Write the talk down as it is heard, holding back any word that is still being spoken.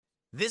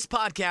This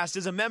podcast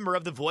is a member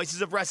of the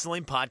Voices of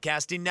Wrestling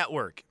Podcasting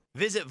Network.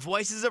 Visit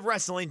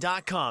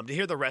voicesofwrestling.com to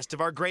hear the rest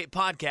of our great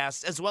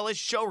podcasts, as well as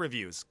show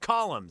reviews,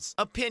 columns,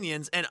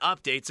 opinions, and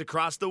updates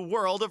across the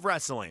world of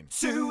wrestling.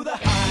 To the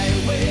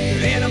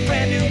highway in a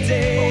brand new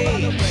day. Over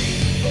the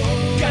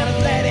rainbow, gotta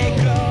let it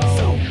go.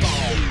 So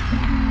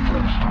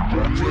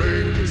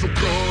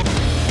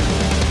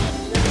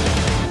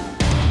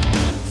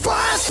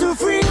fast to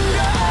finger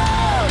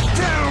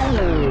down.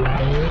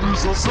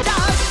 Dance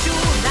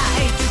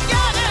tonight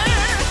together.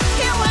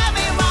 Here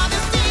everyone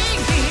is singing.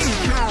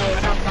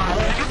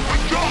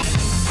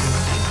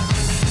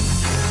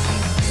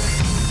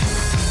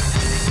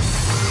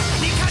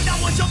 你看到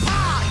我就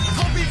怕，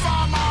头皮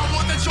发麻，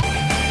我的手。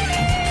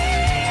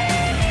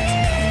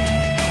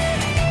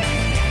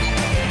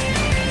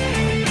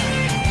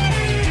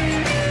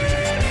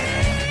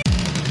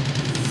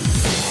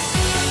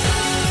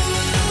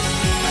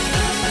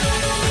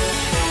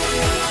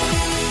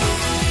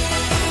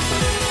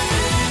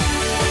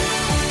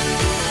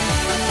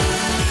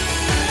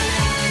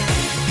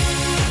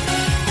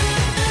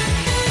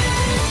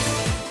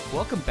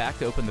Welcome back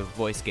to Open the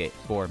Voice Gate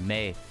for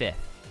May 5th,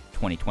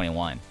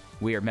 2021.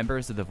 We are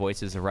members of the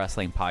Voices of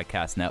Wrestling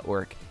Podcast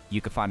Network. You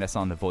can find us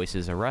on the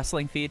Voices of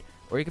Wrestling feed,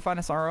 or you can find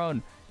us on our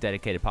own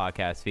dedicated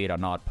podcast feed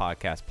on all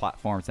podcast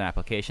platforms and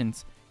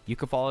applications. You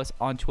can follow us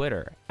on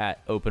Twitter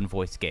at Open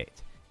Voice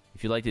Gate.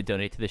 If you'd like to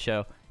donate to the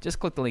show, just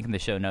click the link in the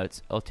show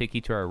notes. It'll take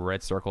you to our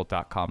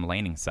redcircle.com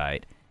landing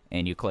site,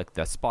 and you click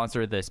the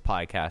sponsor of this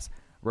podcast,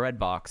 red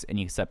box, and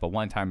you set up a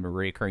one-time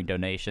recurring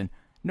donation.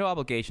 No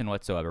obligation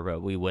whatsoever,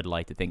 but we would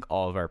like to thank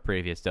all of our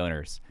previous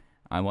donors.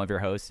 I'm one of your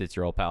hosts. It's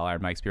your old pal,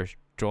 Iron Mike Spears,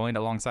 joined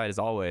alongside, as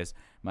always,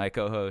 my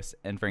co-host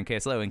and friend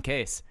Case Lowe. In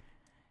case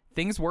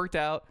things worked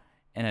out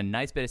in a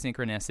nice bit of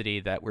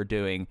synchronicity that we're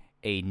doing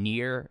a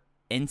near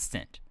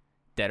instant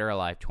Dead or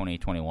Alive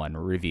 2021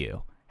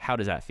 review. How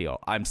does that feel?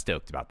 I'm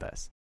stoked about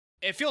this.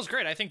 It feels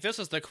great. I think this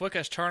is the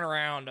quickest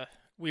turnaround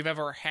we've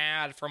ever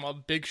had from a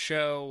big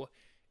show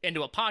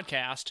into a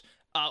podcast.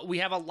 We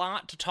have a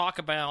lot to talk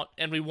about,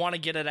 and we want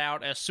to get it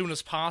out as soon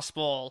as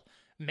possible.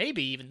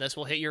 Maybe even this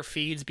will hit your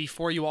feeds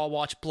before you all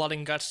watch Blood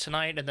and Guts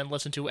tonight, and then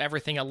listen to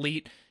Everything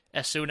Elite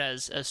as soon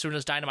as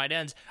Dynamite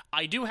ends.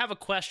 I do have a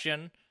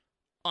question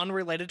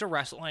unrelated to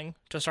wrestling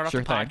to start off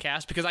the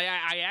podcast, because I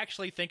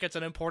actually think it's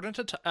an important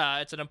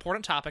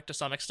topic to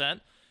some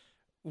extent.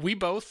 We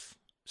both,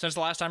 since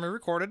the last time we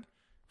recorded,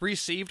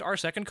 received our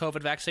second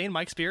COVID vaccine.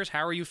 Mike Spears,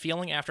 how are you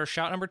feeling after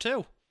shot number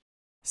 2?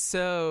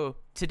 So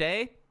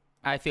today,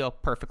 I feel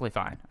perfectly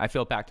fine. I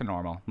feel back to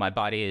normal. My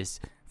body is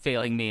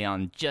failing me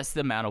on just the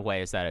amount of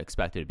ways that I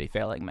expected to be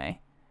failing me.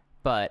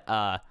 But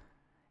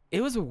it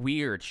was a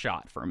weird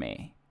shot for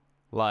me.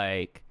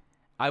 Like,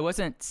 I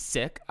wasn't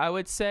sick, I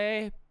would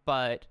say,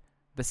 but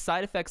the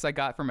side effects I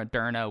got from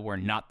Moderna were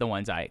not the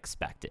ones I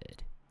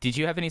expected. Did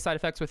you have any side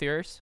effects with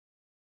yours?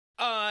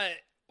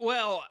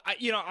 Well,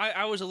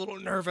 I was a little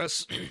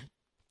nervous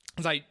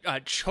as I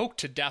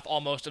choked to death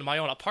almost in my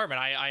own apartment.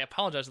 I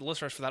apologize to the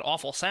listeners for that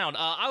awful sound.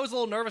 I was a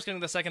little nervous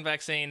getting the second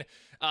vaccine,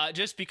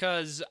 just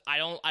because I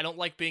don't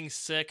like being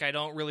sick. I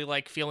don't really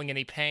like feeling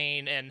any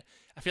pain, and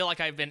I feel like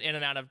I've been in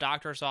and out of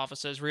doctor's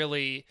offices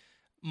really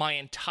my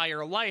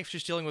entire life,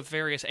 just dealing with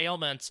various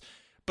ailments.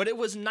 But it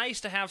was nice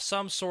to have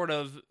some sort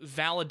of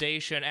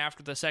validation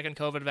after the second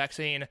COVID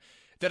vaccine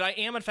that I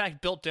am in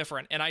fact built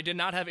different, and I did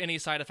not have any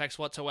side effects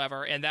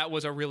whatsoever, and that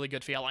was a really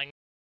good feeling.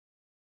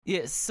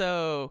 Yeah,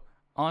 so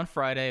on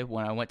Friday,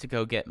 when I went to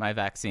go get my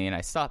vaccine,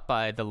 I stopped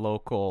by the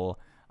local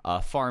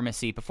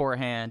pharmacy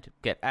beforehand,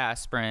 get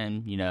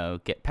aspirin,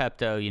 get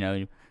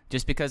Pepto,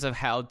 just because of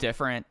how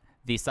different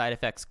these side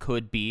effects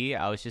could be.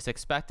 I was just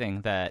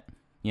expecting that,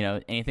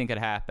 anything could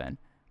happen.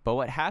 But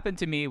what happened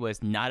to me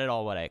was not at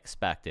all what I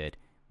expected.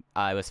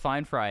 I was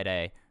fine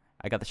Friday.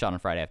 I got the shot on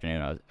Friday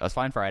afternoon. I was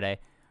fine Friday.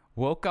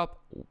 Woke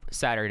up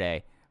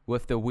Saturday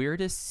with the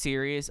weirdest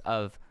series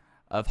of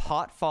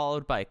hot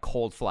followed by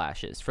cold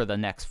flashes for the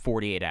next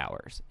 48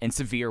 hours, and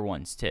severe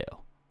ones too.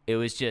 It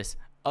was just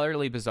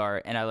utterly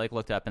bizarre, and I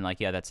looked up and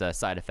yeah, that's a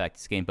side effect.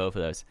 It's getting both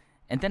of those.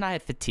 And then I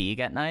had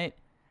fatigue at night,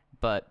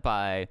 but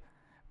by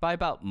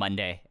about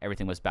Monday,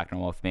 everything was back to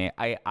normal for me.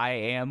 I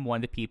am one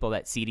of the people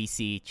that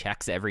CDC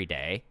checks every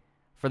day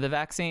for the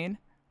vaccine,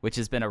 which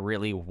has been a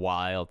really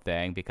wild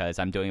thing because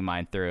I'm doing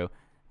mine through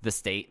the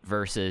state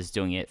versus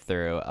doing it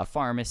through a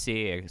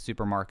pharmacy, a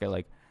supermarket,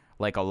 like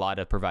a lot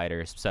of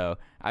providers. So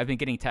I've been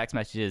getting text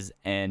messages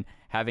and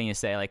having to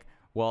say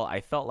well,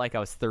 I felt like I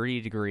was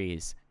 30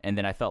 degrees and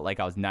then I felt like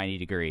I was 90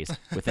 degrees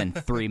within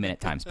 3-minute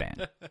time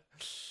span.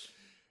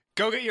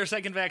 Go get your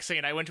second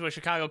vaccine. I went to a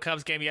Chicago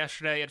Cubs game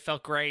yesterday. It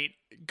felt great.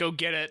 Go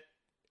get it.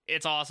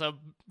 It's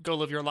awesome. Go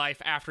live your life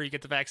after you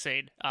get the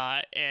vaccine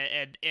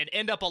and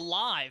end up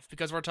alive,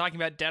 because we're talking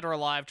about Dead or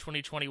Alive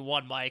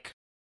 2021, Mike.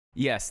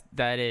 Yes,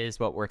 that is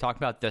what we're talking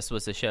about. This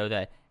was a show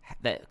that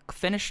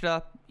finished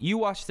up. You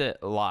watched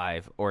it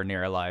live or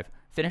near live.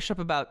 Finished up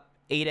about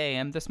 8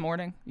 a.m. this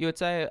morning, you would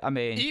say? I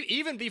mean,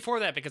 even before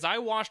that, because I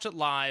watched it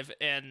live,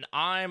 and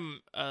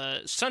I'm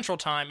Central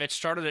Time. It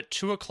started at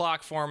 2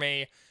 o'clock for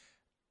me.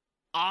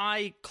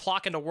 I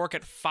clock into work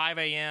at 5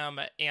 a.m.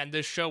 and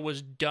this show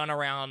was done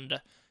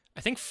around,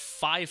 I think,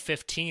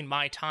 5:15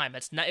 my time.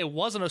 It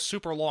wasn't a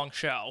super long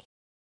show.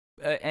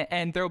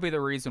 And there'll be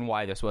the reason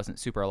why this wasn't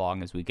super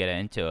long as we get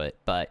into it,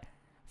 but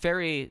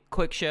very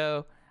quick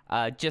show.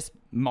 Just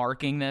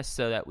marking this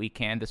so that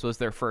this was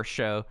their first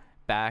show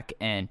back,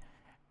 and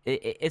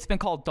it's been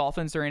called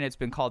Dolphins Arena. It's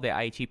been called the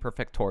Aichi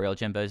Prefectorial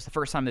Gym, but it's the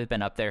first time they've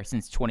been up there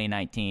since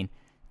 2019.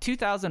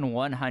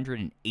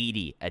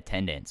 2,180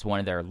 attendance, one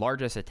of their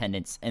largest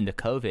attendance in the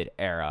COVID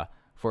era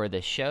for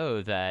the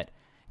show. That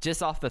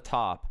just off the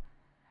top,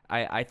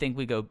 I think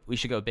we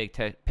should go big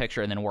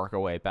picture and then work our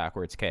way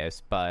backwards,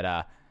 case.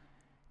 But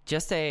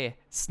just a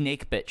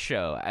snake bit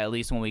show, at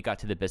least when we got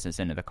to the business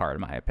end of the card,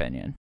 in my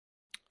opinion.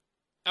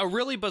 A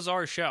really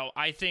bizarre show.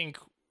 I think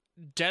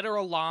Dead or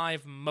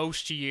Alive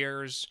most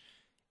years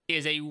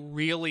is a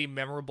really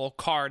memorable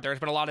card. There's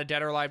been a lot of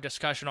Dead or Alive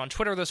discussion on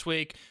Twitter this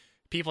week.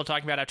 People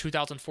talking about how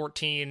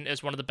 2014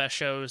 is one of the best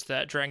shows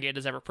that Dragon Gate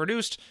has ever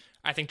produced.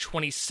 I think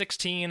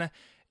 2016,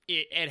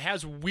 it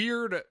has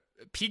weird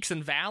peaks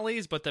and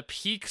valleys, but the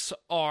peaks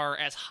are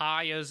as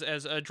high as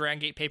a Dragon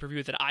Gate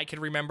pay-per-view that I can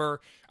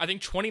remember. I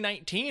think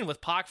 2019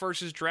 with Pac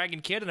versus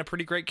Dragon Kid in a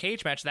pretty great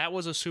cage match, that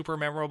was a super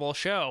memorable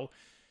show.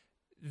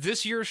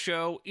 This year's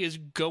show is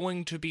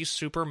going to be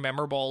super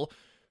memorable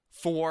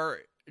for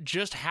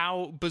just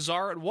how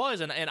bizarre it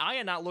was. And I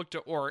had not looked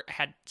at or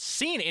had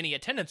seen any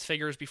attendance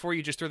figures before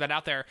you just threw that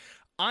out there.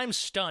 I'm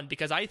stunned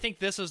because I think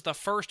this is the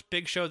first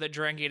big show that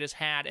Dragon Gate has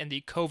had in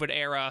the COVID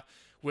era,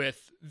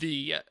 with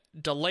the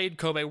delayed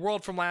Kobe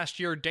World from last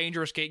year,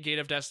 Dangerous Gate, Gate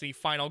of Destiny,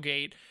 Final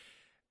Gate.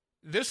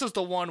 This is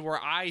the one where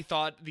I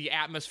thought the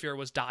atmosphere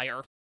was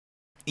dire.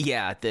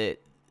 Yeah,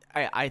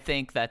 I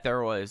think that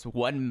there was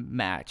one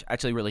match,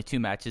 actually really two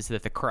matches,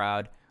 that the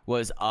crowd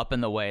was up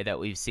in the way that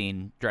we've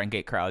seen Dragon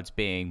Gate crowds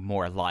being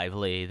more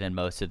lively than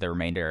most of the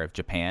remainder of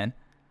Japan.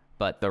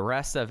 But the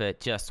rest of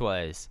it just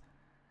was...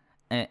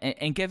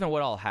 And given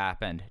what all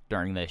happened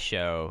during this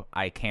show,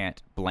 I can't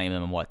blame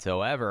them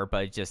whatsoever,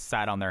 but it just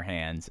sat on their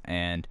hands.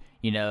 And,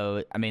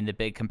 the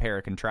big compare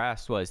and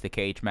contrast was the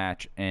cage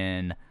match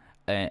in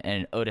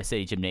Ota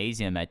City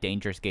Gymnasium at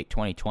Dangerous Gate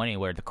 2020,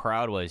 where the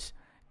crowd was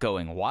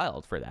going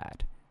wild for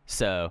that.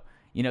 So,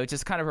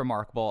 just kind of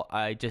remarkable.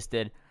 I just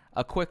did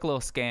a quick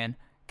little scan.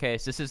 Okay,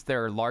 so this is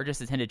their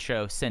largest attended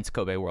show since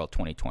Kobe World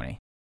 2020.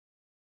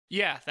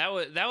 Yeah, that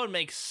would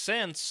make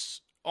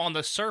sense on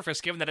the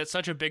surface, given that it's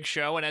such a big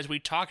show. And as we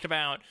talked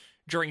about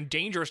during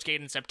Dangerous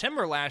Gate in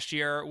September last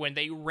year, when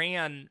they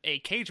ran a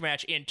cage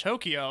match in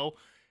Tokyo,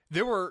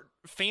 there were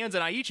fans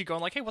in Aichi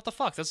going like, hey, what the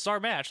fuck? This is our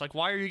match. Like,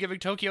 why are you giving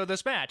Tokyo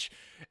this match?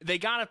 They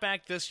got it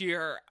back this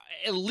year.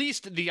 At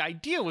least the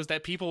idea was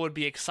that people would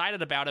be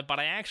excited about it, but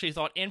I actually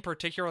thought in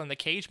particular in the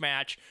cage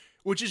match,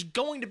 which is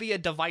going to be a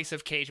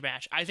divisive cage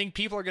match, I think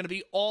people are going to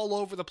be all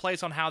over the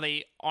place on how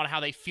they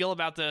feel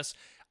about this.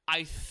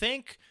 I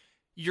think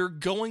you're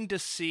going to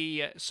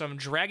see some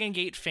Dragon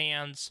Gate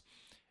fans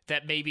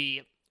that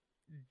maybe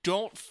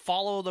don't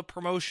follow the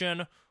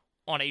promotion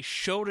on a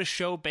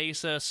show-to-show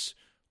basis,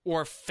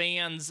 or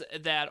fans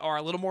that are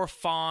a little more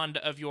fond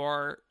of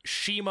your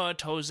Shima,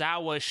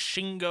 Tozawa,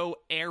 Shingo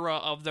era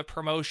of the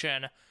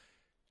promotion.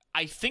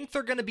 I think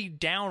they're going to be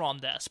down on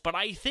this, but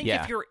I think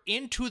if you're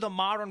into the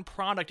modern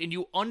product and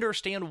you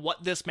understand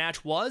what this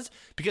match was,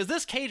 because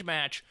this cage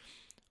match...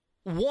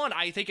 One,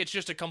 I think it's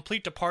just a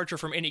complete departure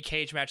from any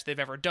cage match they've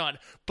ever done,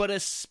 but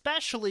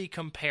especially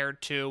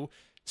compared to,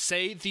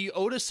 say, the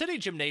Ota City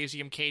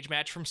Gymnasium cage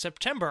match from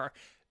September.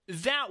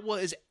 That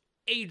was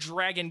a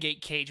Dragon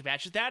Gate cage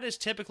match. That is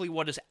typically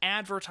what is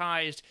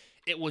advertised.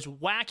 It was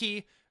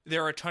wacky.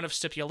 There are a ton of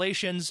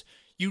stipulations.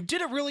 You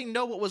didn't really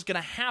know what was going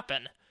to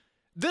happen.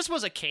 This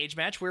was a cage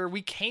match where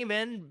we came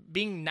in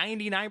being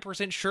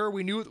 99% sure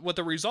we knew what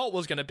the result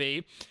was going to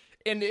be,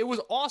 and it was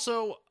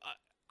also...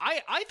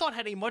 I thought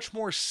had a much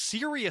more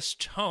serious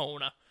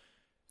tone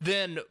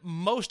than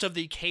most of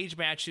the cage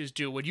matches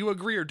do. Would you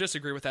agree or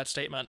disagree with that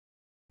statement?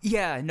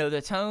 Yeah, no,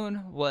 the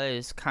tone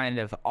was kind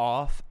of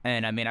off.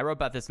 And I wrote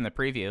about this in the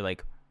preview.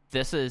 Like,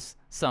 this is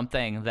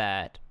something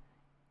that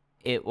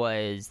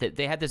that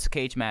they had this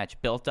cage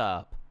match built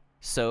up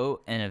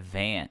so in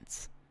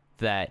advance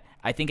that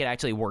I think it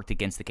actually worked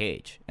against the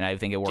cage. And I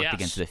think it worked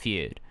against the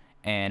feud.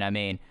 And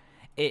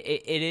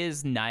it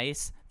is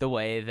nice the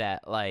way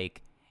that,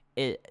 like,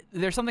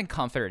 there's something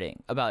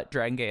comforting about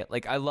Dragon Gate.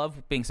 Like, I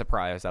love being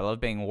surprised. I love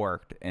being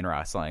worked in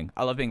wrestling.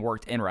 I love being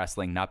worked in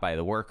wrestling, not by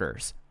the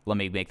workers. Let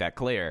me make that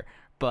clear.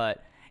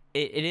 But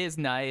it is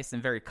nice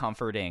and very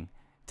comforting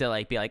to,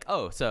 like, be like,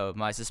 oh, so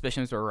my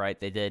suspicions were right.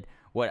 They did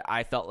what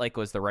I felt like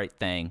was the right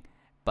thing.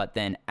 But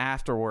then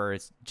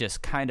afterwards,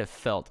 just kind of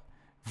felt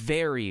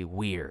very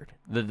weird.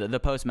 The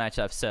post-match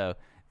stuff. So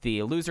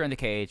the loser in the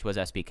cage was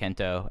SB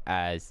Kento,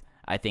 as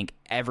I think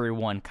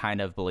everyone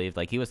kind of believed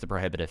like he was the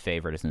prohibitive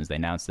favorite as soon as they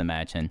announced the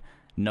match, and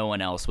no one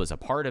else was a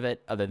part of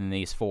it other than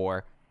these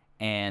four.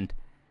 And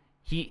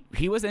he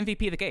was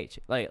MVP of the cage.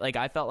 Like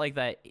I felt like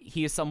that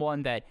he is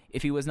someone that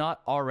if he was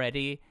not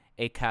already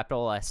a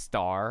capital S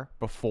star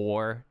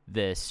before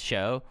this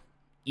show,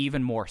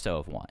 even more so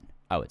of one,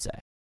 I would say.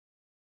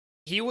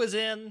 He was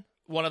in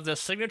one of the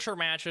signature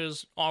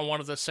matches on one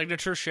of the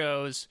signature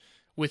shows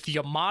with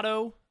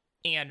Yamato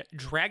and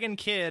Dragon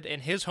Kid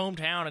in his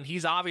hometown, and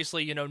he's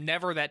obviously,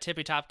 never that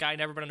tippy-top guy,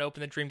 never been an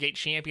Open the Dreamgate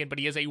champion, but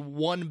he is a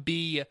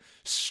 1B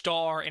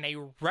star and a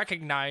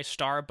recognized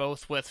star,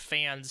 both with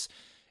fans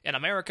in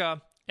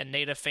America and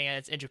native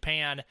fans in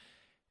Japan,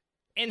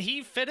 and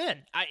he fit in.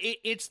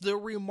 It's the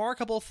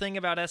remarkable thing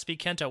about SB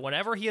Kento.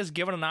 Whenever he is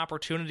given an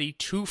opportunity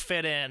to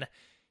fit in,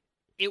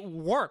 it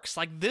works.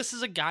 Like, this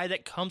is a guy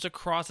that comes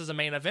across as a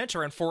main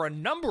eventer, and for a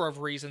number of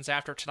reasons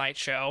after tonight's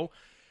show,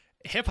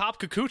 Hip Hop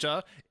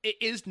Kakuta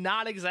is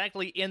not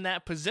exactly in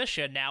that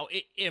position. Now,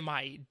 am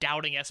I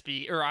doubting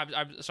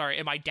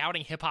am I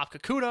doubting Hip Hop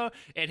Kakuta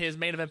and his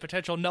main event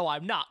potential? No,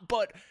 I'm not.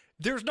 But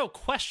there's no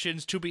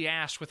questions to be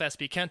asked with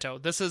SB Kento.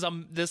 This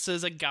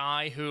is a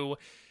guy who,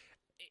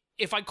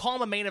 if I call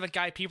him a main event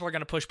guy, people are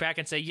going to push back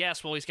and say,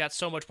 yes, well, he's got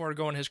so much more to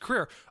go in his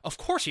career. Of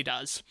course he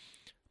does.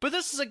 But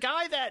this is a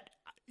guy that,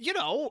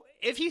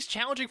 if he's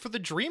challenging for the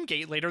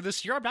Dreamgate later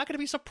this year, I'm not going to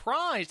be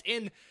surprised.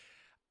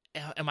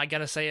 Am I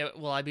going to say,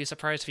 will I be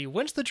surprised if he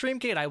wins the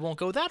Dreamgate? I won't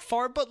go that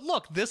far, but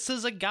look, this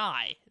is a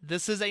guy.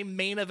 This is a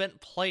main event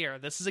player.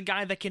 This is a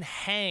guy that can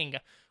hang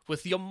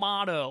with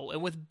Yamato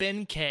and with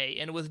Benkei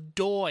and with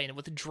Doi and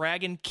with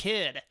Dragon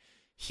Kid.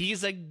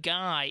 He's a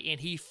guy,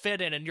 and he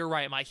fit in, and you're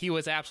right, Mike, he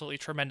was absolutely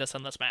tremendous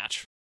in this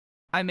match.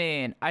 I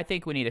mean, I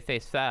think we need to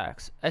face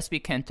facts.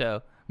 SB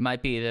Kento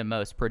might be the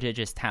most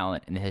prodigious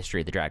talent in the history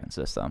of the Dragon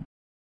System.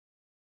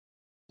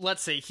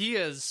 Let's see, he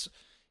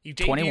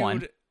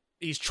 21.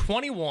 He's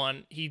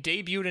 21. He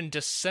debuted in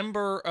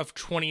December of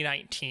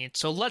 2019.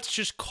 So let's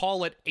just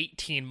call it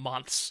 18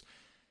 months.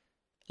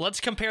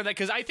 Let's compare that,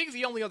 because I think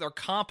the only other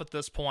comp at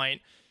this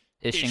point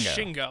is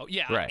Shingo.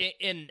 Yeah. Right.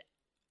 And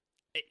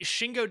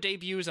Shingo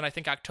debuts in, I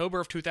think, October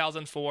of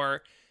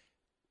 2004.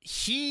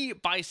 He,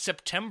 by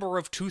September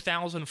of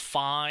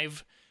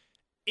 2005,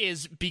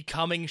 is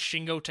becoming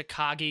Shingo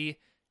Takagi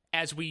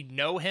as we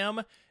know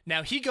him.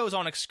 Now, he goes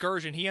on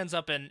excursion. He ends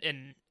up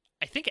in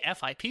I think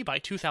FIP by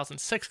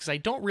 2006, because I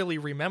don't really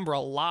remember a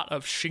lot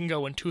of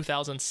Shingo in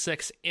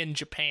 2006 in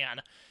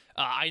Japan.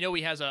 I know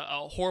he has a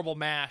horrible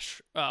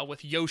match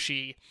with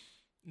Yoshi,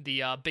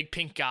 the big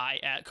pink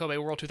guy at Kobe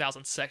World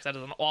 2006. That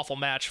is an awful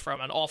match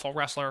from an awful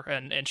wrestler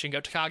and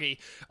Shingo Takagi.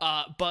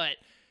 But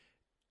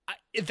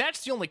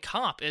that's the only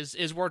comp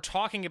is we're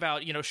talking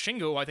about,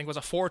 Shingo, I think, was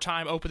a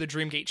 4-time Open the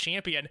Dreamgate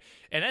champion,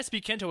 and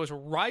SB Kento is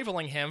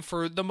rivaling him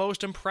for the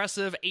most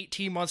impressive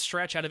 18-month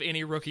stretch out of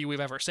any rookie we've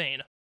ever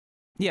seen.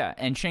 Yeah,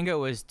 and Shingo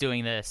was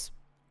doing this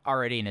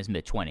already in his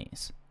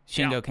mid-20s.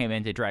 Shingo came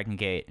into Dragon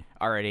Gate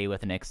already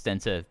with an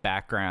extensive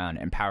background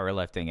in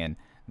powerlifting and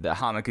the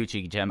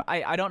Hamaguchi gym.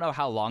 I don't know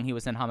how long he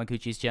was in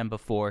Hamaguchi's gym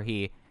before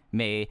he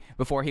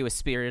was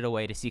spirited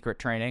away to secret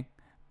training,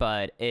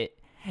 but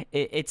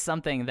it's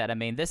something that, I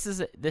mean, this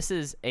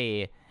is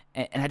a,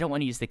 and I don't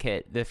want to use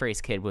the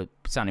phrase kid with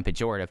sounding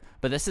pejorative,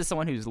 but this is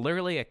someone who's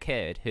literally a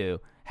kid who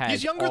has...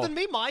 He's younger than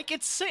me, Mike.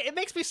 It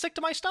makes me sick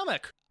to my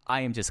stomach.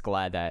 I am just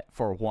glad that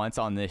for once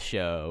on this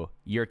show,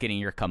 you're getting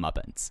your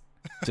comeuppance.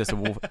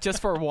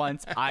 Just for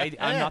once, I'm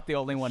not the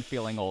only one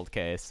feeling old,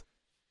 Case.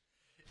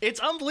 It's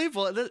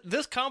unbelievable.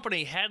 This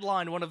company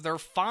headlined one of their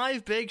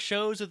 5 big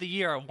shows of the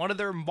year, one of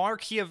their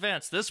marquee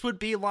events. This would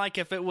be like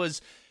if it was,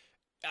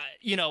 a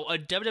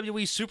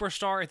WWE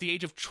superstar at the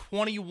age of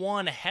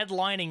 21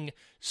 headlining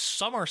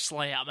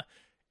SummerSlam.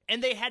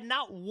 And they had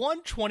not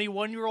one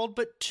 21-year-old,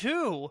 but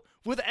 2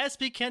 with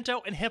SB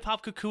Kento and Hip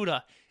Hop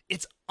Kakuta.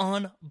 It's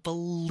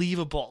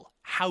unbelievable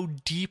how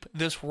deep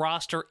this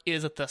roster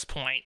is at this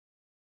point.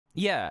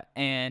 Yeah,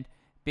 and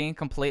being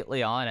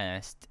completely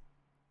honest,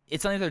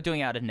 it's something they're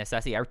doing out of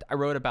necessity. I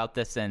wrote about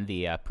this in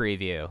the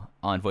preview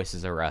on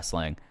Voices of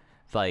Wrestling.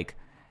 Like,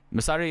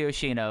 Masato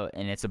Yoshino,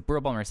 and it's a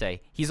brutal bummer to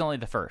say, he's only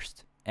the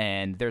first.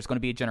 And there's going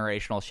to be a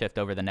generational shift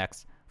over the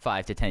next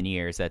 5 to 10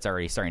 years that's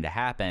already starting to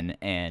happen.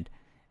 And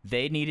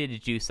they needed to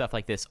do stuff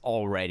like this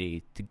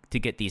already to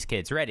get these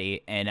kids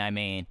ready. And I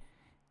mean,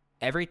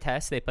 every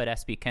test they put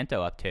SB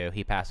Kento up to,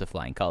 he passed with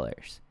flying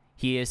colors.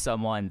 He is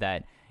someone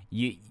that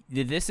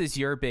this is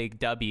your big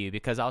W,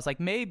 because I was like,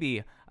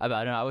 maybe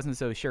about it, I wasn't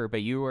so sure,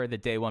 but you were the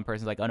day one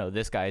person like, oh no,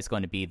 this guy is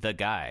going to be the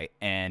guy.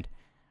 And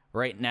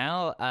right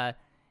now,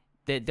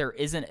 there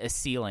isn't a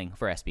ceiling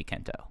for SB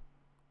Kento,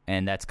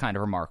 and that's kind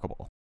of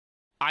remarkable.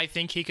 I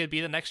think he could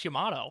be the next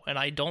Yamato, and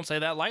I don't say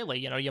that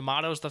lightly.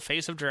 Yamato's the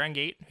face of Dragon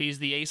Gate. He's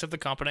the ace of the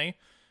company.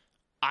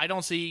 I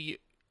don't see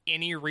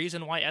any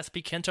reason why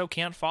SB Kento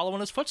can't follow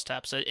in his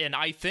footsteps, and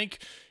I think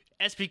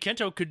SB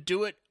Kento could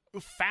do it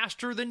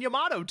faster than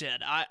Yamato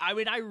did. I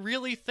mean, I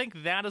really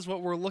think that is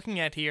what we're looking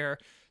at here.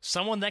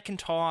 Someone that can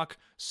talk,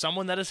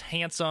 someone that is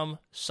handsome,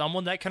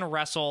 someone that can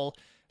wrestle,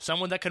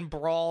 someone that can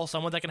brawl,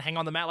 someone that can hang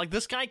on the mat. Like,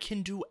 this guy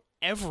can do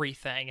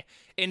everything,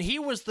 and he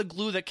was the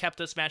glue that kept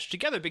this match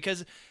together,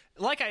 because,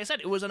 like I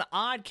said, it was an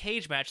odd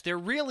cage match. There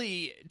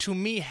really, to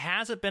me,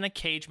 hasn't been a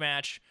cage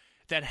match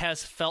that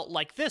has felt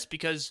like this,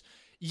 because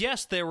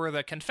yes, there were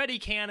the confetti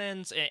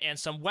cannons and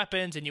some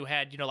weapons, and you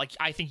had, like,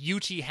 I think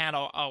UT had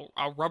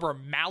a rubber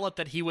mallet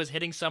that he was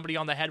hitting somebody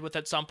on the head with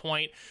at some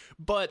point,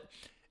 but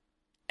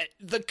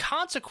the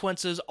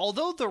consequences,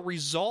 although the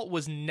result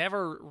was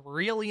never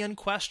really in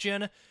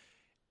question,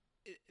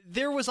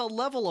 there was a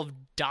level of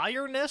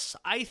direness,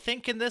 I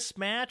think, in this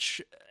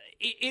match.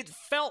 It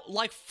felt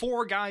like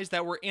four guys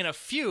that were in a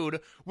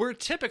feud, where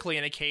typically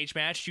in a cage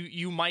match,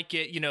 you might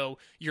get,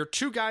 your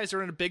two guys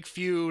are in a big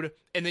feud,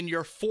 and then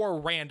your four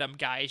random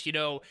guys.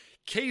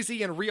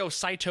 KZ and Ryo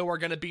Saito are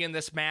going to be in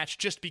this match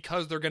just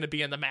because they're going to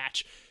be in the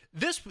match.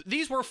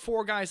 These were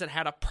four guys that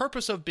had a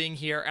purpose of being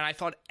here, and I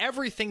thought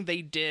everything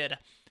they did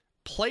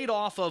played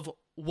off of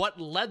what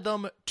led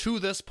them to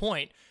this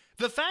point.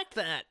 The fact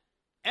that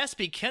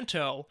SB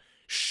Kento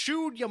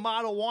shooed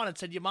Yamato on and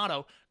said,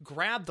 Yamato,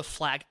 grab the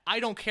flag. I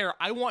don't care.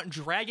 I want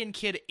Dragon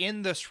Kid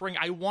in this ring.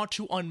 I want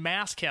to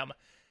unmask him.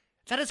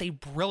 That is a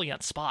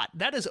brilliant spot.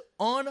 That is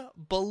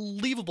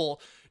unbelievable.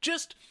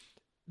 Just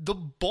the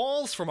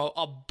balls from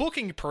a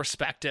booking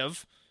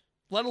perspective,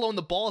 let alone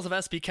the balls of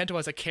SB Kento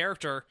as a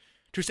character,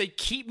 to say,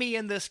 keep me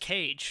in this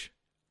cage.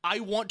 I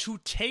want to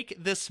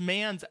take this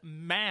man's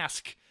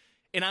mask,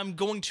 and I'm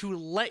going to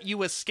let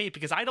you escape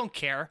because I don't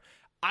care.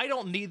 I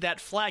don't need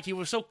that flag. He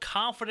was so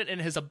confident in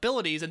his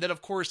abilities, and then,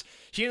 of course,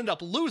 he ended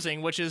up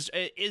losing, which is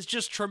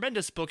just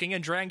tremendous booking,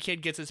 and Dragon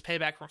Kid gets his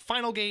payback from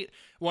Final Gate,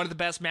 one of the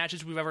best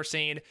matches we've ever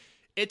seen.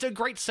 It's a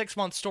great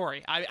 6-month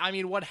story. I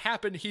mean, what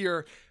happened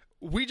here,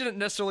 we didn't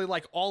necessarily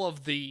like all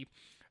of the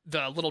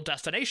little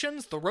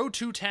destinations, the Road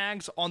 2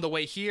 tags on the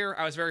way here.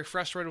 I was very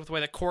frustrated with the way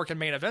that Cork and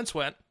main events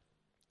went.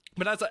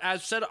 But as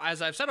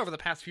I've said over the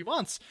past few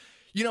months,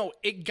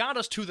 it got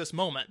us to this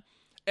moment.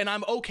 And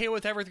I'm okay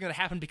with everything that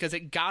happened because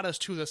it got us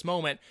to this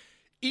moment.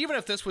 Even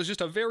if this was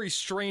just a very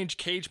strange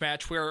cage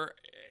match where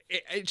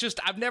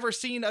I've never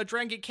seen a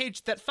Dragon Gate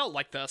cage that felt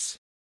like this.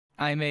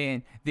 I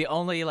mean, the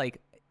only,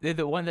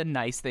 one of the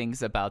nice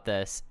things about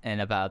this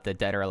and about the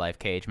Dead or Alive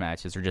cage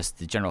matches, or just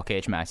the general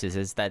cage matches,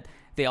 is that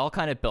they all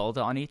kind of build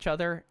on each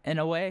other in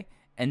a way.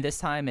 And this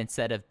time,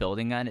 instead of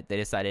building on it, they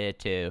decided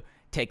to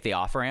take the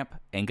off-ramp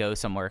and go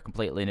somewhere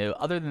completely new,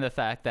 other than the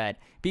fact that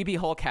BB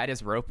Hulk had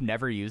his rope,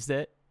 never used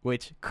it,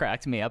 which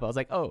cracked me up. I was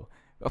like, oh,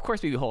 of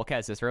course BB Hulk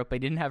has this rope, but he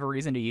didn't have a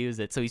reason to use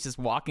it, so he's just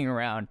walking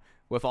around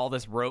with all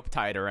this rope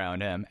tied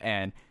around him,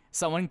 and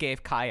someone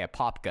gave Kai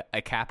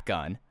a cap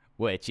gun,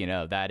 which,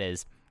 that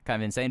is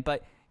kind of insane,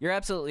 but you're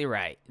absolutely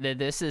right.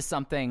 This is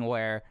something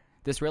where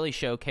this really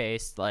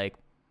showcased,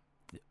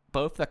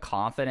 both the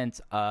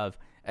confidence of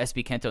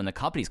SB Kento and the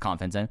company's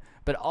confidence in,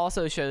 but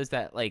also shows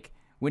that,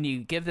 when you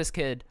give this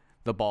kid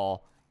the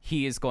ball,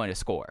 he is going to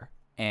score.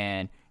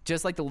 And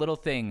just the little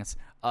things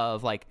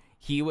of,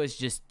 he was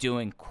just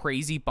doing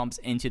crazy bumps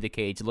into the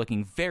cage,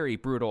 looking very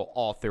brutal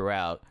all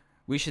throughout.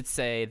 We should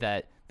say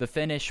that the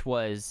finish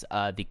was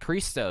the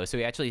Cristo, so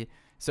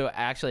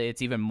actually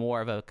it's even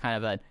more of a kind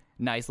of a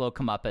nice little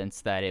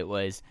comeuppance that it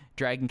was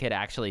Dragon Kid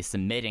actually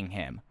submitting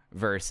him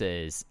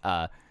versus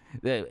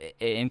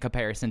in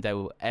comparison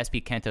to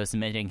SB Kento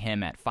submitting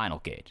him at Final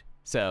Gate.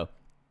 So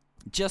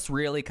just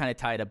really kind of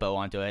tied a bow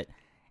onto it.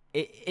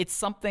 It's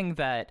something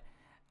that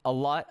a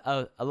lot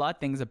of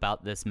things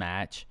about this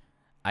match,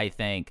 I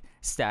think,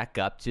 stack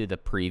up to the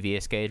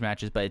previous cage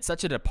matches, but it's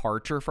such a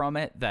departure from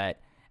it that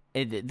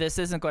this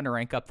isn't going to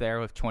rank up there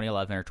with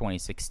 2011 or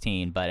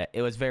 2016, but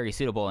it was very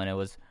suitable, and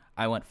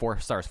I went 4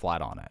 stars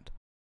flat on it.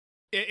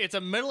 It's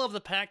a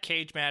middle-of-the-pack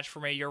cage match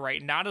for me, you're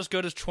right. Not as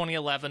good as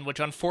 2011,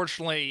 which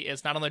unfortunately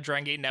is not on the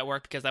Dragon Gate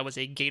Network because that was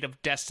a Gate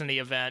of Destiny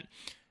event,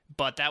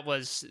 but that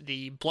was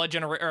the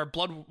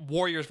Blood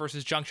Warriors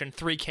versus Junction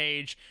 3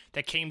 cage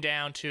that came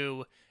down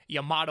to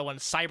Yamato and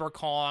Cyber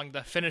Kong.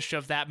 The finish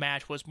of that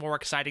match was more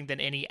exciting than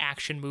any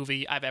action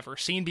movie I've ever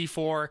seen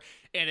before,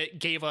 and it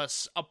gave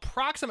us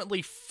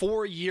approximately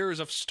 4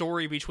 years of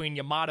story between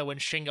Yamato and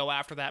Shingo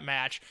after that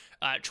match.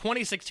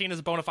 2016 is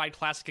a bona fide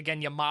classic.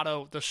 Again,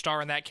 Yamato, the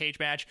star in that cage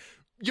match.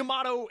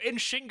 Yamato and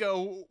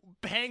Shingo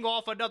hang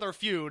off another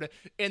feud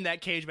in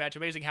that cage match.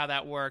 Amazing how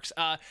that works.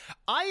 I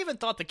even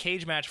thought the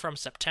cage match from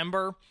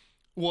September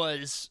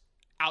was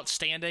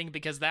outstanding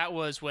because that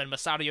was when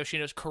Masato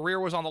Yoshino's career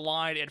was on the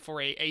line, and for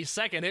a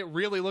second it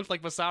really looked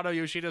like Masato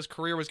Yoshino's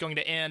career was going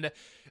to end.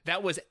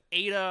 That was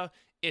Eita.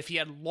 If he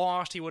had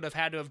lost, he would have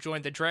had to have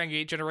joined the Dragon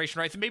Gate generation,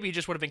 right? Maybe he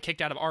just would have been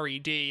kicked out of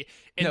RED. He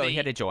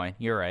had to join.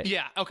 You're right.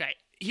 Yeah, okay.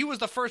 He was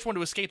the first one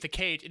to escape the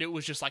cage, and it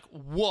was just like,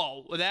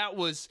 whoa, that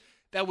was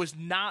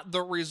not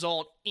the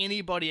result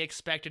anybody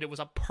expected. It was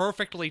a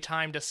perfectly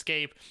timed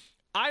escape.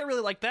 I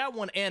really liked that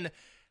one, and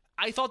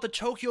I thought the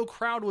Tokyo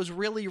crowd was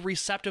really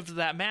receptive to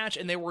that match,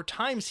 and there were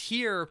times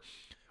here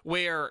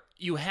where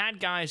you had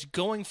guys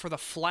going for the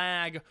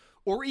flag,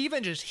 or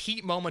even just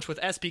heat moments with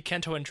SB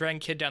Kento and Dragon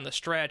Kid down the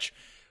stretch,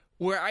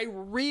 where I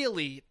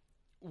really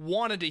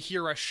wanted to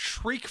hear a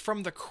shriek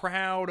from the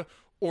crowd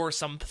or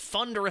some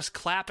thunderous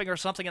clapping or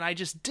something, and I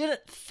just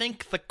didn't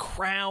think the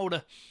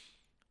crowd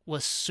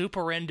was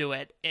super into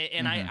it,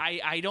 and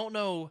I don't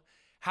know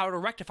how to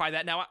rectify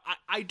that. Now,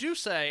 I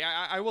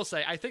will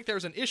say, I think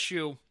there's an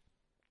issue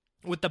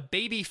with the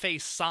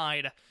babyface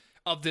side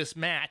of this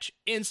match.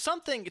 And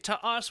something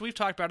to us, we've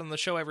talked about it on the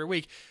show every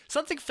week,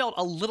 something felt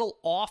a little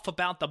off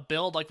about the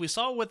build. Like, we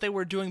saw what they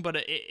were doing, but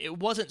it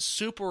wasn't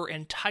super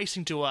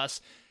enticing to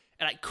us,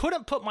 and I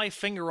couldn't put my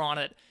finger on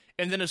it.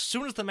 And then as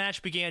soon as the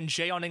match began,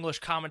 Jay on English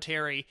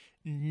commentary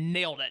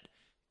nailed it.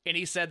 And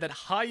he said that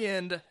High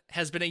End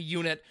has been a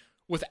unit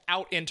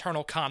without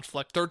internal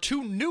conflict. They're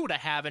too new to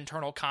have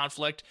internal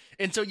conflict,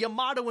 and so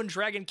Yamato and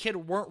Dragon Kid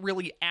weren't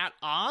really at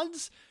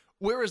odds,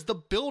 whereas the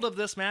build of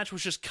this match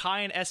was just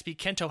Kai and SB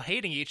Kento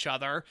hating each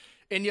other,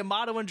 and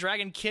Yamato and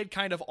Dragon Kid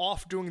kind of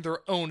off doing their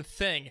own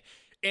thing.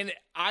 And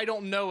I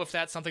don't know if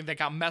that's something that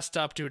got messed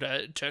up due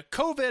to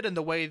COVID and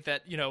the way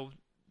that,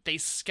 they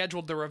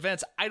scheduled their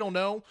events. I don't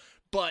know,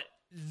 but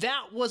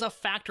that was a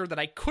factor that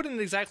I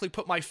couldn't exactly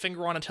put my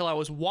finger on until I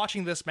was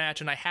watching this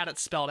match and I had it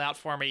spelled out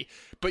for me.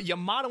 But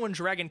Yamato and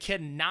Dragon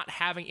Kid not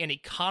having any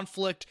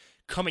conflict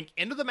coming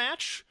into the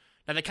match,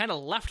 now they kind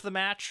of left the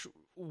match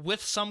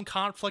with some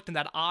conflict in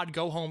that odd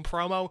go-home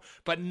promo,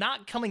 but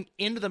not coming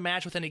into the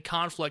match with any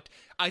conflict,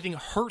 I think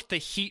hurt the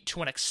Heat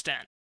to an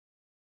extent.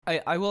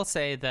 I will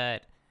say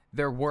that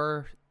there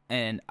were,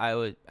 and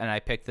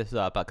I picked this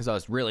up because I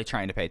was really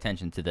trying to pay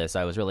attention to this.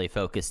 I was really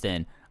focused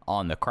in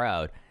on the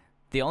crowd.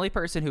 The only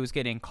person who was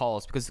getting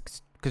calls, because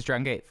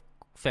Dragon Gate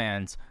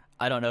fans,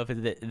 I don't know if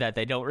it's that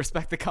they don't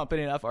respect the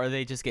company enough or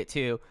they just get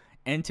too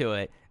into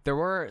it. There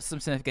were some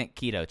significant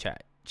Keto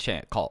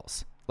chat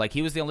calls. Like,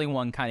 he was the only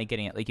one kind of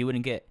getting it. Like, you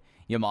wouldn't get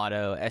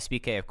Yamato.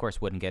 SBK, of course,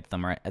 wouldn't get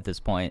them right at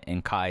this point,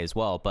 and Kai as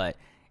well. But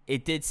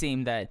it did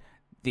seem that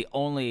the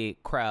only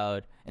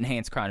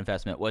enhanced crowd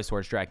investment was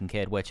towards Dragon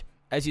Kid, which,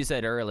 as you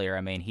said earlier,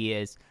 I mean, he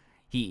is,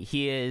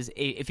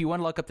 if you want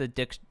to look up the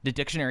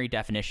dictionary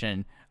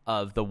definition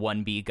of the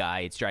 1B guy,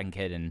 it's Dragon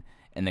Kid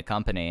and the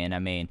company. And I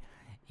mean,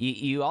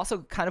 you also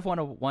kind of want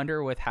to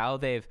wonder with how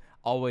they've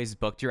always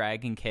booked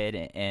Dragon Kid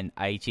and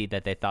Aichi,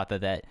 that they thought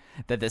that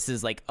this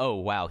is like, oh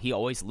wow, he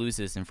always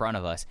loses in front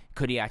of us.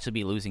 Could he actually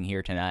be losing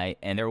here tonight?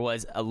 And there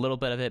was a little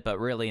bit of it, but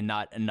really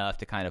not enough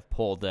to kind of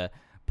pull the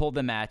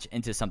match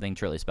into something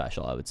truly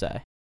special, I would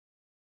say.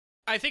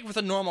 I think with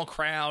a normal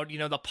crowd,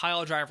 the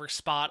pile driver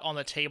spot on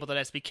the table that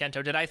SB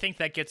Kento did, I think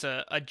that gets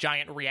a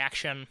giant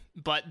reaction,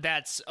 but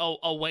that's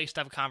a waste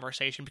of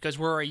conversation because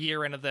we're a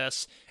year into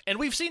this, and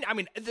we've seen,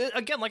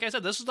 again, like I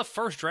said, this is the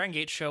first Dragon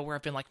Gate show where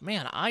I've been like,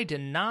 man, I did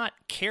not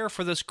care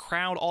for this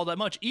crowd all that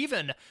much.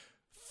 Even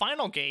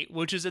Final Gate,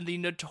 which is in the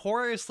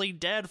notoriously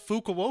dead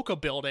Fukuoka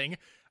building,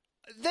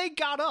 they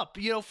got up,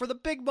 for the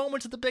big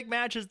moments of the big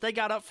matches, they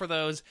got up for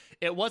those.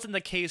 It wasn't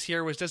the case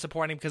here. It was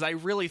disappointing because I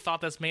really thought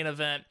this main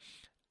event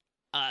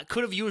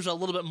could have used a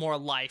little bit more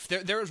life.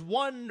 There's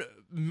one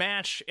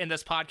match in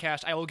this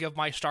podcast I will give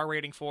my star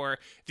rating for.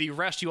 The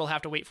rest you will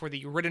have to wait for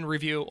the written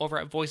review over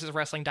at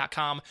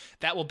voicesofwrestling.com.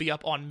 That will be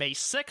up on May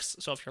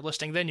 6th, so if you're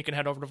listening then, you can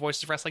head over to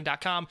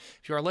voicesofwrestling.com.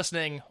 If you are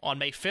listening on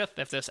May 5th,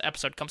 if this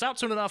episode comes out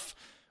soon enough,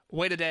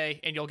 wait a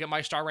day, and you'll get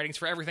my star ratings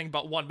for everything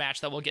but one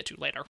match that we'll get to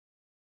later.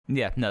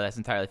 Yeah, no, that's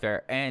entirely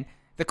fair. And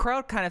the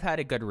crowd kind of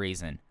had a good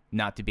reason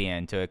not to be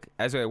into it.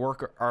 As we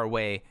work our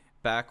way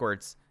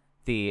backwards,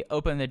 the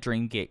Open the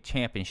Dream Gate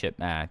Championship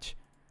match,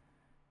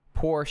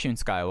 poor Shun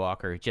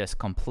Skywalker just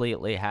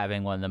completely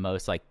having one of the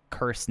most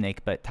cursed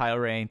snake but title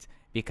reigns,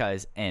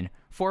 because in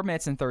 4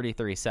 minutes and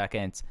 33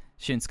 seconds,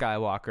 Shun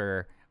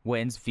Skywalker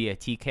wins via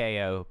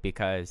TKO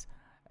because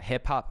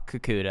Hip Hop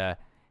Kakuta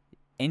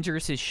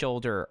injures his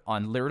shoulder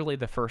on literally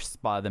the first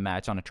spot of the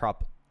match on a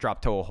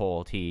drop toe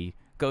hold. He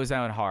goes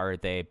down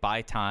hard, they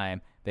buy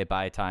time,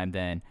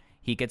 then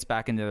he gets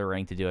back into the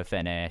ring to do a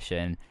finish,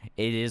 and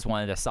it is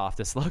one of the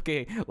softest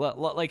looking,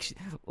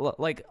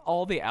 like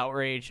all the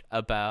outrage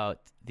about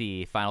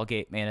the Final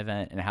Gate main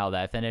event and how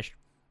that finished.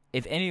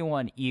 If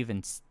anyone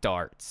even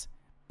starts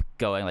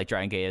going like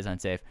Dragon Gate is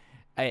unsafe,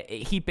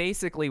 he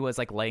basically was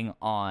laying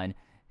on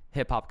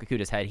Hip Hop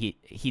Kakuta's head.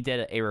 He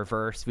did a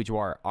reverse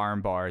Fujiwara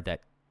armbar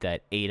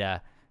that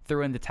Ada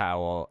threw in the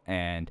towel,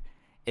 and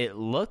it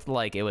looked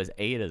like it was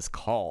Ada's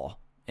call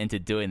into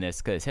doing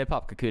this because Hip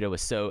Hop Kakuta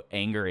was so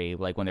angry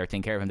when they were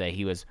taking care of him that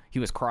he was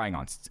crying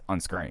on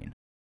screen.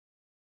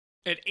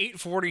 At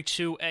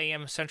 8:42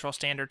 a.m. Central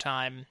Standard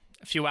Time,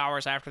 a few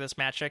hours after this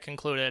match had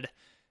concluded,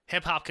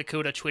 Hip Hop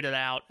Kakuta tweeted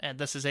out, and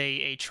this is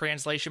a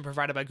translation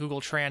provided by Google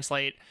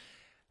Translate,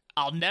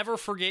 "I'll never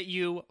forget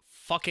you,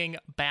 fucking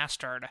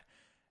bastard."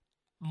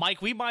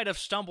 Mike, we might have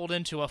stumbled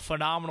into a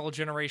phenomenal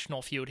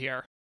generational feud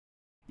here.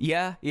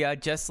 Yeah,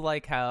 just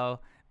like how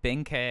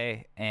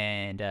Ben-K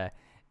and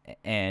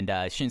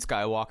Shun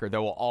Skywalker,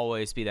 there will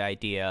always be the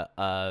idea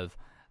of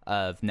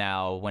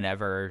now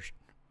whenever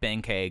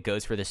Ben-K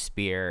goes for the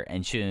spear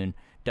and Shun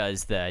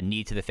does the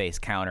knee to the face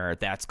counter,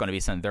 that's going to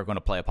be something they're going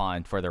to play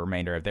upon for the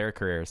remainder of their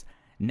careers.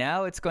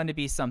 Now it's going to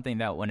be something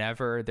that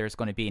whenever there's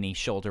going to be any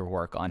shoulder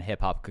work on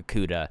Hip Hop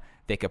Kakuta,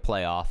 they could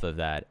play off of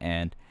that.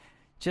 And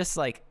just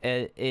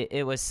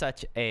it was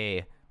such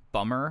a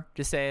bummer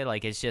to say,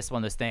 it's just one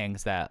of those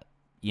things that,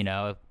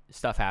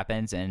 stuff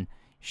happens, and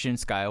Shun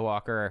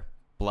Skywalker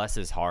bless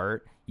his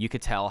heart, you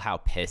could tell how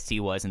pissed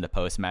he was in the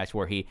post-match,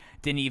 where he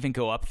didn't even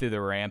go up through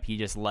the ramp. He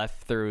just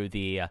left through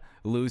the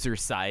loser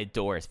side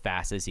door as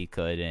fast as he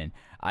could. And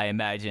I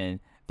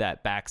imagine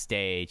that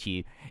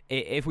backstage,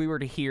 if we were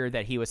to hear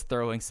that he was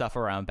throwing stuff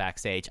around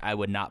backstage, I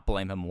would not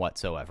blame him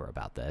whatsoever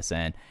about this.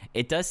 And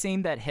it does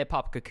seem that Hip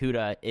Hop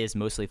Kakuta is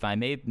mostly fine.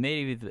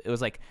 Maybe it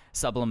was like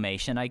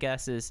sublimation, I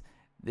guess, is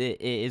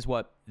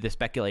what the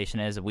speculation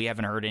is. We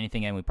haven't heard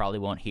anything, and we probably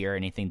won't hear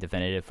anything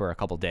definitive for a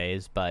couple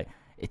days, but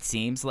it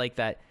seems like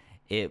that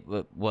it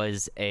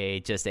was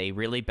just a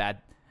really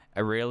bad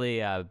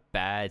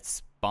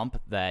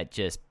bump that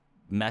just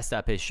messed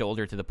up his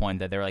shoulder to the point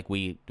that they're like,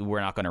 we're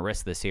not going to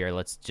risk this here.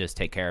 Let's just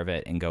take care of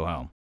it and go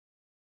home.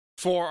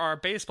 For our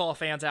baseball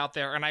fans out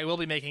there, and I will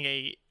be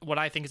making what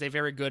I think is a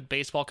very good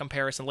baseball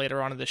comparison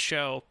later on in the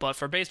show, but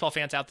for baseball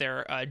fans out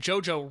there,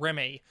 Jojo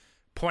Remy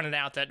pointed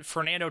out that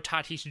Fernando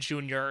Tatis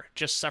Jr.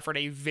 just suffered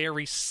a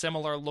very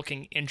similar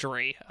looking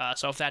injury.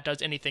 So if that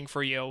does anything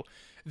for you,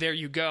 there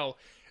you go.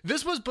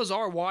 This was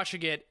bizarre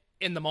watching it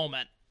in the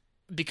moment,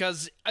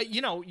 because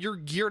you're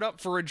geared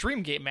up for a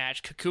Dreamgate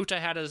match. Kakuta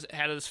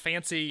had his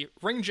fancy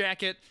ring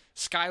jacket,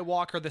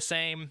 Skywalker the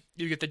same.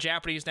 You get the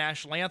Japanese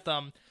national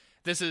anthem.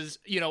 This is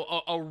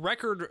a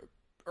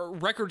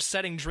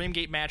record-setting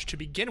Dreamgate match to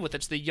begin with.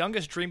 It's the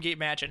youngest Dreamgate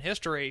match in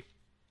history,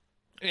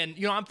 and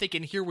I'm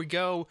thinking, here we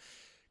go.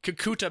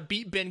 Kakuta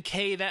beat Ben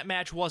K. That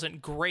match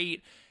wasn't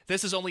great.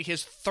 This is only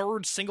his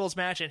third singles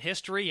match in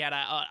history. He had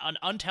an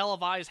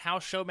untelevised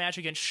house show match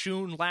against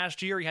Shun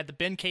last year. He had the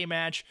Ben K.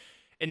 match.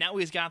 And now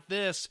he's got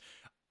this.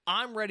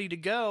 I'm ready to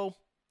go.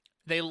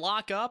 They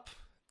lock up.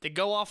 They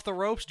go off the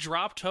ropes,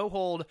 drop toe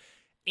hold.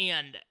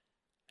 And,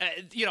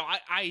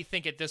 I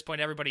think at this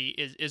point everybody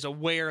is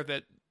aware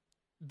that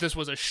this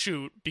was a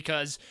shoot,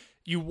 because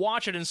you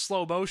watch it in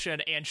slow motion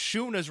and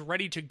Shun is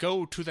ready to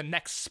go to the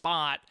next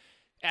spot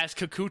as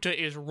Kakuta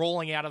is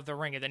rolling out of the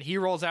ring. And then he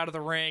rolls out of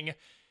the ring,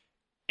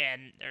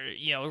 and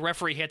the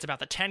referee hits about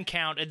the 10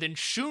 count, and then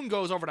Shun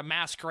goes over to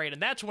Masquerade,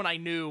 and that's when I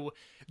knew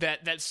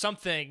that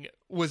something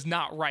was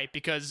not right,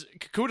 because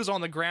Kakuta's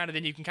on the ground, and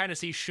then you can kind of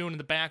see Shun in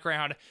the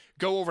background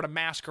go over to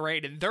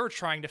Masquerade, and they're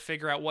trying to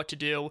figure out what to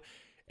do.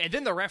 And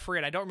then the referee,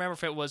 and I don't remember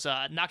if it was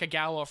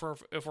Nakagawa or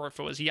if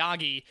it was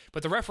Yagi,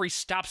 but the referee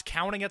stops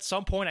counting at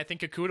some point. I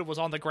think Kakuta was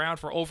on the ground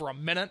for over a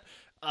minute,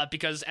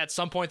 because at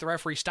some point the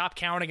referee stopped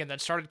counting and then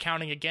started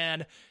counting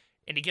again,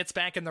 and he gets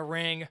back in the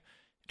ring.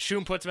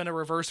 Shun puts him in a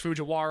reverse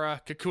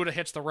Fujiwara, Kakuta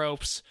hits the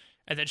ropes,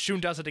 and then Shun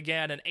does it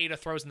again, and Eita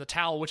throws in the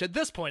towel, which at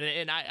this point,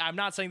 and I'm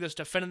not saying this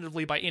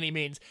definitively by any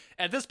means,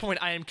 at this point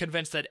I am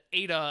convinced that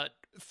Eita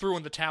threw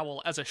in the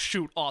towel as a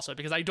shoot also,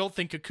 because I don't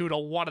think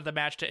Kakuta wanted the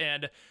match to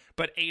end,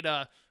 but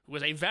Eita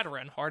was a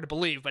veteran, hard to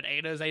believe, but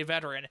Eita is a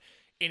veteran,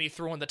 and he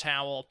threw in the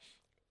towel.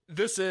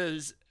 This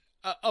is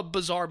a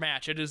bizarre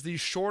match. It is the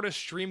shortest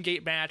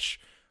Dreamgate match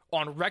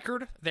on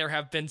record. There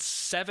have been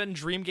 7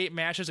 Dreamgate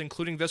matches,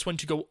 including this one,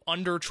 to go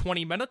under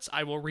 20 minutes.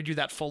 I will read you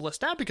that full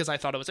list now because I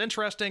thought it was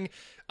interesting.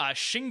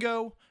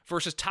 Shingo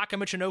versus Taka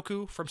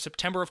Michinoku from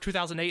September of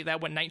 2008.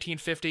 That went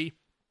 1950.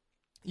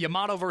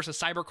 Yamato versus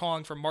Cyber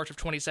Kong from March of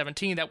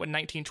 2017. That went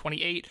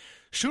 1928.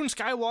 Shun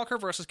Skywalker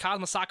versus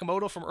Kazuma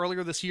Sakamoto from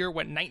earlier this year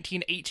went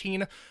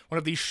 1918. One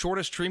of the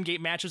shortest Dreamgate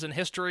matches in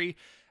history.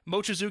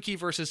 Mochizuki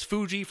versus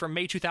Fuji from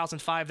May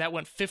 2005. That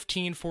went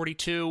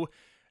 15:42.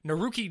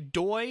 Naruki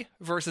Doi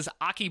versus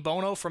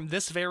Akibono from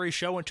this very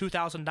show in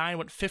 2009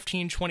 went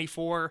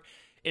 15:24.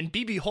 And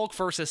BB Hulk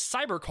versus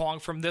Cyber Kong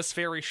from this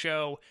very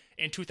show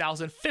in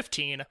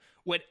 2015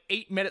 went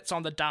 8 minutes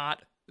on the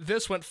dot.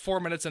 This went 4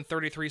 minutes and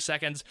 33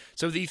 seconds.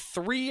 So the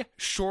 3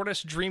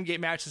 shortest Dreamgate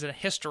matches in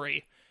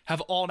history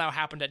have all now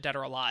happened at Dead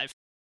or Alive.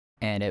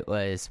 And it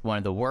was one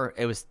of the worst.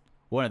 It was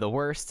one of the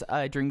worst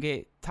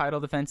Dreamgate title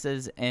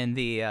defenses in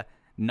the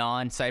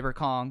non-Cyber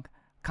Kong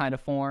kind of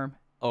form.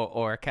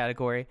 Or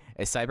category,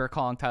 a Cyber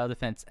Kong title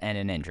defense and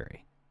an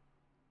injury.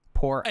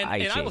 Poor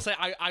IG. And I will say,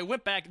 I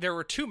went back. There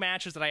were 2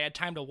 matches that I had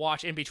time to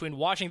watch in between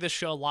watching this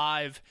show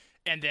live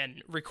and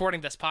then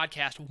recording this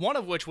podcast, one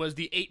of which was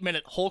the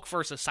 8-minute Hulk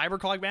versus Cyber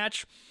Kong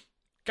match.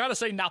 Gotta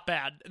say, not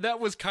bad.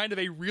 That was kind of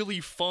a really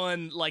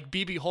fun, like,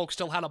 BB Hulk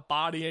still had a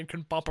body and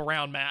can bump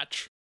around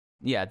match.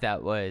 Yeah,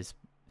 that was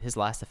his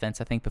last defense,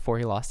 I think, before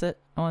he lost it.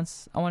 I want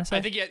to say.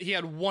 I think he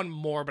had one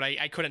more, but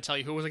I couldn't tell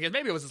you who it was against.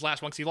 Maybe it was his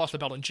last one because he lost the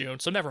belt in June,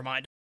 so never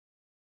mind.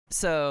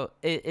 So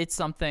it's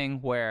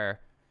something where,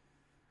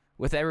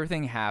 with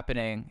everything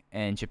happening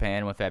in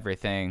Japan, with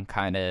everything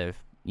kind of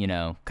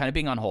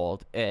being on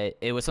hold,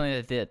 it was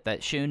something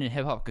that Shun and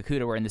Hip Hop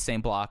Kakuta were in the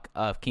same block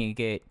of King of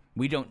Gate.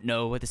 We don't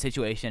know what the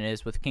situation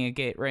is with King of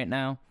Gate right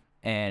now,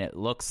 and it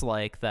looks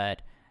like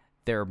that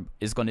there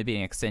is going to be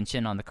an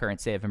extension on the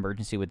current state of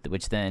emergency,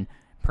 which then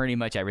pretty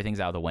much everything's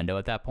out of the window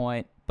at that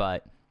point.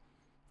 But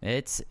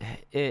it's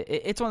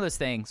one of those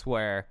things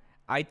where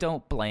I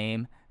don't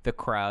blame the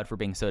crowd for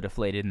being so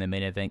deflated in the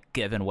main event,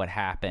 given what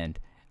happened,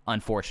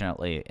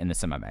 unfortunately, in the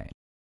semi-main.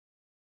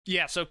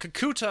 Yeah, so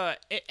Kakuta,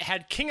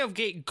 had King of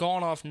Gate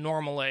gone off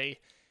normally,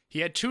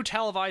 he had 2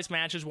 televised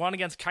matches, one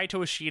against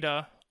Kaito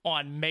Ishida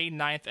on May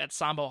 9th at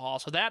Sambo Hall.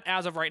 So that,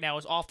 as of right now,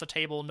 is off the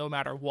table no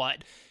matter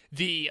what.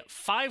 The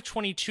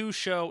 522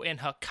 show in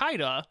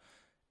Hokkaido,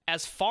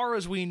 as far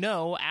as we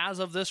know, as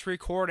of this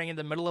recording in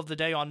the middle of the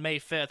day on May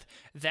 5th,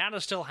 that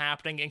is still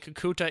happening, and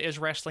Kakuta is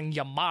wrestling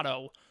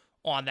Yamato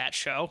on that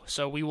show.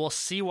 So we will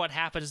see what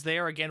happens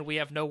there. Again, we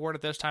have no word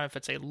at this time if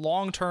it's a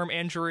long-term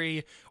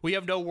injury. We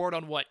have no word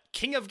on what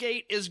King of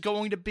Gate is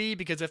going to be,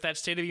 because if that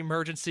state of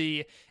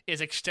emergency is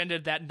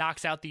extended, that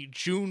knocks out the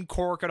June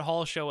Korakuen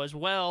Hall show as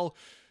well.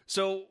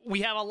 So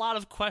we have a lot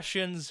of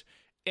questions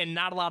and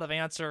not a lot of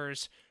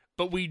answers,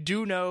 but we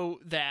do know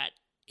that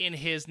in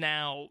his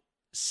now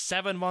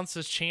 7 months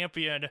as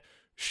champion,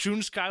 Shun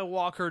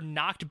Skywalker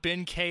knocked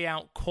Ben K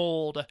out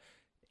cold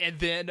and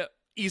then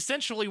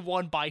essentially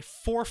won by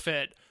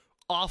forfeit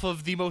off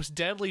of the most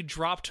deadly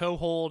drop toe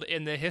hold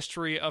in the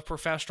history of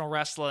professional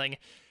wrestling.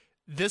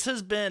 This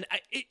has been,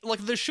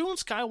 like, the Shun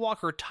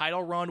Skywalker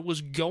title run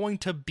was going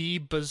to be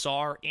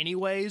bizarre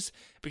anyways,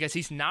 because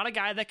he's not a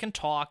guy that can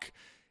talk.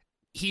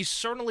 He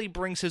certainly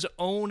brings his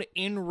own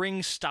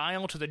in-ring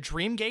style to the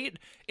Dream Gate.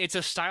 It's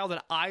a style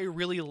that I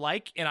really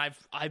like, and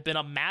I've been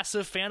a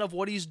massive fan of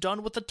what he's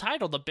done with the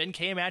title. The Ben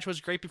K match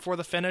was great before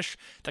the finish.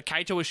 The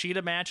Kaito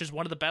Ishida match is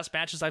one of the best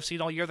matches I've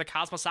seen all year. The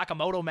Kazuma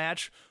Sakamoto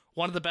match,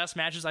 one of the best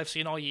matches I've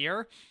seen all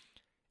year.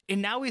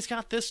 And now he's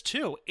got this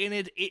too.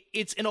 And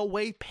it's in a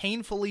way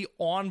painfully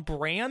on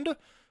brand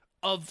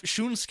of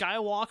Shun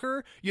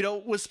Skywalker. You know,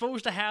 was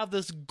supposed to have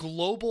this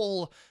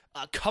global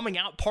coming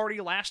out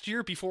party last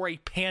year before a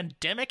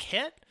pandemic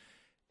hit.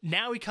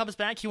 Now he comes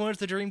back, he wins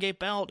the Dream Gate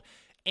belt,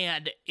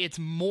 and it's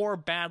more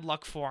bad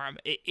luck for him.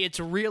 It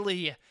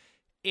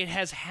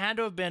has had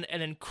to have been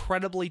an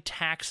incredibly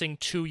taxing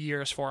 2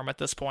 years for him at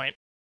this point.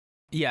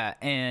 Yeah,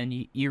 and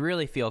you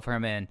really feel for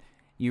him, and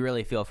you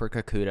really feel for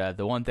Kakuta.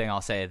 The one thing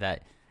I'll say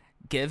that,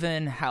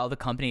 given how the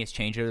company has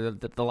changed over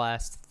the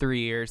last 3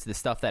 years, the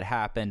stuff that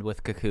happened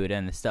with Kakuta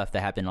and the stuff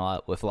that happened a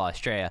lot with La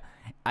Estrella,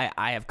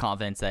 I have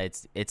confidence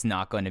that it's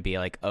not going to be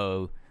like,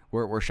 oh,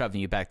 we're shoving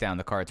you back down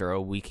the cards, or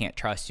oh, we can't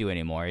trust you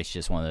anymore. It's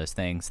just one of those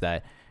things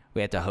that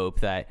we have to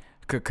hope that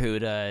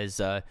Kakuta's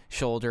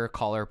shoulder,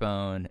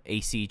 collarbone,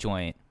 AC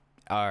joint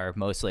are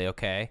mostly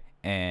okay,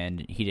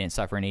 and he didn't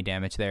suffer any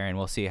damage there, and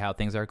we'll see how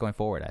things are going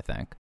forward, I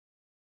think.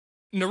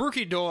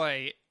 Naruki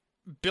Doi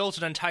built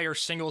an entire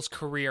singles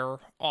career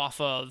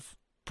off of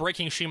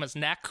breaking Shima's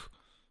neck.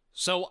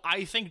 So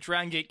I think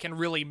Dragon Gate can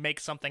really make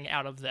something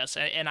out of this.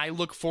 And I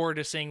look forward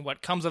to seeing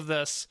what comes of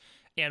this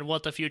and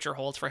what the future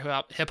holds for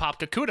Hip Hop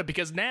Kakuta,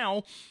 because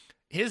now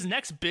his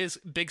next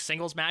big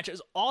singles match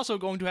is also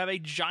going to have a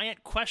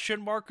giant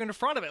question mark in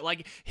front of it.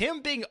 Like,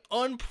 him being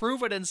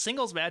unproven in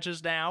singles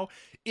matches now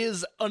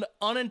is an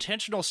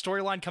unintentional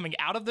storyline coming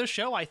out of this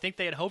show. I think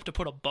they had hoped to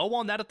put a bow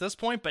on that at this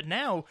point, but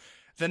now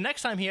the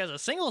next time he has a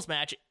singles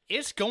match,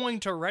 it's going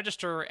to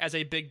register as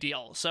a big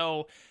deal.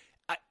 So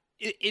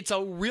it's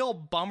a real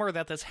bummer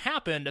that this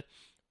happened,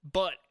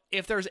 but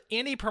if there's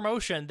any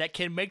promotion that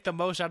can make the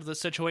most out of the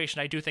situation,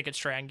 I do think it's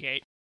Dragon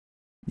Gate.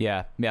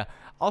 Yeah.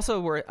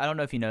 Also, I don't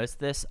know if you noticed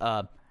this.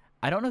 I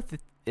don't know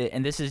if,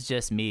 and this is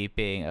just me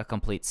being a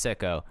complete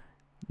sicko,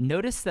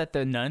 notice that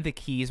none of the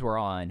keys were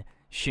on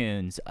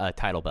Shun's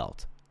title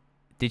belt.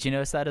 Did you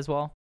notice that as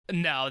well?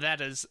 No,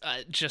 that is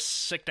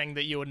just sickening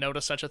that you would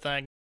notice such a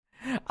thing.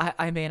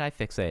 I mean, I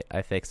fixate.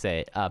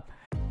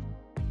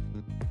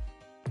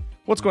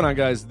 What's going on,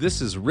 guys? This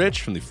is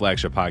Rich from the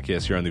flagship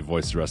podcast here on the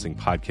Voices of Wrestling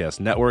Podcast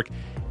Network,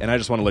 and I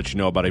just want to let you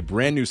know about a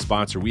brand new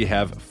sponsor we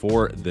have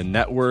for the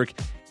network.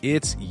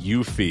 It's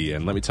Eufy,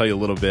 and let me tell you a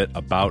little bit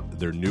about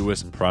their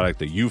newest product,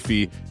 the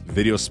Eufy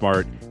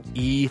VideoSmart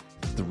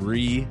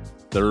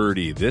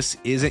E330. This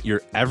isn't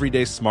your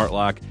everyday smart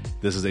lock.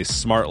 This is a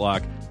smart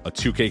lock, a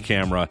 2K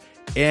camera,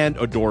 and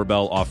a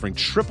doorbell offering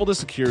triple the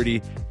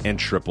security and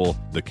triple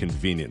the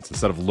convenience.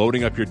 Instead of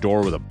loading up your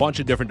door with a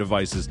bunch of different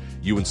devices,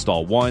 you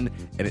install one,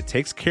 and it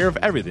takes care of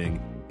everything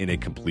in a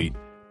complete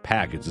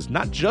package. It's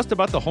not just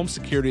about the home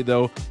security,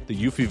 though. The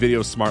Eufy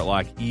Video Smart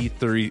Lock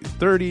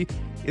E330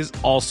 is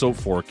also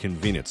for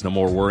convenience. No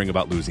more worrying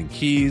about losing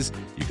keys.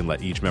 You can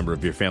let each member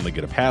of your family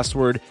get a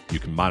password. You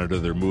can monitor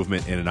their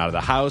movement in and out of the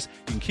house.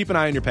 You can keep an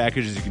eye on your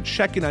packages. You can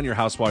check in on your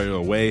house while you're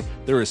away.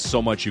 There is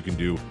so much you can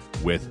do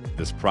with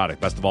this product.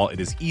 Best of all, it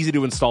is easy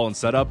to install and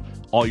set up.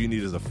 All you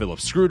need is a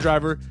Phillips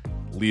screwdriver.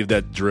 Leave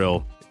that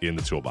drill in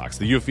the toolbox.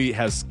 The Eufy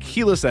has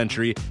keyless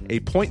entry, a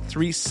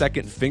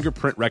 0.3-second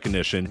fingerprint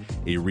recognition,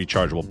 a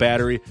rechargeable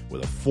battery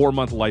with a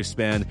 4-month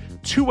lifespan,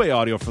 two-way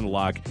audio from the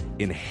lock,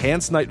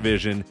 enhanced night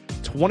vision,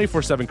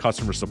 24/7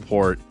 customer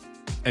support,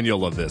 and you'll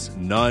love this,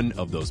 none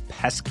of those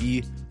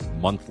pesky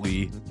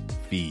monthly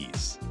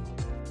fees.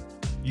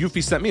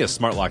 Eufy sent me a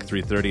Smart Lock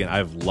 330, and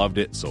I've loved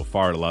it so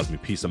far. It allows me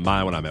peace of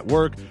mind when I'm at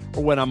work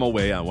or when I'm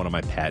away on one of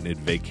my patented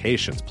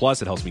vacations.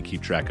 Plus, it helps me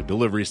keep track of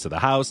deliveries to the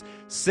house,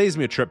 saves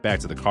me a trip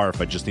back to the car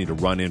if I just need to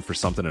run in for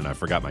something and I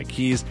forgot my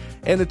keys,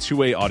 and the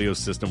two-way audio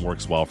system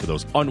works well for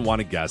those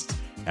unwanted guests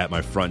at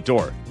my front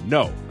door.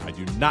 No, I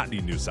do not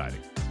need new siding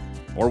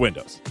or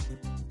windows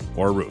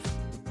or a roof.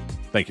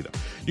 Thank you, though.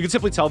 You can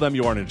simply tell them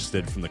you aren't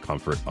interested from the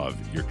comfort of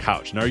your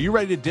couch. Now, are you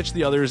ready to ditch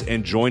the others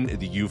and join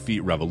the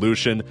Eufy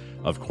revolution?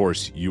 Of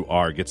course you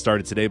are. Get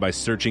started today by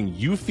searching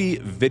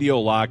Eufy Video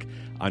Lock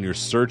on your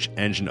search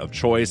engine of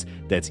choice.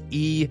 That's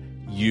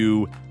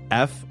EUFY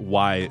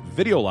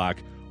Video Lock,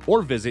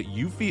 or visit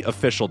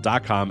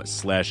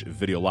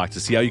eufyofficial.com/video lock to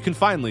see how you can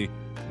finally,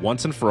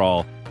 once and for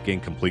all, gain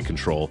complete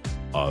control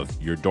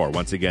of your door.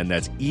 Once again,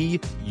 that's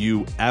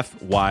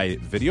EUFY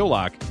Video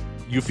Lock,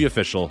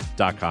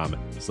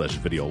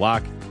 eufyofficial.com/video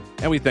lock.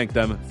 And we thank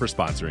them for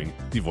sponsoring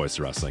the Voice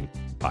of Wrestling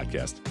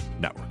Podcast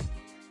Network.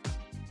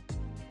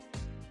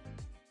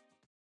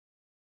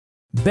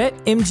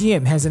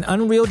 BetMGM has an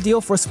unreal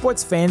deal for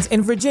sports fans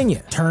in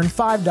Virginia. Turn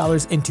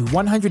 $5 into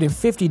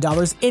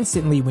 $150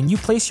 instantly when you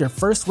place your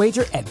first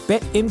wager at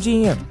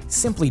BetMGM.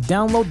 Simply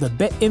download the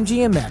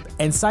BetMGM app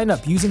and sign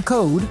up using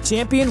code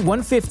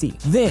Champion150.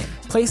 Then,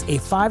 place a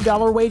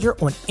 $5 wager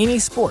on any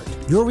sport.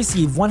 You'll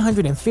receive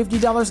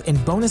 $150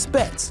 in bonus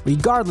bets,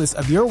 regardless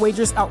of your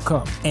wager's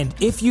outcome. And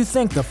if you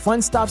think the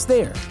fun stops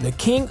there, the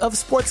King of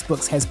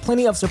Sportsbooks has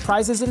plenty of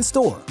surprises in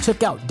store.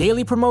 Check out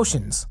daily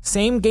promotions,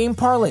 same-game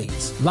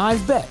parlays,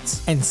 live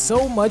bets, and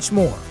so much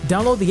more.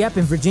 Download the app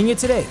in Virginia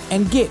today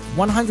and get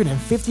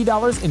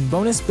 $150 in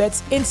bonus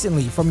bets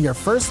instantly from your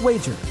first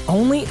wager.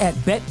 Only at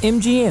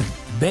BetMGM.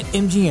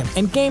 BetMGM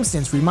and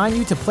GameSense remind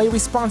you to play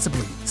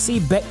responsibly. See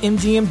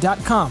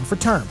BetMGM.com for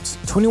terms.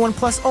 21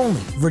 plus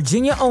only.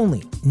 Virginia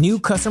only. New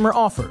customer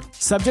offer.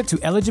 Subject to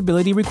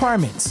eligibility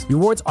requirements.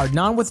 Rewards are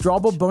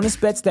non-withdrawable bonus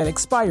bets that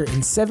expire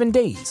in 7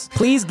 days.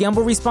 Please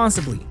gamble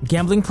responsibly.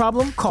 Gambling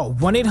problem? Call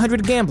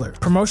 1-800-GAMBLER.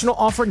 Promotional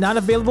offer not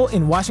available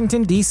in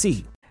Washington,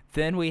 D.C.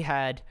 Then we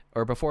had,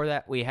 or before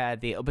that, we had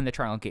the Open the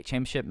Triangle Gate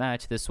Championship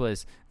match. This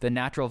was the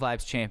Natural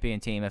Vibes champion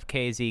team of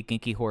KZ,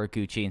 Genki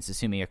Horiguchi, and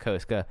Susumu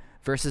Yokosuka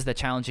versus the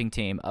challenging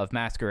team of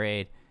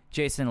Masquerade,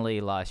 Jason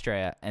Lee, La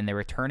Estrella, and the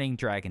returning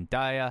Dragon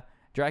Dia.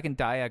 Dragon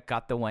Dia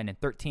got the win in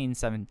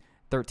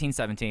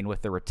 13-17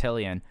 with the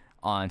Reptilian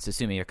on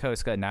Susumu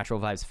Yokosuka. Natural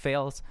Vibes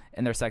fails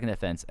in their second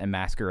defense, and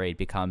Masquerade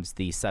becomes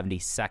the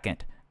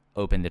 72nd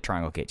Open the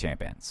Triangle Gate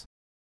champions.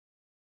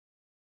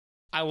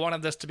 I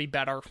wanted this to be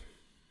better.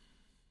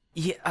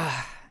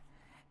 Yeah.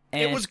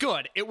 It was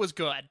good. It was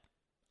good.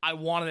 I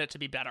wanted it to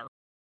be better.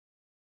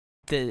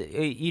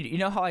 You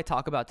know how I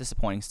talk about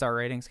disappointing star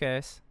ratings,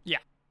 guys? Yeah.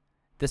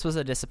 This was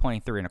a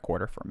disappointing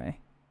 3.25 for me.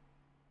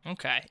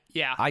 Okay.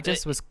 Yeah.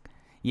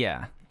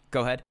 Yeah.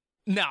 Go ahead.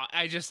 No,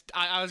 I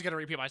was going to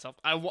repeat myself.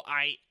 I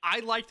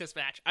liked this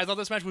match. I thought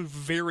this match was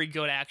very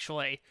good,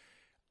 actually.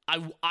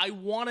 I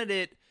wanted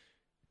it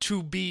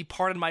to be,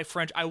 pardon my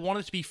French, I wanted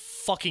it to be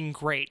fucking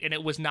great, and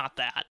it was not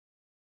that.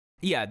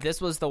 Yeah, this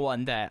was the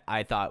one that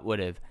I thought would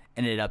have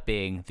ended up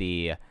being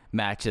the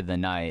match of the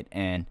night.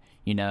 And,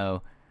 you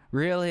know,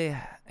 really,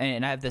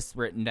 and I have this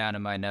written down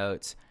in my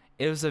notes,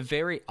 it was a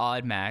very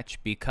odd match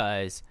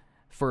because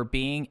for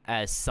being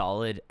as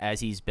solid as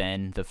he's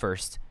been the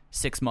first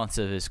 6 months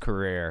of his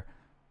career,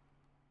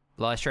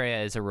 La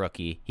Estrella is a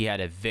rookie. He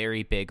had a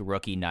very big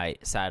rookie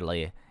night,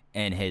 sadly,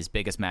 in his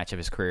biggest match of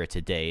his career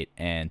to date,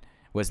 and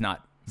was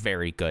not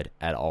very good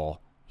at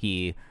all.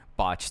 He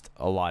botched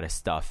a lot of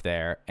stuff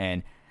there,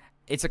 and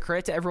it's a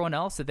credit to everyone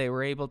else that they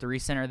were able to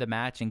recenter the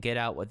match and get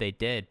out what they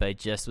did, but it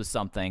just was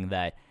something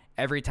that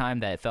every time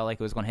that it felt like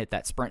it was going to hit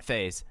that sprint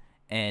phase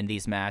in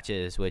these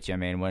matches, which, I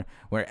mean, when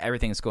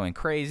everything's going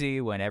crazy,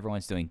 when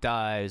everyone's doing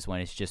dives, when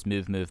it's just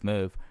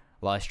move,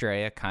 La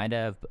Estrella kind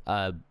of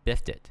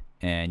biffed it.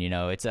 And, you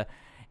know, it's a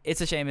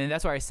shame, and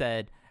that's why I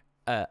said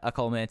a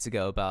couple minutes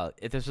ago about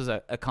if this was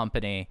a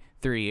company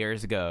 3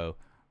 years ago,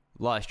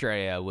 La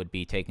Estrella would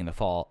be taking the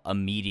fall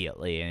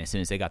immediately, and as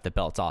soon as they got the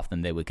belts off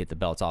them, they would get the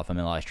belts off them,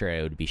 and La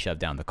Estrella would be shoved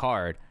down the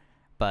card.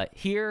 But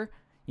here,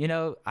 you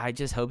know, I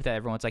just hope that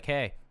everyone's like,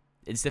 hey,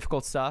 it's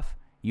difficult stuff.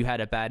 You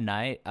had a bad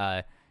night.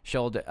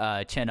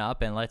 Shoulder, chin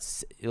up, and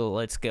let's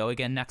go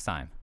again next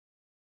time.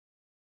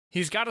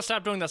 He's got to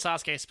stop doing the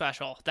Sasuke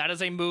special. That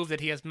is a move that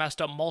he has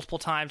messed up multiple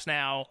times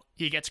now.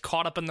 He gets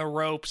caught up in the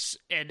ropes,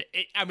 and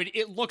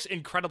it looks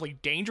incredibly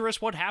dangerous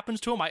what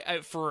happens to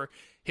him. For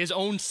his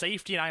own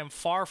safety, and I am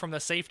far from the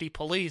safety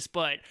police,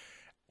 but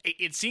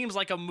it seems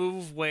like a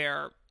move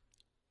where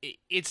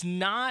it's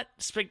not,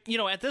 you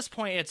know, at this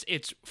point,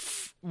 it's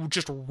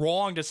just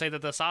wrong to say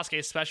that the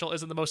Sasuke special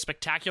isn't the most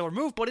spectacular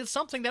move, but it's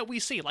something that we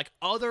see. Like,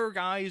 other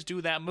guys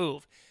do that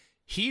move.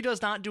 He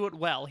does not do it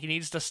well. He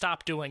needs to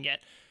stop doing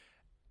it.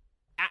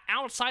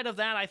 Outside of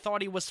that, I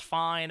thought he was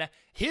fine.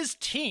 His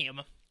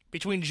team,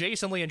 between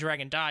Jason Lee and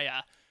Dragon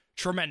Dia,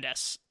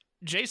 tremendous.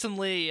 Jason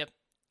Lee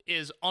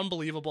is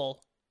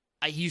unbelievable.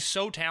 He's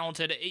so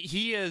talented.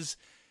 He is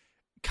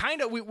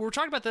kind of, we were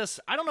talking about this,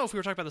 I don't know if we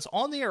were talking about this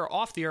on the air or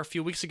off the air a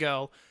few weeks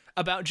ago,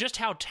 about just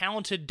how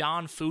talented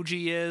Don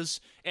Fuji is,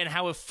 and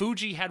how if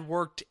Fuji had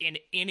worked in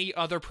any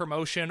other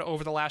promotion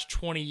over the last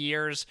 20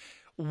 years,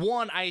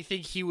 one, I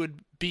think he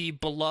would be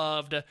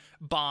beloved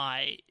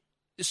by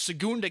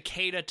Segunda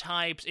Kata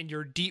types and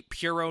your deep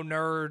Puro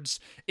nerds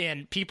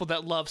and people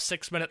that love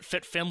 6-minute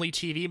Fit Finley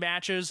TV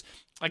matches.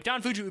 Like,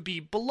 Don Fuji would be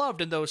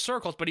beloved in those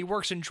circles, but he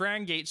works in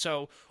Dragon Gate,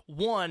 so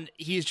one,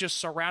 he's just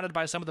surrounded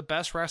by some of the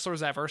best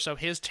wrestlers ever, so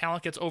his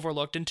talent gets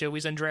overlooked, and two,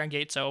 he's in Dragon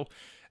Gate, so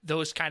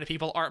those kind of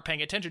people aren't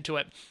paying attention to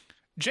it.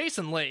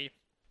 Jason Lee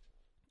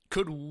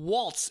could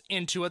waltz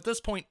into, at this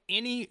point,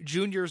 any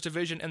juniors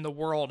division in the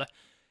world,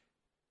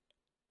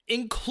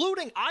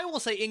 including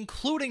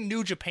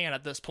New Japan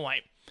at this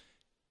point.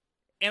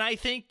 And I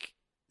think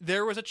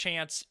there was a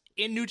chance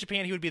in New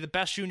Japan he would be the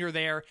best junior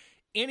there.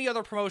 Any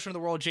other promotion in the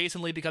world,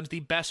 Jason Lee becomes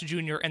the best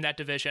junior in that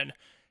division.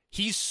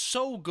 He's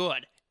so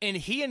good. And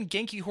he and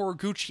Genki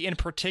Horiguchi in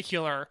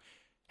particular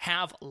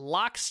have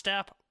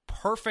lockstep,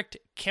 perfect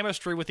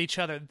chemistry with each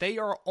other. They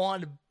are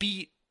on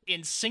beat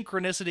in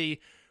synchronicity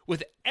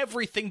with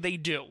everything they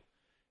do.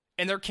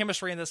 And their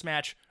chemistry in this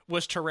match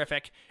was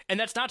terrific. And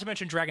that's not to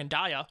mention Dragon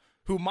Dia,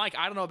 who, Mike,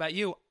 I don't know about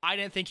you, I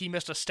didn't think he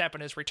missed a step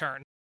in his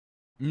return.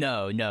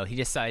 No, he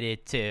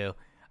decided to,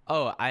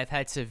 I've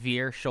had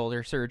severe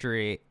shoulder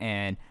surgery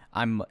and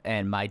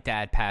my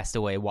dad passed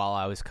away while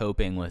I was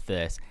coping with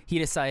this. He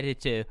decided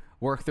to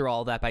work through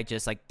all that by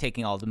just like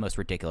taking all the most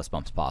ridiculous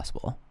bumps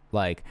possible.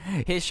 Like,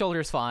 his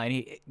shoulder's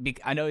fine.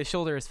 I know his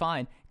shoulder is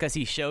fine because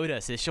he showed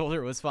us his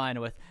shoulder was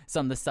fine with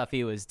some of the stuff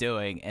he was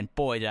doing. And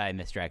boy, did I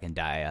miss Dragon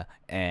Dia.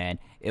 And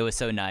it was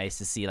so nice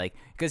to see, like,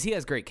 because he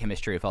has great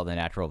chemistry with all the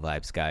Natural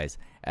Vibes guys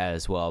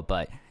as well.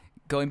 But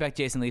going back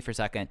to Jason Lee for a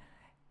second,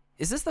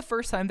 is this the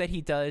first time that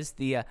he does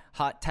the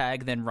hot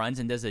tag, then runs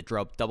and does a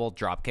double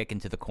drop kick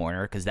into the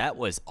corner? Because that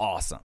was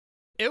awesome.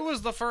 It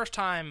was the first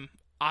time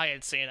I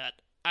had seen it.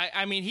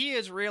 I mean, he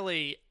is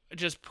really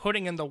just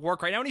putting in the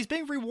work right now, and he's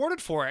being rewarded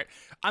for it.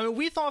 I mean,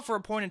 we thought for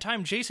a point in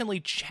time Jason Lee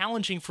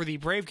challenging for the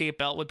Brave Gate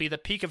belt would be the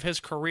peak of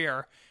his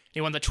career. He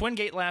won the Twin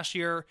Gate last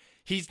year.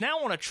 He's now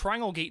on a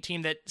Triangle Gate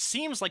team that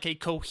seems like a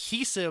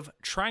cohesive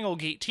Triangle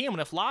Gate team, and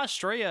if La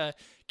Estrella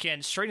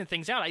can straighten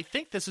things out, I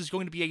think this is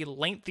going to be a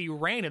lengthy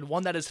reign and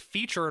one that is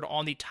featured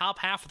on the top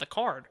half of the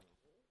card.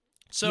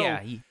 So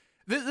yeah,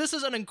 this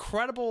is an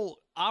incredible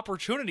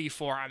opportunity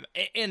for him,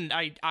 and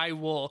I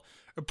will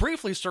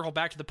briefly circle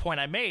back to the point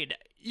I made.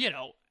 You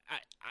know,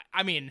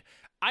 I mean,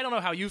 I don't know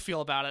how you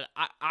feel about it.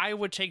 I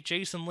would take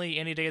Jason Lee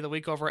any day of the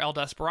week over El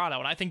Desperado,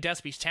 and I think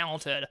Despy's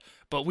talented,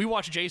 but we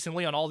watch Jason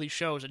Lee on all these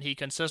shows, and he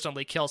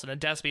consistently kills it,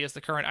 and Despy is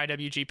the current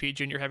IWGP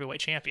Junior Heavyweight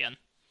Champion.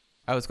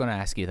 I was going to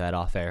ask you that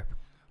off air.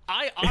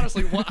 I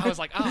honestly, I was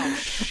like, oh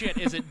shit,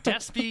 is it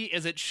Despy?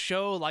 Is it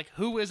Sho? Like,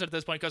 who is it at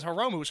this point? Because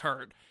Hiromu's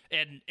hurt,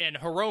 and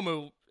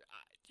Hiromu,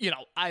 you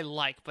know, I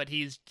like, but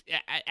he's,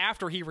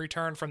 after he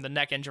returned from the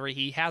neck injury,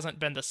 he hasn't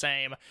been the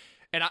same.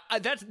 And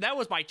that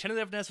was my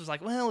tentativeness, was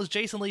like, well, is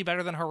Jason Lee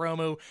better than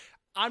Hiromu?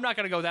 I'm not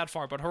going to go that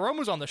far, but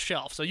Hiromu's on the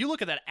shelf. So you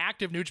look at that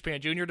active New Japan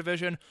Junior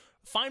division,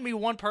 find me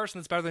one person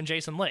that's better than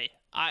Jason Lee.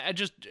 I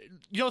just,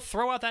 you know,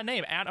 throw out that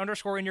name,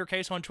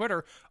 @_InYourCase on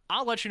Twitter.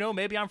 I'll let you know,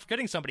 maybe I'm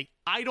forgetting somebody.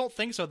 I don't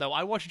think so, though.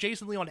 I watch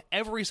Jason Lee on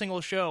every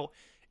single show,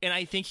 and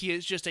I think he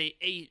is just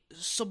a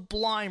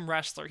sublime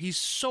wrestler. He's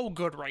so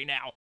good right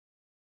now.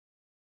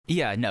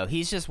 Yeah, no,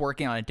 he's just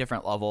working on a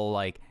different level,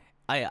 like,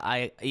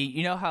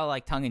 you know how,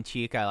 like,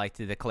 tongue-in-cheek, I like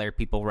to declare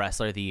people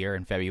Wrestler of the Year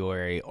in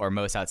February or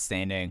Most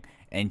Outstanding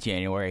in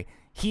January.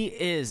 He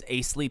is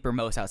a sleeper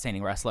Most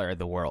Outstanding Wrestler of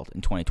the world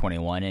in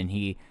 2021, and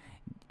he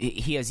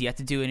has yet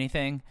to do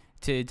anything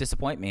to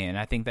disappoint me, and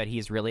I think that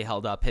he's really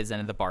held up his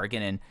end of the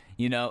bargain, and,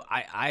 you know,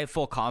 I have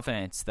full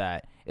confidence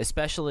that,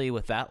 especially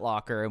with that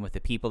locker and with the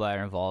people that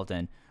are involved,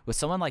 and with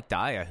someone like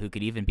Dia, who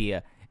could even be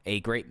a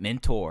great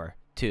mentor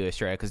to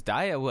Estrella, because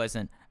Dia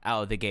wasn't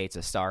out of the gates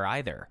a star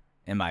either,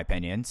 in my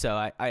opinion. So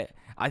I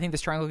think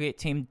this Triangle Gate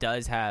team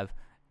does have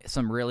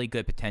some really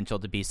good potential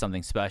to be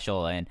something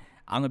special, and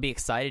I'm going to be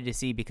excited to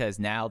see, because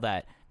now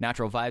that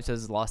Natural Vibes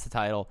has lost the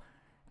title,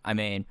 I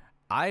mean,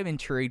 I'm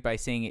intrigued by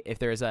seeing if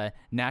there's a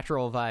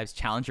Natural Vibes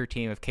challenger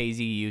team of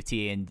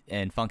KZUT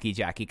and Funky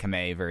Jackie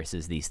Kamei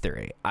versus these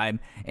three. I'm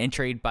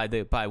intrigued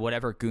by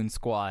whatever Goon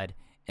Squad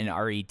and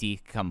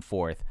RED come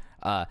forth.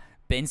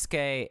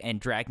 Bensuke and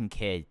Dragon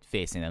Kid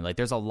facing them. Like,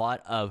 there's a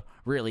lot of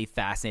really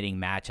fascinating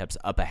matchups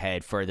up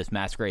ahead for this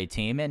Masquerade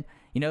team, and,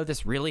 you know,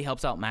 this really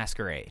helps out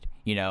Masquerade.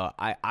 You know,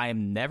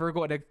 I'm never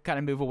going to kind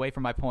of move away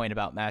from my point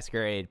about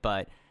Masquerade,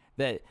 but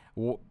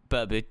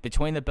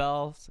between the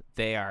bells,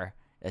 they are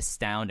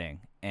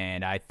astounding,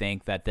 and I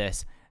think that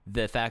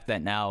the fact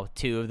that now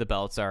 2 of the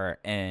belts are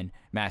in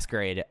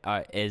Masquerade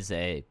is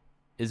a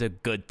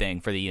good thing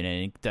for the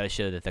unit. It does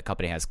show that the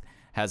company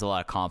has a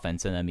lot of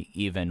confidence in them,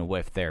 even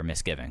with their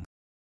misgivings.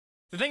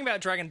 The thing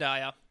about Dragon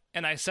Dia,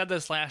 and I said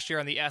this last year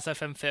on the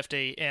SFM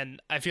 50,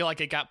 and I feel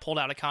like it got pulled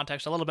out of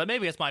context a little bit.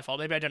 Maybe it's my fault.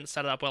 Maybe I didn't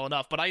set it up well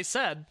enough. But I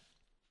said,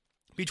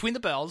 between the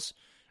bells,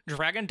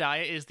 Dragon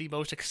Dia is the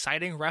most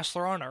exciting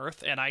wrestler on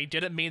earth, and I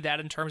didn't mean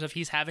that in terms of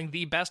he's having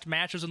the best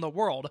matches in the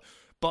world.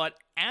 But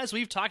as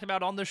we've talked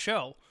about on the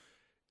show,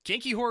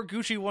 Genki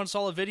Horiguchi once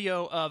saw a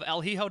video of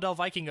El Hijo del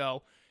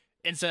Vikingo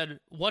and said,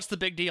 what's the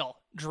big deal?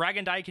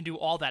 Dragon Dia can do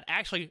all that.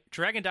 Actually,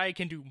 Dragon Dia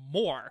can do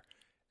more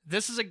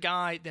This is a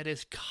guy that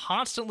is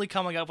constantly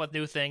coming up with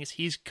new things.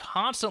 He's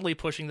constantly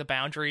pushing the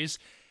boundaries.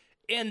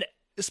 And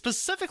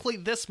specifically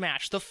this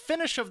match, the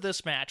finish of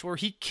this match, where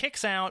he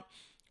kicks out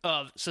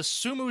of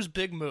Susumu's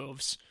big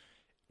moves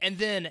and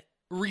then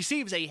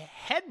receives a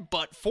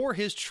headbutt for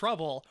his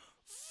trouble,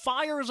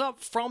 fires up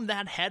from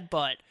that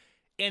headbutt,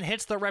 and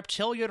hits the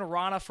Reptilian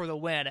Rana for the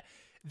win.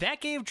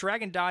 That gave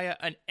Dragon Dia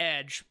an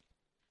edge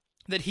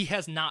that he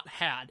has not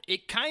had.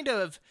 It kind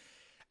of...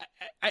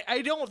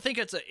 I don't think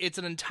it's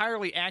an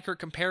entirely accurate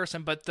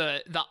comparison, but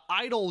the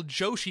idle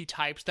Joshi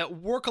types that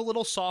work a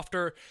little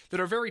softer, that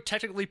are very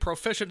technically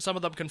proficient, some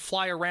of them can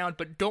fly around,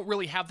 but don't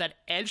really have that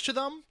edge to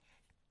them.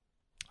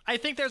 I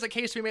think there's a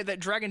case to be made that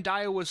Dragon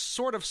Dia was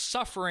sort of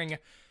suffering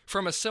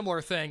from a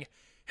similar thing.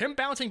 Him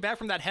bouncing back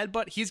from that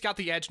headbutt, he's got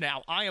the edge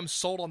now. I am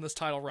sold on this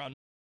title run.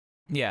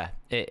 Yeah,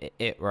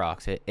 it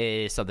rocks. It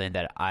is something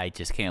that I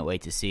just can't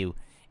wait to see.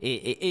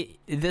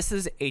 This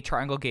is a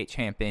Triangle Gate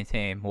champion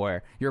team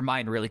where your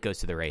mind really goes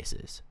to the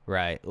races,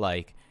 right?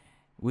 Like,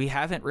 we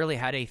haven't really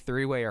had a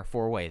 3-way or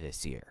 4-way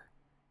this year.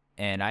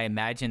 And I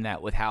imagine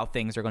that with how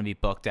things are going to be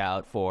booked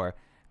out for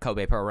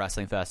Kobe Pro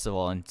Wrestling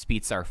Festival and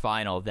Speedstar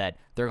Final, that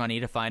they're going to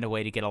need to find a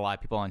way to get a lot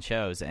of people on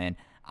shows. And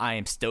I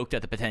am stoked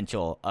at the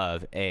potential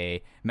of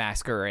a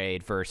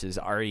Masquerade versus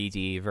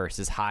RED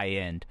versus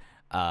high-end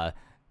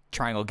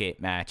Triangle Gate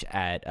match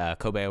at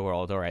Kobe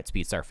World or at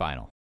Speedstar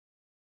Final.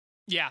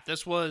 Yeah,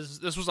 this was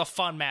a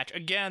fun match.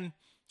 Again,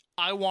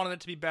 I wanted it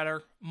to be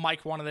better.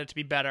 Mike wanted it to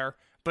be better,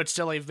 but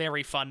still a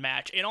very fun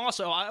match. And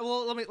also,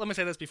 let me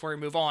say this before we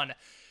move on.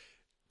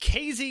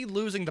 KZ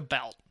losing the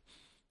belt.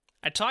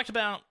 I talked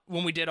about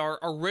when we did our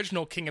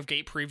original King of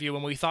Gate preview,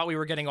 when we thought we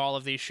were getting all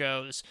of these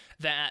shows,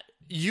 that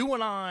you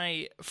and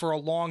I, for a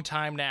long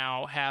time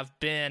now, have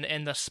been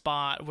in the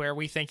spot where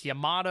we think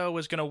Yamato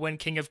is going to win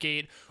King of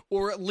Gate,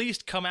 or at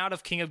least come out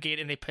of King of Gate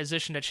in a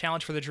position to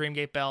challenge for the Dream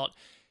Gate belt.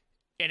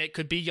 And it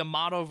could be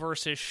Yamato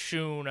versus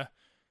Shun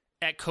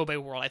at Kobe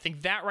World. I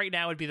think that right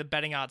now would be the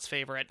betting odds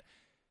favorite.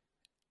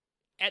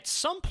 At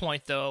some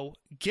point, though,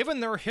 given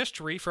their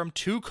history from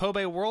 2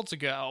 Kobe Worlds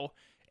ago,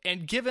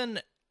 and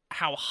given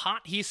how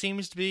hot he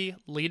seems to be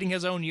leading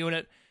his own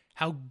unit,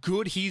 how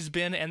good he's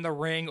been in the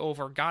ring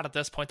over, God, at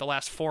this point, the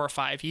last 4 or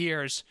 5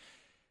 years,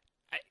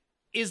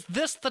 is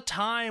this the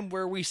time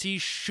where we see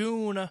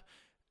Shun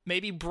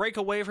maybe break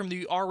away from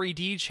the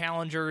RED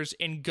challengers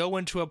and go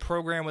into a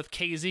program with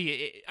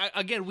KZ?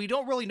 Again, we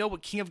don't really know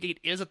what King of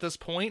Gate is at this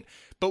point,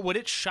 but would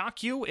it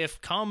shock you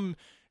if come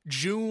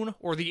June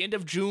or the end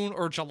of June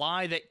or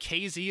July that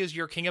KZ is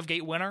your King of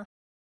Gate winner?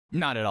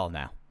 Not at all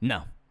now.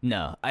 No.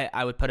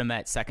 I would put him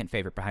at second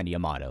favorite behind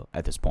Yamato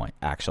at this point,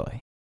 actually.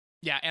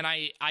 Yeah, and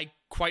I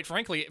quite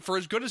frankly, for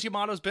as good as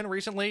Yamato's been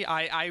recently,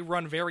 I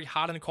run very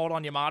hot and cold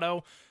on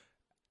Yamato.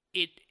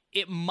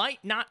 It might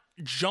not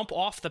jump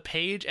off the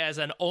page as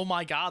an, oh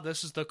my god,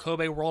 this is the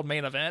Kobe World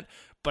main event,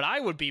 but I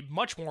would be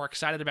much more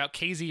excited about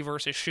KZ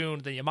versus Shun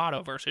than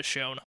Yamato versus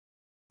Shun.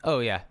 Oh,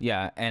 yeah.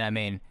 And I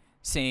mean,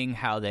 seeing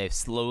how they've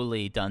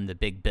slowly done the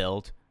big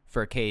build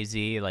for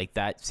KZ, like,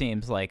 that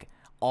seems like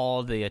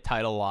all the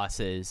title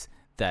losses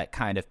that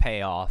kind of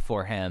pay off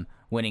for him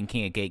winning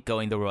King of Gate,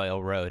 going the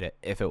Royal Road,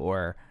 if it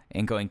were,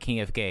 and going King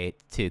of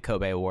Gate to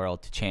Kobe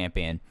World to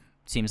champion,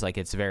 seems like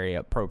it's very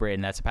appropriate,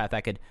 and that's a path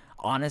I could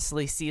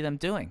honestly see them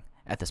doing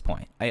at this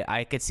point.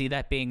 I could see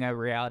that being a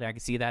reality. I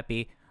could see that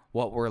be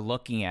what we're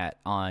looking at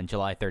on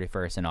July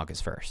 31st and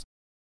August 1st.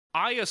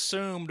 I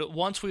assumed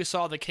once we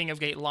saw the King of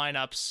Gate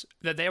lineups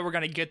that they were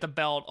going to get the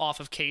belt off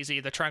of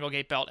KZ, the Triangle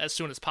Gate belt, as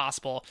soon as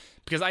possible,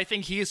 because I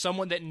think he is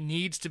someone that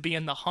needs to be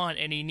in the hunt,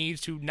 and he needs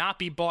to not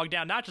be bogged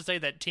down. Not to say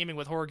that teaming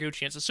with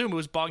Horiguchi and Susumu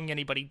is bogging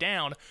anybody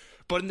down,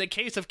 but in the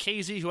case of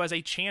KZ, who has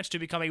a chance to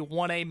become a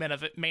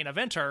 1A main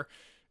eventer,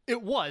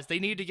 it was. They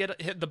need to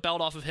get the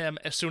belt off of him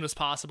as soon as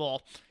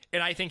possible,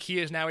 and I think he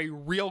is now a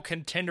real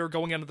contender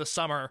going into the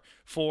summer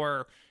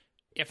for,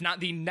 if not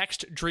the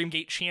next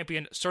Dreamgate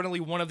champion, certainly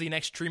one of the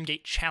next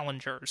Dreamgate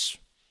challengers.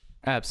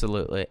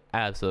 Absolutely.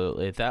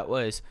 That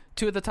was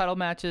 2 of the title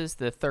matches.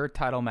 The third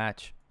title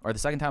match, or the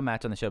second title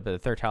match on the show, but the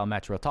third title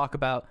match we'll talk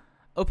about,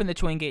 opened the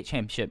Twin Gate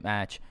Championship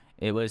match.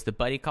 It was the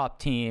Buddy Cop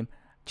team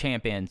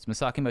champions,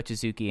 Masaki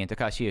Mochizuki and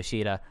Takashi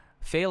Yoshida,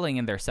 failing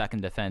in their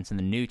second defense, and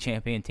the new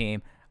champion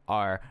team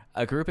are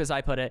a group, as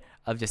I put it,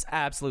 of just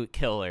absolute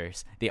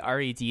killers. The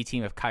RED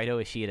team of Kaito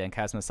Ishida and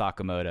Kazuma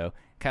Sakamoto.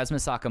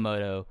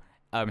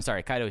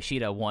 Kaito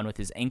Ishida won with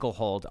his ankle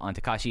hold on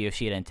Takashi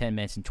Yoshida in 10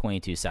 minutes and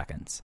 22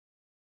 seconds.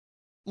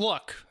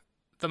 Look,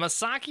 the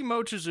Masaki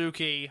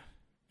Mochizuki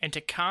and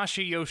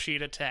Takashi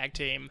Yoshida tag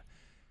team,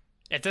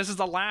 if this is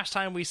the last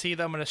time we see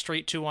them in a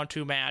straight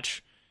 2-on-2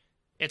 match,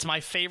 it's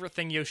my favorite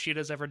thing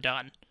Yoshida's ever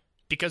done.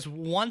 Because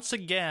once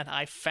again,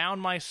 I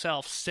found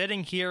myself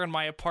sitting here in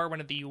my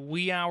apartment at the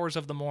wee hours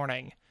of the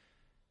morning,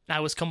 and I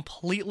was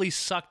completely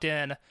sucked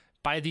in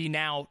by the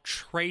now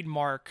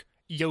trademark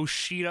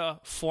Yoshida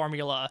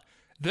formula.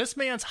 This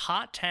man's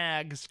hot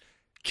tags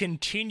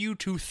continue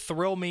to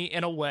thrill me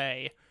in a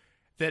way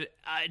that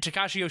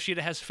Takashi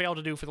Yoshida has failed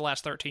to do for the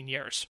last 13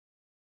 years.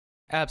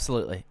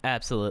 Absolutely.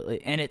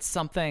 And it's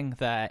something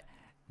that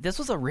this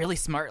was a really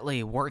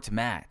smartly worked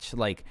match.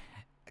 Like,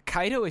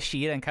 Kaito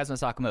Ishida and Kazuma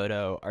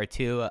Sakamoto are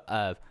two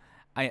of,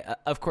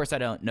 of course I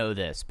don't know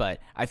this, but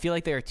I feel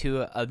like they're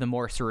two of the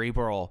more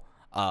cerebral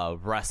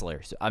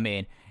wrestlers. I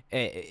mean,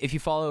 if you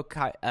follow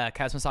Kazuma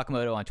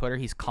Sakamoto on Twitter,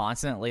 he's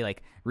constantly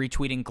like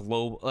retweeting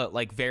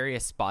like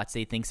various spots that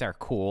he thinks are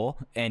cool,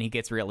 and he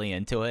gets really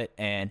into it.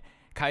 And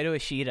Kaito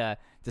Ishida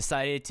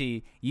decided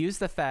to use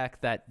the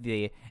fact that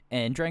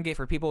and Dragon Gate,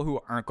 for people who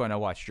aren't going to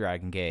watch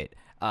Dragon Gate,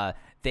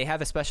 they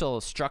have a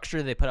special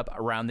structure they put up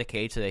around the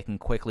cage so they can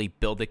quickly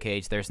build the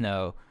cage. There's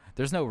no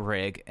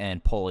rig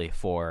and pulley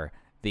for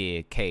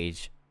the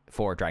cage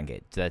for Dragon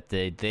Gate. That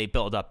they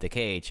build up the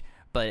cage,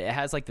 but it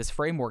has like this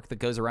framework that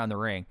goes around the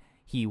ring.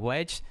 He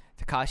wedged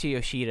Takashi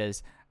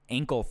Yoshida's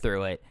ankle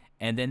through it,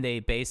 and then they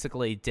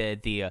basically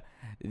did the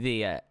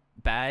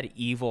bad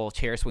evil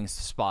chair swing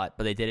spot,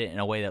 but they did it in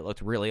a way that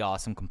looked really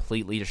awesome,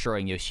 completely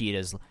destroying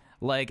Yoshida's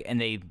leg,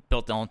 and they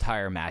built the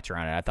entire match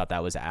around it. I thought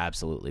that was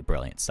absolutely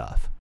brilliant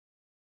stuff.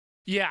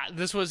 Yeah,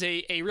 this was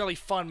a really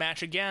fun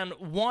match. Again,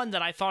 one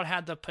that I thought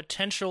had the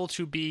potential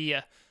to be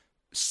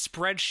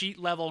spreadsheet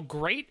level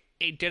great.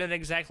 It didn't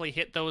exactly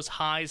hit those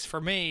highs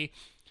for me,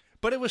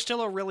 but it was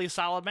still a really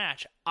solid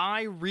match.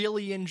 I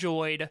really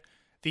enjoyed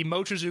the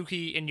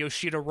Mochizuki and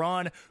Yoshida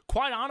run.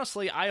 Quite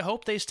honestly, I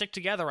hope they stick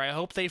together. I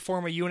hope they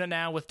form a unit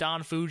now with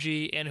Don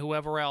Fuji and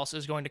whoever else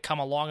is going to come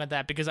along at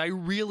that, because I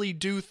really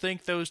do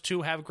think those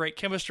two have great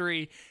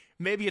chemistry.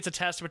 Maybe it's a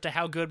testament to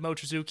how good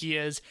Mochizuki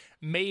is.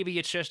 Maybe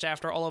it's just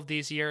after all of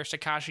these years,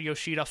 Takashi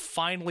Yoshida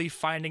finally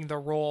finding the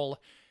role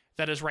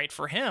that is right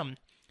for him.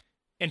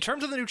 In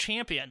terms of the new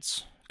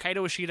champions,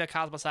 Kaito Ishida,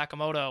 Kazuma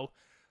Sakamoto,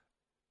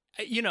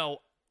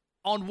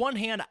 on one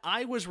hand,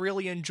 I was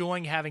really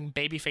enjoying having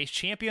babyface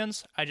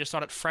champions. I just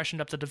thought it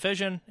freshened up the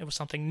division. It was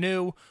something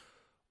new.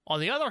 On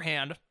the other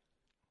hand,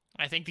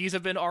 I think these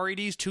have been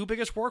RED's two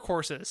biggest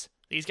workhorses.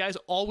 These guys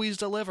always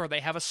deliver. They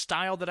have a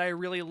style that I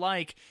really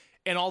like.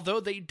 And although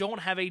they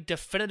don't have a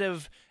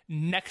definitive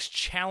next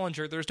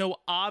challenger, there's no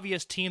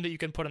obvious team that you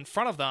can put in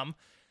front of them,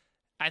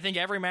 I think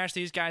every match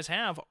these guys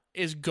have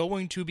is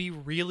going to be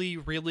really,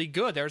 really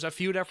good. There's a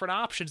few different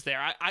options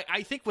there.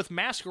 I think with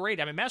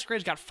Masquerade,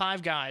 Masquerade's got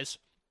 5 guys.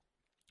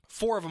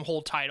 4 of them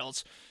hold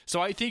titles.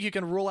 So I think you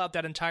can rule out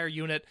that entire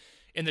unit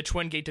in the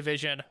Twin Gate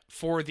division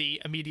for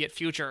the immediate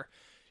future.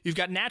 You've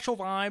got Natural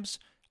Vibes.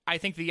 I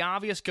think the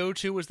obvious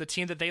go-to is the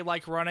team that they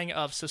like running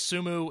of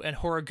Susumu and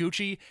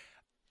Horiguchi.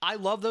 I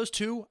love those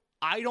two.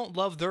 I don't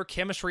love their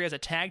chemistry as a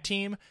tag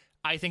team.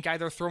 I think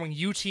either throwing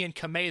UT and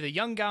Kamei, the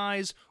young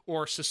guys,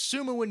 or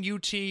Susumu and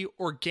UT,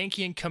 or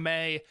Genki and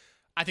Kamei,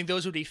 I think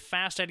those would be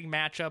fascinating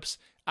matchups.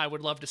 I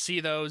would love to see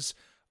those.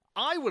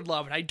 I would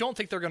love it. I don't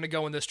think they're going to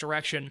go in this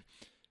direction.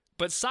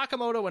 But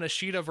Sakamoto and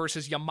Ishida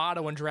versus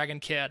Yamato and Dragon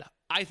Kid,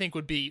 I think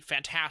would be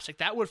fantastic.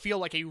 That would feel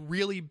like a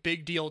really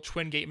big deal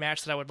Twin Gate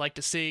match that I would like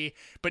to see,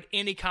 but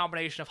any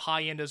combination of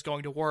high-end is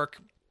going to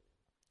work.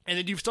 And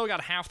then you've still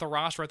got half the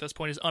roster at this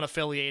point is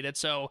unaffiliated,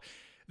 so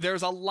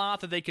there's a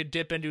lot that they could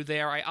dip into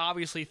there. I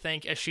obviously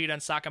think Ishida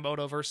and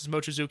Sakamoto versus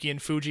Mochizuki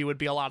and Fuji would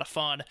be a lot of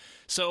fun.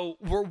 So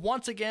we're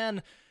once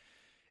again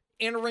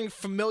entering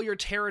familiar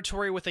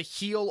territory with a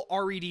heel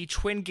RED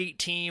Twin Gate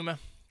team.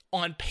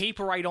 On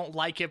paper, I don't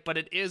like it, but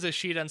it is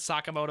Ishida and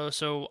Sakamoto,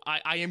 so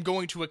I am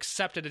going to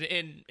accept it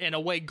in a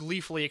way,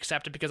 gleefully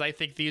accept it, because I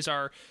think these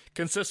are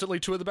consistently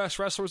two of the best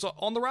wrestlers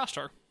on the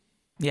roster.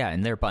 Yeah,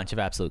 and they're a bunch of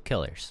absolute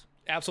killers.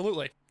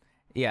 Absolutely.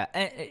 Yeah,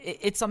 and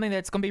it's something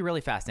that's going to be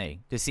really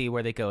fascinating to see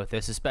where they go with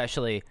this,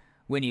 especially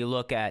when you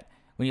look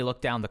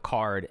down the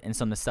card and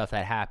some of the stuff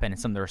that happened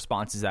and some of the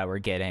responses that we're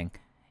getting.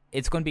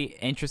 It's going to be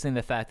interesting,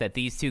 the fact that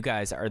these two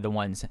guys are the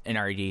ones in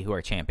RED who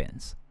are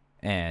champions,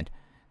 and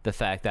the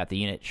fact that the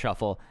unit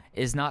shuffle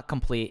is not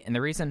complete. And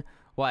the reason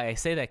why I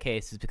say that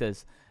case is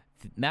because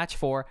match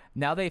 4,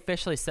 now they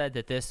officially said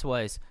that this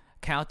was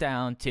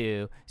countdown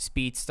to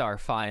Speedstar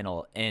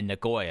Final in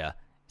Nagoya,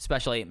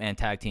 special 8-man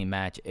tag team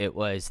match. It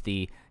was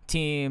the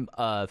team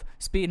of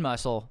Speed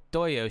Muscle,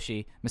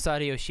 Doyoshi,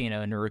 Masato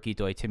Yoshino, and Naruki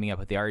Doi teaming up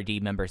with the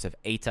RED members of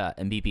Eita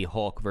and BB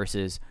Hulk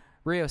versus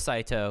Ryo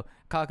Saito,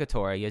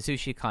 Kagetora,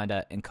 Yasushi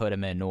Kanda, and Kota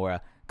Minoura.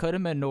 Kota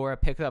Minoura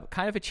picked up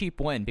kind of a cheap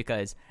win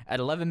because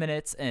at 11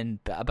 minutes and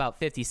about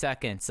 50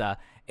 seconds, Eita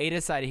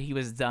decided he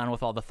was done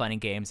with all the fun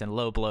and games and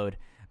low-blowed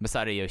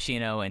Masato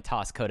Yoshino and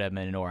tossed Kota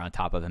Minoura on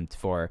top of him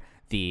for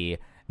the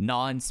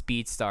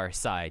non-Speedstar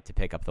side to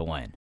pick up the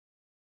win.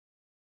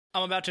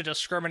 I'm about to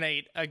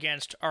discriminate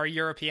against our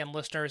European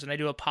listeners, and I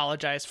do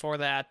apologize for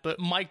that. But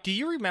Mike, do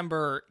you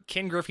remember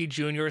Ken Griffey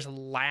Jr.'s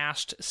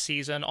last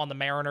season on the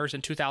Mariners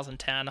in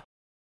 2010?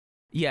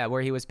 Yeah,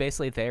 where he was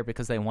basically there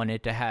because they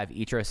wanted to have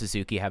Ichiro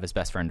Suzuki have his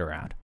best friend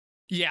around.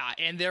 Yeah,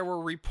 and there were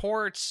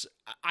reports,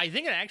 I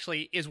think it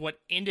actually is what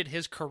ended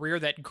his career,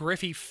 that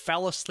Griffey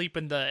fell asleep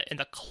in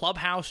the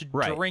clubhouse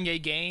during a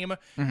game.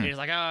 Mm-hmm. And he's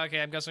like, oh,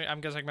 okay, I'm guessing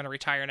I'm going to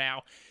retire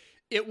now.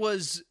 It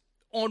was,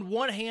 on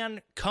one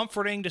hand,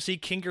 comforting to see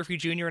Ken Griffey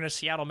Jr. in a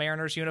Seattle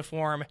Mariners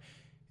uniform,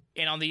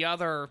 and on the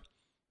other,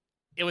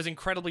 it was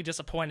incredibly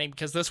disappointing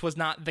because this was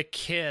not the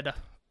kid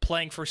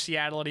playing for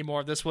Seattle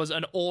anymore. This was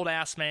an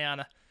old-ass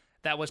man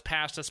that was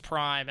past his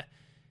prime.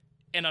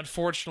 And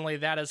unfortunately,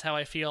 that is how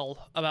I feel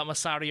about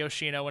Masato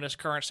Yoshino in his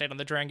current state on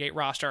the Dragon Gate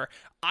roster.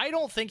 I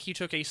don't think he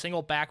took a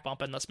single back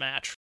bump in this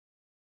match.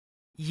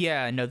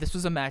 Yeah, no, this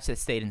was a match that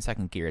stayed in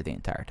second gear the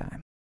entire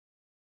time.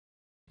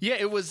 Yeah,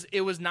 it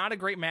was not a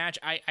great match.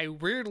 I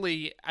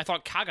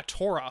thought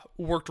Kagetora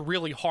worked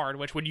really hard,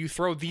 which when you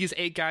throw these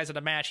 8 guys in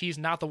a match, he's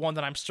not the one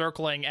that I'm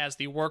circling as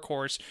the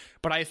workhorse,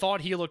 but I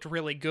thought he looked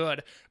really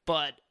good.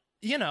 But,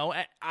 you know,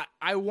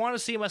 I want to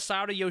see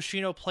Masato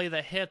Yoshino play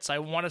the hits. I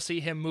want to see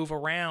him move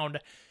around,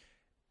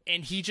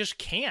 and he just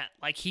can't.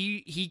 Like,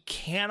 he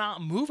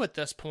cannot move at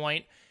this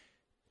point,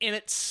 and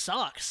it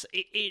sucks.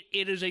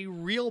 It is a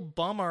real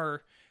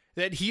bummer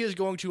that he is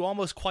going to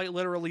almost quite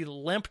literally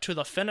limp to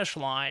the finish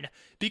line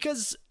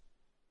because,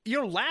 you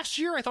know, last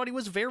year I thought he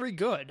was very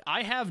good.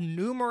 I have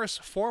numerous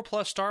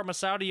 4+ star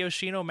Masato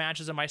Yoshino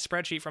matches in my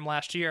spreadsheet from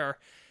last year.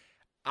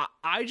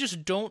 I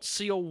just don't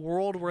see a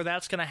world where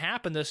that's going to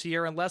happen this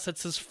year unless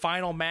it's his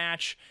final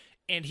match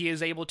and he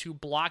is able to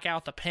block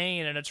out the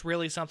pain and it's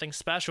really something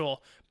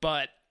special.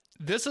 But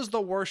this is the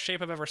worst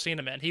shape I've ever seen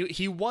him in.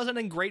 He wasn't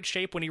in great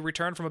shape when he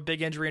returned from a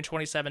big injury in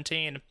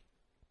 2017,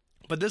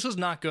 but this is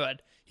not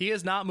good. He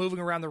is not moving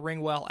around the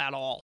ring well at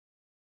all.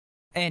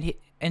 And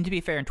to be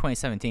fair, in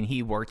 2017,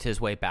 he worked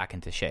his way back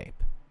into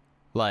shape.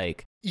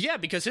 Like, yeah,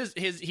 because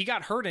he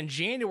got hurt in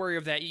January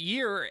of that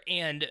year,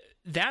 and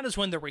that is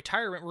when the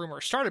retirement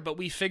rumor started. But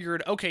we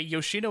figured, okay,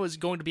 Yoshino is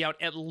going to be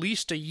out at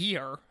least a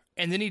year,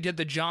 and then he did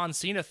the John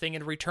Cena thing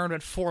and returned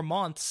in 4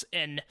 months.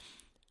 And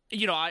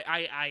you know,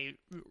 I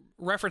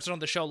referenced it on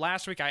the show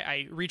last week.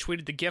 I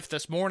retweeted the GIF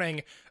this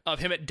morning of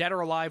him at Dead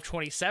or Alive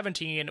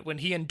 2017 when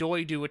he and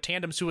Doi do a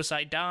tandem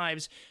suicide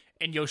dives,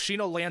 and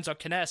Yoshino lands on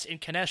Kness,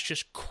 and Kness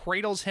just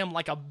cradles him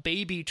like a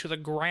baby to the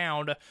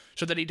ground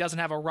so that he doesn't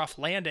have a rough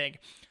landing.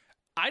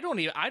 I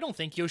don't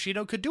think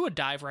Yoshino could do a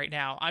dive right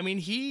now. I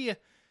mean,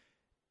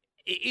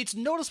 it's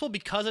noticeable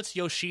because it's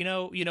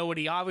Yoshino, you know, and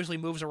he obviously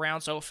moves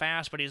around so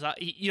fast, but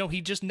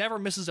he just never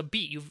misses a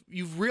beat.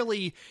 You've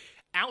really,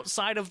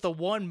 outside of the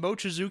one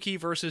Mochizuki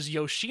versus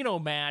Yoshino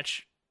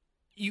match,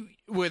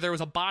 where there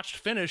was a botched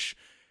finish,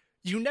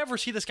 you never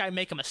see this guy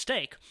make a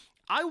mistake.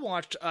 I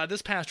watched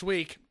this past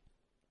week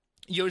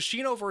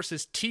Yoshino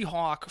versus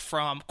T-Hawk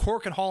from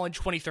Korakuen Hall in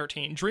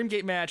 2013.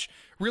 Dreamgate match,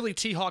 really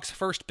T-Hawk's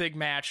first big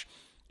match.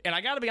 And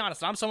I gotta be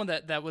honest, I'm someone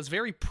that was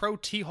very pro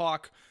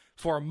T-Hawk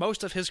for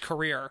most of his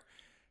career.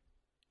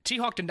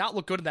 T-Hawk did not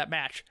look good in that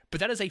match, but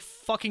that is a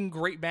fucking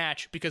great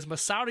match because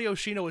Masato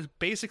Yoshino is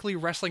basically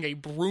wrestling a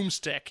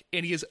broomstick,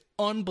 and he is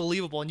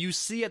unbelievable. And you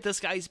see at this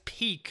guy's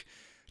peak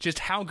just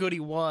how good he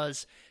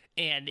was,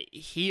 and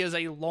he is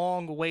a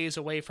long ways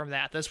away from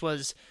that. This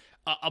was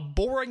a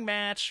boring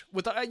match.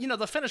 With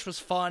the finish was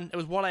fun. It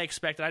was what I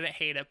expected. I didn't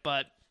hate it,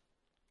 but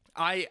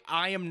I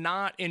am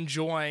not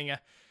enjoying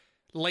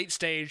late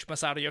stage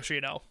Masato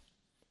Yoshino.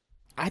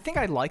 I think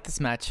I liked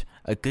this match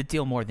a good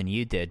deal more than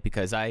you did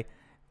because I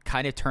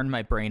kind of turned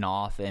my brain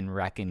off and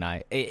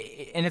recognize,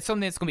 and it's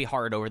something that's going to be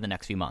hard over the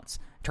next few months,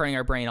 turning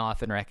our brain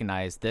off and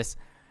recognize this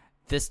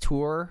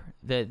tour,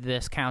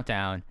 this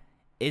countdown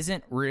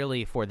isn't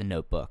really for the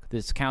notebook.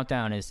 This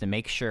countdown is to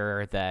make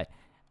sure that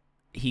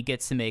he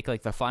gets to make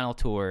like the final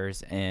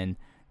tours, and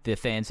the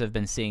fans have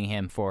been seeing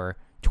him for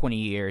 20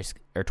 years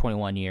or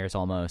 21 years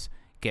almost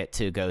get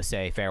to go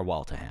say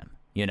farewell to him,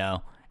 you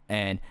know?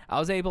 And I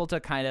was able to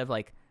kind of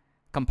like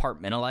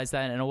compartmentalize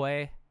that in a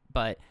way,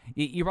 but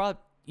you brought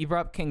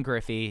up King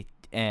Griffey,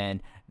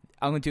 and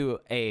I'm going to do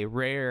a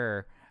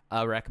rare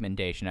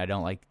recommendation. I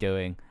don't like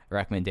doing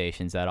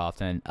recommendations that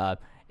often.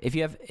 If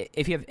you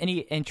have any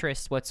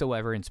interest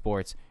whatsoever in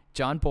sports,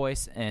 John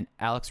Boyce and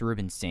Alex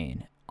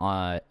Rubinstein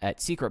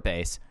at Secret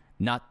Base,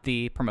 not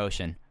the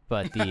promotion,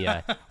 but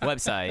the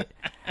website,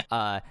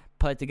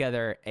 put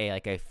together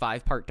a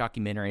 5-part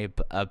documentary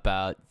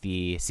about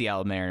the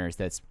Seattle Mariners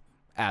that's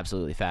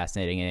absolutely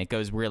fascinating, and it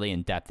goes really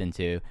in depth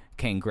into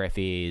King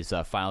Griffey's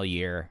final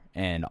year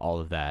and all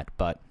of that.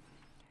 But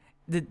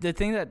the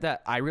thing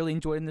that I really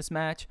enjoyed in this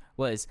match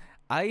was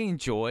I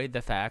enjoyed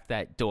the fact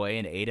that Doi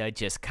and Eita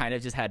just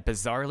had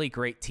bizarrely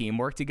great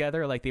teamwork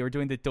together. Like they were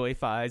doing the Doi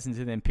fives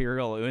into the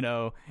Imperial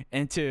Uno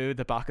into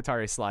the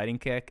Bakatari sliding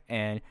kick,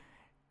 and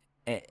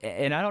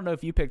I don't know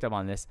if you picked up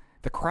on this.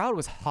 The crowd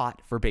was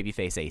hot for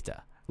babyface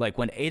Eita. Like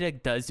when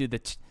Eita does do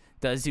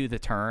the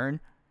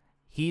turn,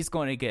 he's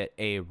going to get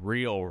a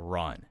real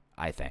run,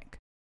 I think.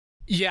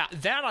 Yeah,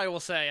 that I will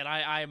say, and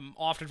I'm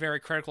often very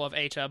critical of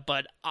Eita,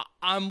 but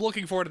I'm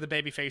looking forward to the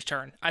babyface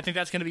turn. I think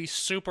that's going to be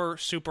super,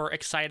 super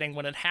exciting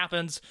when it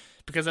happens,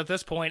 because at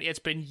this point, it's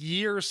been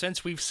years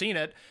since we've seen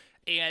it,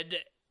 and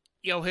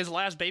his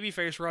last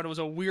babyface run was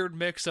a weird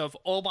mix of,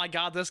 oh my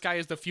god, this guy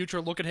is the future,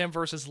 look at him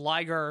versus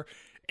Liger,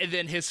 and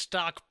then his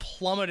stock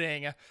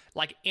plummeting,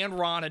 like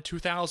Enron in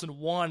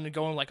 2001,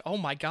 going like, oh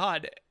my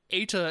god,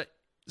 Eita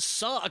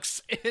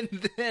sucks,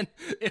 and then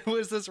it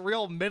was this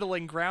real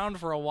middling ground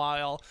for a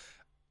while.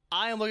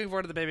 I am looking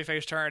forward to the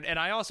babyface turn, and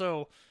I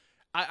also,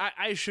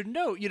 I should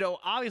note,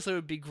 obviously it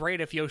would be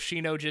great if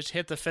Yoshino just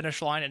hit the finish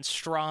line in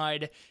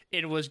stride.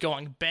 It was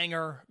going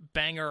banger,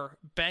 banger,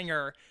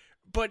 banger,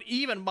 But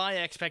even my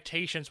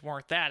expectations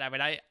weren't that. I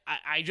mean,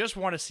 I just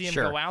want to see him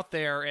Sure. go out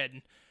there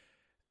and,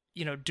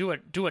 do a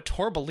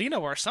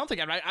Torbellino or something.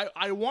 I mean,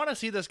 I want to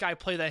see this guy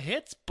play the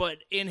hits, but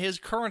in his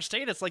current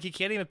state, it's like he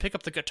can't even pick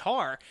up the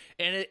guitar.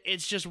 And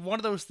it's just one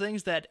of those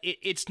things that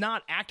it's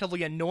not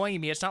actively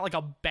annoying me. It's not like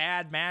a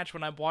bad match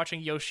when I'm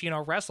watching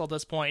Yoshino wrestle at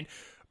this point,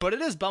 but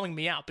it is bumming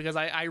me out because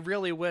I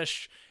really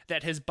wish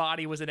that his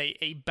body was in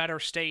a better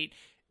state.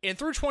 And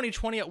through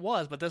 2020 it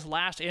was, but this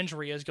last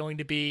injury is going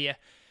to be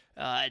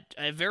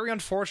a very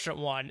unfortunate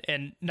one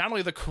in not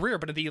only the career,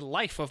 but in the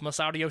life of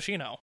Masato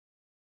Yoshino.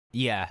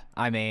 Yeah,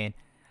 I mean,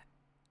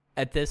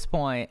 at this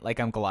point,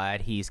 like, I'm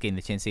glad he's getting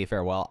the chance to say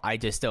farewell. I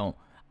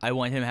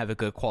want him to have a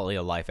good quality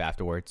of life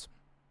afterwards.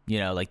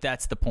 Like,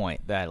 that's the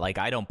point. That, like,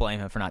 I don't blame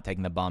him for not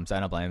taking the bumps. I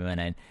don't blame him.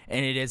 And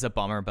it is a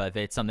bummer, but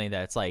it's something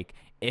that's like,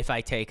 if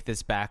I take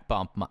this back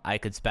bump, I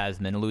could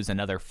spasm and lose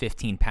another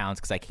 15 pounds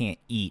because I can't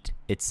eat.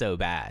 It's so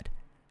bad.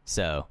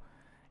 So,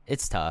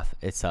 it's tough.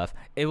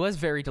 It was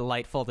very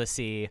delightful to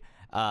see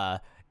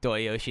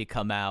Doyoshi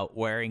come out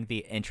wearing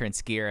the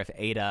entrance gear of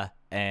Ada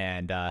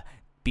and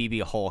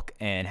BB Hulk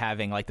and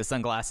having like the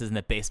sunglasses and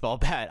the baseball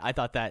bat. I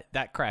thought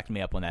that cracked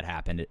me up when that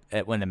happened,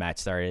 when the match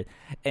started.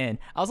 And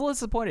I was a little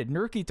disappointed.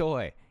 Naruki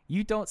Doi,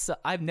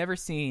 I've never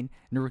seen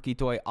Naruki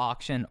Doi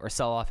auction or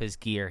sell off his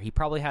gear. He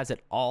probably has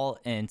it all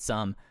in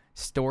some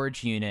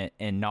storage unit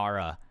in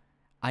Nara.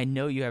 I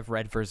know you have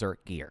red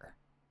Berserk gear.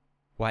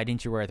 Why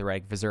didn't you wear the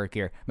red Berserk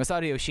gear?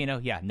 Masato Yoshino,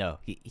 yeah, no,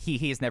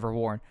 he has never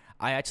worn.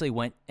 I actually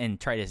went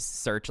and tried to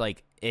search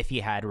like if he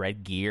had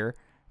red gear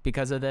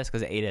because of this,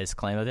 because Ada's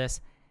claim of this.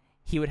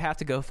 He would have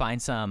to go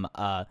find some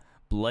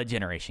blood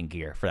generation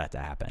gear for that to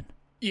happen.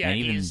 Yeah, and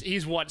even,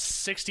 he's what,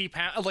 60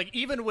 pounds? Like,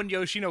 even when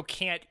Yoshino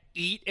can't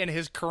eat in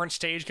his current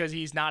stage because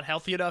he's not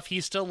healthy enough,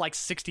 he's still like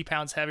 60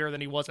 pounds heavier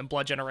than he was in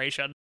blood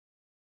generation.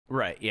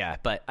 Right, yeah,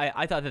 but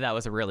I thought that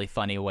was a really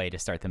funny way to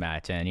start the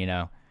match, and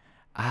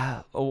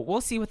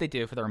we'll see what they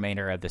do for the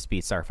remainder of the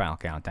Speedstar Final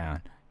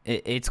Countdown.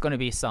 It's going to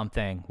be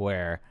something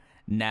where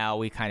now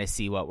we kind of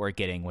see what we're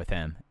getting with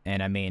him,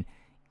 and I mean,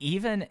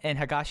 even in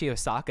Higashi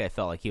Osaka, it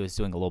felt like he was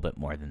doing a little bit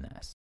more than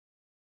this.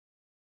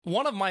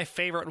 One of my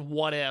favorite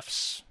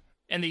what-ifs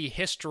in the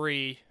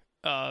history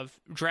of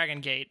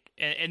Dragon Gate,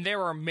 and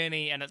there are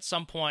many, and at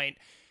some point,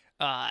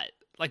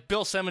 like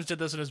Bill Simmons did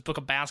this in his book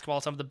of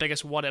basketball, some of the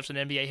biggest what-ifs in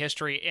NBA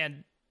history,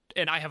 and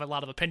I have a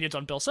lot of opinions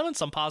on Bill Simmons,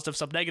 some positive,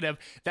 some negative.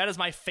 That is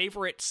my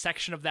favorite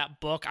section of that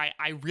book.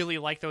 I really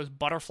like those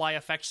butterfly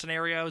effect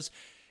scenarios,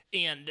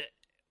 and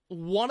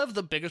one of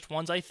the biggest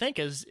ones, I think,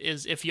 is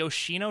if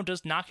Yoshino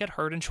does not get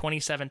hurt in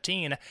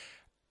 2017.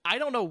 I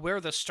don't know where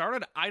this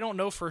started. I don't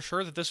know for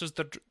sure that this is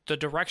the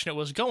direction it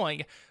was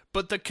going,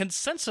 but the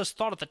consensus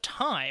thought at the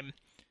time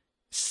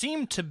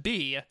seemed to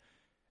be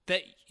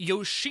that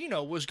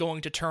Yoshino was going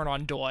to turn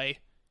on Doi,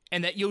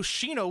 and that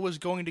Yoshino was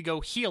going to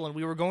go heel, and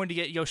we were going to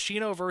get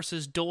Yoshino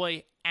versus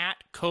Doi at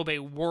Kobe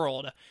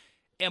World.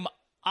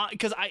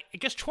 Because I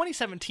guess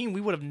 2017,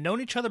 we would have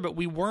known each other, but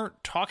we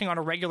weren't talking on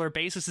a regular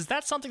basis. Is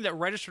that something that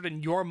registered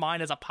in your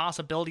mind as a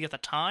possibility at the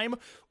time,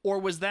 or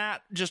was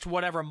that just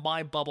whatever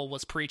my bubble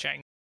was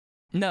preaching?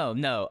 No,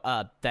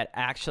 that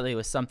actually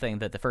was something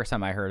that the first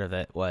time I heard of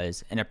it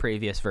was in a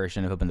previous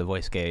version of Open the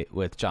Voice Gate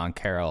with John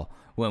Carroll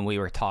when we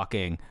were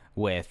talking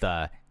with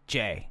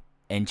Jay,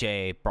 and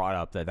Jay brought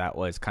up that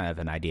was kind of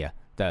an idea.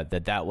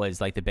 That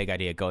was like the big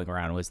idea going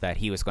around, was that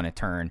he was going to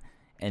turn,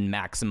 and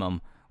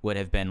Maximum would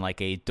have been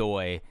like a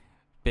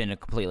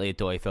completely a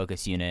Doi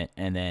focus unit,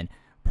 and then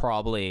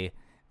probably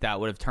that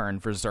would have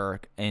turned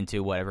Berserk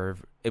into whatever.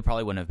 It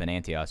probably wouldn't have been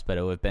Antios, but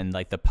it would have been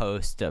like the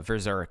post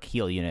Berserk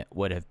heel unit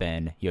would have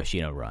been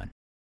Yoshino run.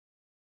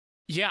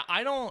 Yeah,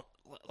 I don't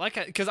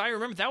because I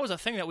remember that was a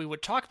thing that we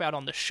would talk about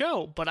on the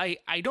show, but I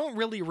don't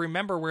really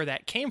remember where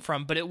that came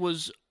from, but it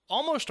was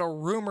almost a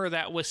rumor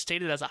that was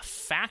stated as a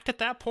fact at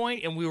that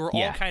point, and we were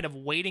all kind of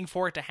waiting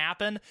for it to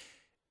happen.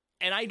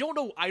 And I don't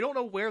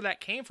know where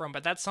that came from,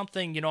 but that's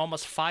something,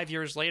 almost 5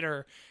 years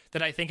later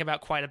that I think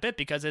about quite a bit,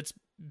 because it's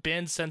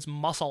been since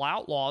Muscle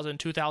Outlaws in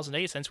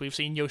 2008 since we've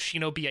seen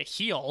Yoshino be a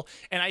heel.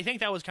 And I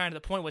think that was kind of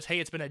the point, was, hey,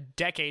 it's been a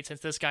decade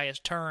since this guy has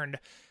turned.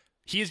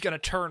 He's going to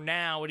turn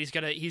now, and he's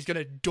going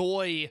to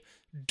Doi,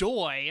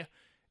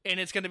 and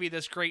it's going to be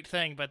this great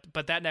thing.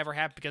 But that never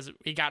happened because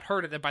he got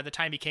hurt, and then by the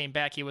time he came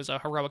back, he was a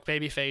heroic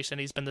babyface, and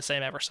he's been the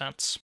same ever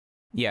since.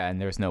 Yeah,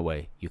 and there's no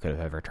way you could have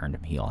ever turned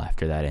him heel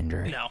after that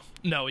injury.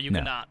 No, you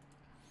could not.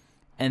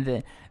 And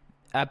then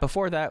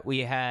before that, we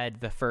had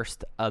the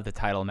first of the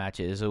title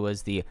matches. It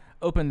was the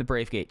Open the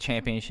Brave Gate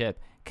Championship.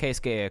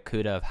 Keisuke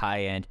Okuda of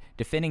High End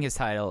defending his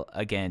title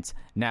against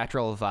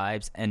Natural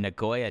Vibes and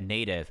Nagoya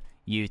native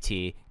UT.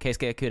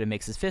 Keisuke Okuda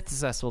makes his fifth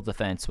successful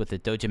defense with the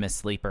Dojima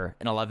Sleeper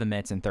in 11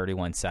 minutes and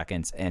 31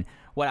 seconds. And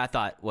what I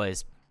thought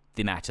was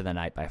the match of the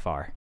night by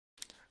far.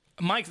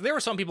 Mike, there were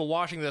some people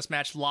watching this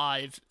match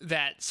live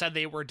that said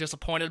they were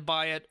disappointed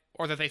by it,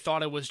 or that they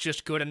thought it was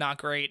just good and not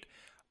great.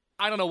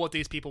 I don't know what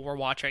these people were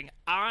watching.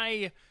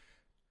 I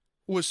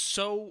was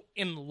so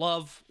in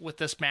love with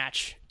this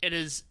match. It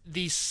is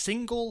the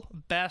single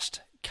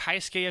best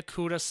Keisuke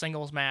Okuda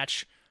singles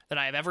match that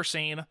I have ever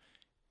seen.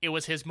 It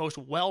was his most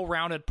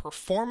well-rounded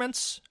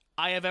performance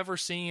I have ever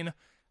seen.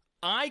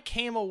 I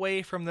came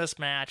away from this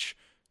match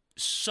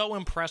so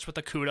impressed with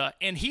Okuda,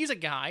 and he's a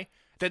guy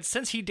that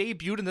since he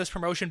debuted in this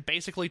promotion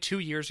basically 2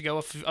 years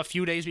ago, a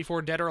few days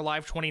before Dead or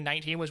Alive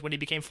 2019 was when he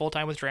became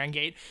full-time with Dragon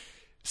Gate,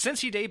 since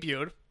he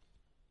debuted,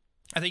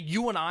 I think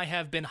you and I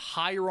have been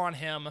higher on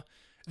him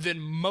than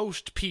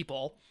most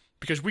people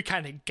because we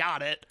kind of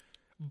got it,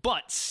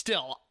 but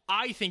still,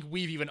 I think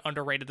we've even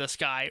underrated this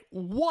guy.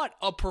 What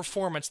a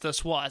performance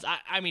this was.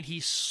 I mean, he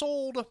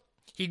sold,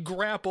 he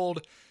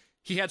grappled,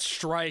 he had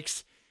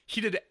strikes,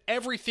 he did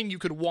everything you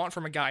could want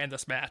from a guy in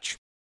this match.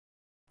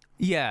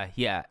 Yeah,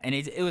 and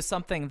it was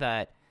something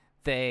that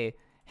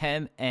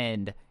him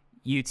and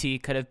UT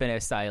could have been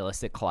a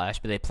stylistic clash,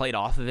 but they played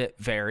off of it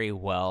very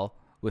well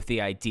with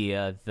the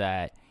idea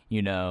that,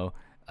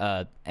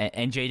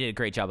 and Jay did a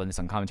great job on this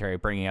on commentary,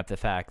 bringing up the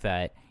fact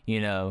that,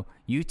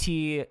 UT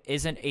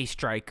isn't a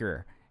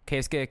striker.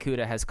 Keisuke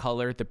Okuda has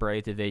colored the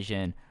Brave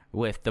division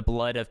with the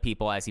blood of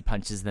people as he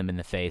punches them in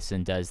the face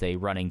and does a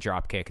running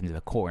drop kick into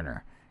the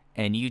corner.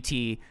 And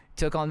UT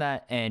took on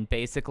that and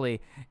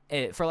basically,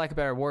 for lack of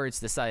better words,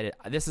 decided,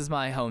 this is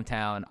my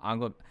hometown.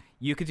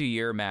 You could do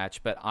your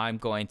match, but I'm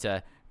going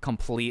to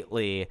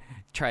completely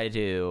try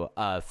to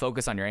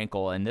focus on your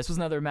ankle. And this was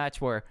another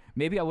match where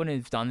maybe I wouldn't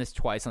have done this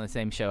twice on the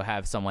same show,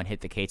 have someone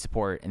hit the cage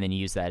support and then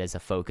use that as a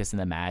focus in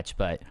the match.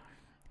 But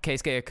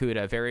Keisuke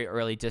Okuda, very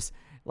early, just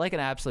like an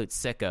absolute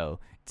sicko,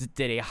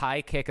 did a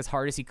high kick as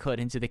hard as he could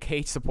into the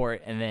cage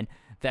support, and then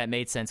that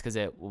made sense because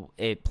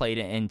it played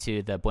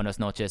into the Buenos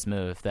Noches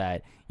move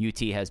that UT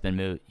has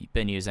been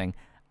using.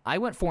 I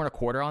went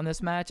 4.25 on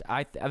this match.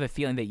 I have a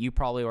feeling that you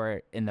probably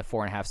were in the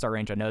 4.5 star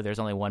range. I know there's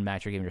only one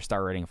match you're giving your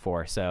star rating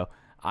for, so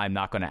I'm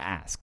not going to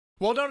ask.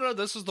 Well, no,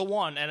 this is the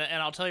one, and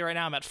I'll tell you right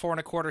now, I'm at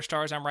 4.25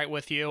 stars. I'm right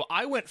with you.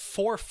 I went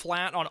 4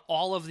 flat on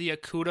all of the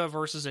Okuda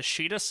versus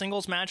Ishida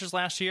singles matches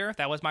last year.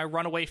 That was my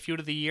runaway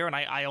feud of the year, and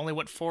I only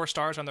went 4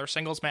 stars on their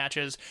singles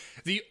matches.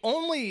 The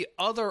only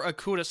other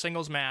Okuda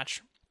singles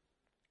match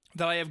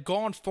that I have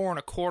gone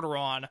 4.25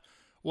 on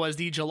was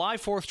the July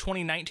 4th,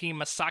 2019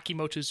 Masaki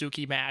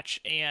Motozuki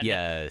match. And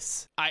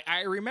yes,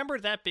 I remember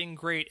that being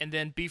great. And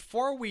then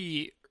before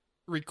we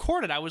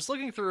recorded, I was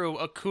looking through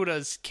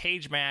Okuda's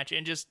cage match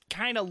and just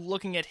kind of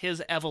looking at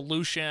his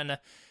evolution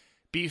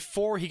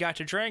before he got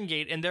to Dragon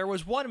Gate. And there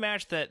was one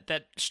match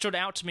that stood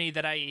out to me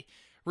that I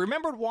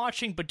remembered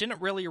watching but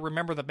didn't really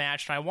remember the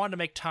match. And I wanted to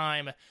make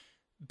time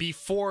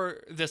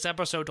before this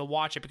episode to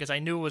watch it because I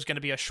knew it was going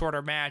to be a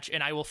shorter match,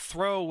 and I will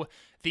throw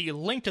the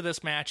link to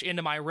this match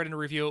into my written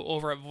review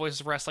over at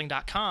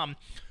voicesofwrestling.com.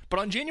 But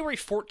on January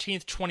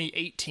 14th,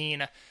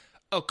 2018,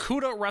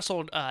 Okuda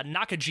wrestled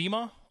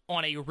Nakajima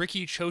on a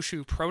Riki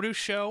Choshu produce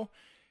show,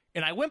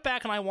 and I went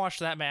back and I watched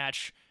that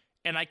match,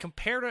 and I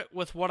compared it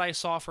with what I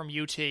saw from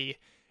UT,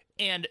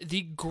 and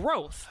the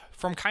growth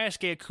from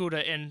Keisuke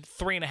Okuda in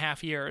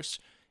 3.5 years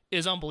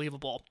is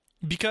unbelievable.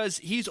 Because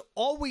he's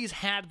always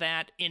had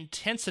that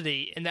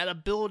intensity and that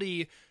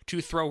ability to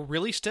throw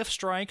really stiff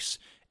strikes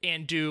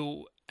and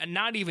do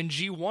not even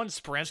G1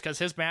 sprints, because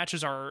his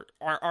matches are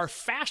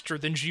faster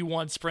than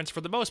G1 sprints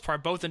for the most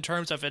part, both in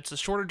terms of it's a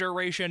shorter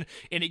duration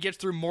and it gets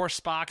through more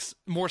spots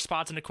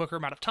in a quicker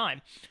amount of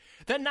time.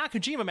 That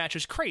Nakajima match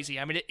is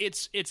crazy. I mean,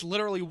 it's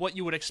literally what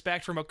you would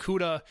expect from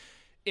Okuda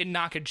in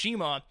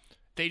Nakajima.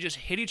 They just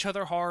hit each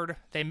other hard,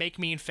 they make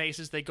mean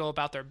faces, they go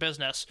about their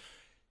business.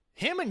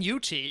 Him and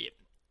UT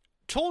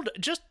told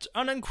just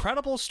an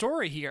incredible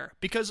story here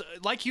because,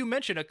 like you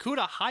mentioned, Okuda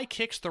high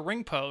kicks the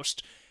ring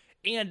post,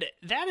 and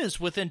that is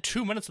within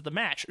 2 minutes of the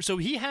match. So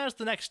he has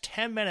the next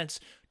 10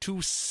 minutes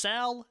to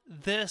sell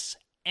this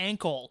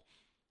ankle,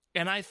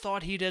 and I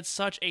thought he did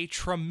such a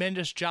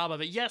tremendous job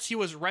of it. Yes, he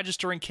was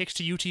registering kicks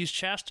to UT's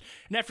chest,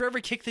 and after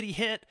every kick that he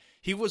hit,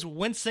 he was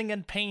wincing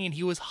in pain.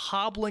 He was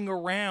hobbling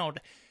around.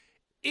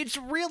 It's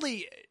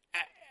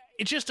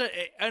just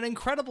an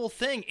incredible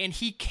thing, and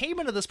he came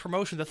into this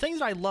promotion. The thing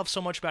that I love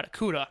so much about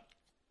Okuda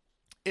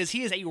is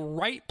he is a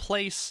right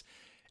place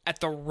at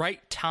the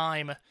right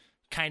time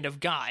kind of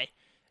guy.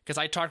 Because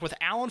I talked with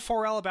Alan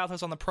Forel about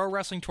this on the Pro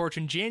Wrestling Torch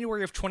in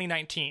January of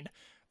 2019.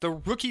 The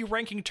rookie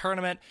ranking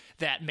tournament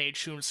that made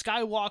Shun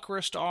Skywalker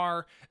a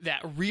star,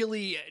 that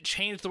really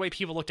changed the way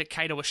people looked at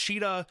Kaito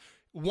Ishida.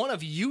 One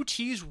of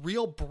UT's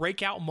real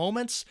breakout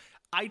moments.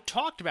 I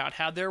talked about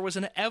how there was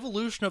an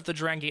evolution of the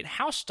Dragon Gate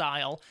house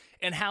style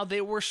and how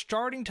they were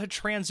starting to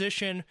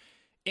transition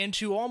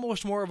into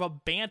almost more of a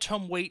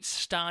bantamweight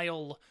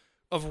style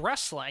of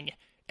wrestling.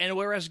 And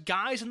whereas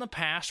guys in the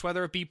past,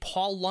 whether it be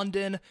Paul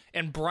London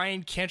and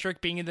Brian Kendrick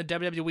being in the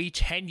WWE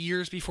 10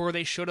 years before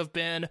they should have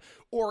been,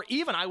 or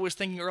even I was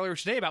thinking earlier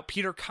today about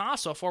Peter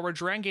Casa, former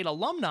Dragon Gate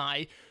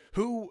alumni,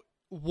 who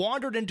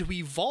wandered into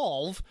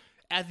Evolve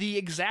at the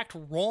exact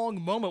wrong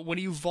moment when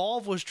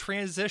Evolve was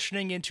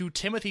transitioning into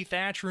Timothy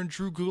Thatcher and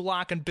Drew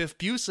Gulak and Biff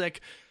Busick.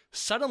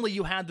 Suddenly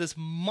you had this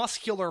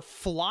muscular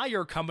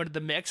flyer come into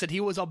the mix, and he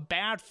was a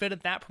bad fit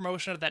at that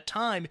promotion at that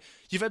time.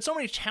 You've had so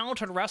many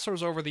talented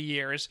wrestlers over the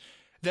years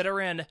that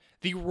are in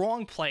the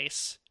wrong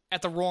place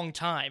at the wrong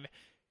time.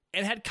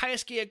 And had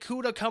Keisuke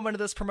Ikuta come into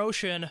this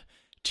promotion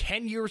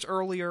 10 years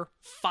earlier,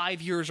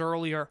 5 years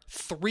earlier,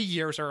 3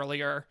 years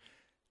earlier,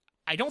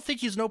 I don't think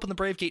he's an Open the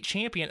Brave Gate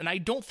champion, and I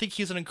don't think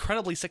he's an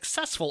incredibly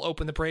successful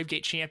Open the Brave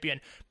Gate champion,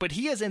 but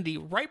he is in the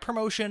right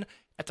promotion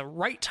at the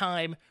right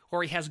time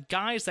where he has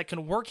guys that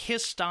can work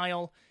his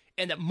style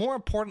and that, more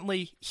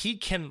importantly, he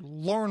can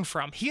learn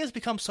from. He has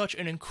become such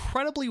an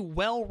incredibly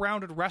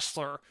well-rounded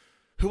wrestler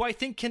who I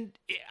think can,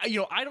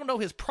 I don't know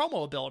his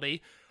promo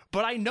ability,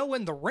 but I know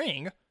in the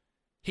ring,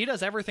 he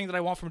does everything that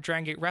I want from a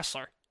Dragon Gate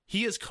wrestler.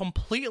 He is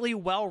completely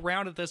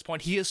well-rounded at this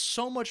point. He is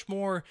so much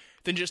more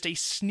than just a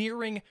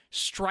sneering,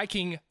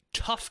 striking,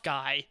 tough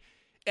guy.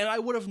 And I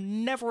would have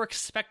never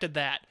expected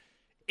that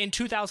in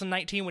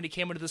 2019 when he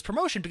came into this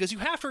promotion, because you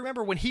have to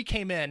remember when he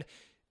came in,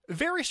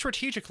 very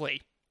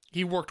strategically,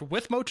 he worked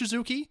with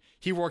Mochizuki,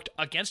 he worked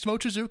against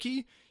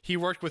Mochizuki, he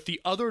worked with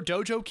the other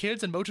dojo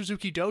kids in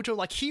Mochizuki Dojo.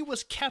 Like, he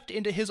was kept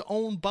into his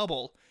own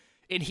bubble,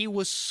 and he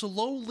was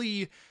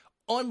slowly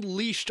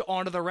unleashed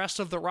onto the rest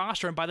of the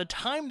roster. And by the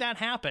time that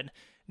happened,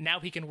 now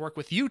he can work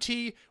with UT.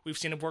 We've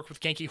seen him work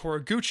with Genki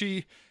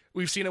Horiguchi.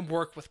 We've seen him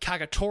work with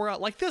Kagatora.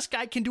 Like, this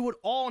guy can do it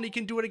all, and he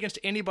can do it against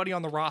anybody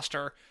on the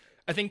roster.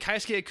 I think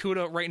Keisuke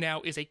Ikuta right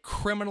now is a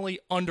criminally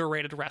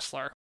underrated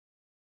wrestler.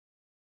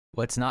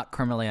 What's not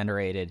criminally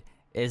underrated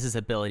is his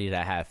ability to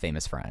have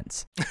famous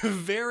friends.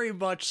 Very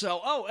much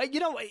so. Oh,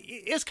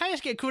 it's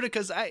Keisuke Ikuta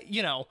because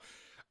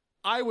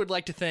I would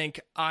like to think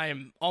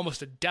I'm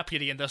almost a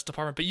deputy in this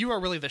department, but you are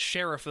really the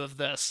sheriff of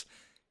this.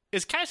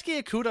 Is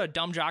Keisuke Ikuta a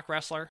dumb jock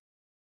wrestler?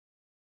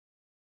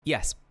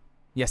 Yes.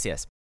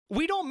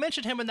 We don't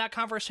mention him in that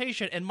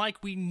conversation, and Mike,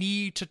 we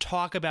need to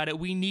talk about it.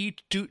 We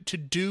need to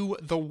do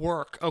the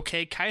work,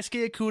 okay?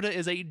 Keisuke Ikuta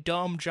is a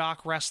dumb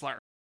jock wrestler.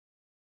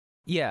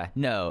 Yeah,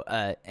 no,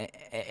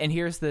 and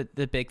here's the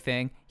big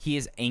thing. He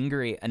is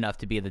angry enough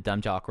to be the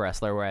dumb jock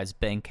wrestler, whereas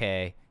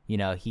Ben-K,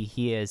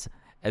 he is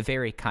a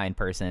very kind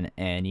person,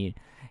 and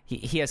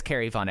he has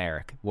Kerry Von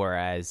Erich,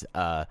 whereas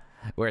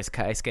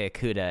Keisuke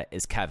Ikuta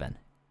is Kevin,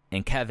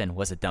 and Kevin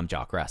was a dumb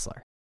jock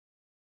wrestler.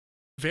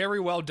 Very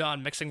well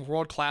done, mixing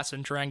world class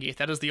and Dragon Gate.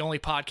 That is the only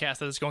podcast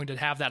that is going to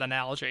have that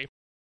analogy.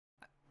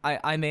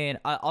 I mean,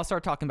 I'll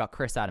start talking about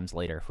Chris Adams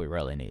later if we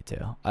really need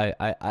to.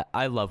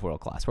 I love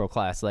world class. World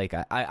class, like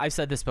I've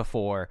said this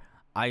before.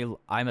 I'm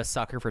a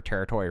sucker for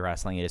territory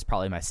wrestling. It is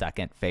probably my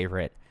second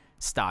favorite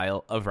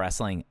style of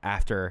wrestling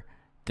after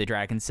the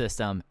Dragon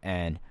System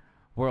and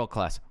world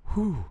class.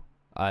 Whew,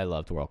 I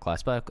loved world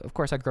class, but of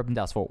course I grew up in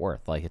Dallas Fort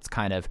Worth. Like, it's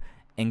kind of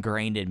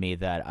ingrained in me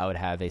that I would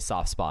have a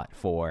soft spot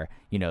for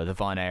the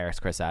Von Erichs,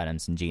 Chris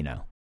Adams, and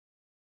Gino.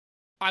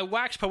 I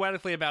waxed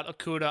poetically about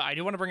Ikuta. I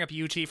do want to bring up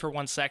UT for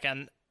 1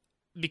 second,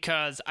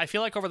 because I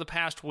feel like over the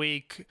past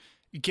week,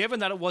 given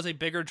that it was a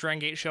bigger Dragon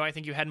Gate show, I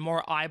think you had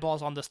more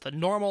eyeballs on this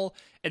than normal,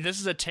 and this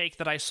is a take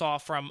that I saw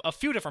from a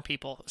few different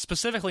people,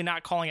 specifically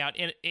not calling out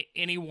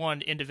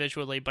anyone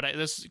individually, but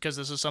this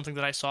is something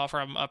that I saw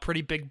from a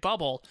pretty big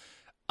bubble.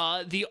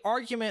 The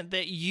argument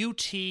that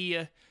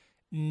UT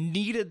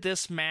needed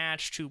this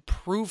match to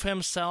prove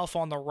himself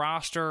on the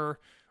roster,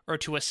 or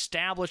to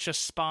establish a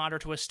spot, or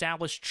to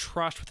establish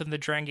trust within the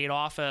Dragon Gate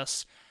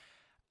office.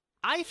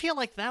 I feel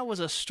like that was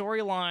a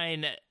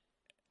storyline,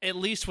 at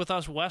least with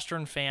us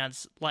Western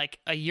fans, like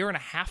a year and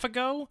a half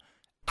ago.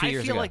 2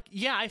 years ago.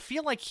 I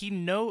feel like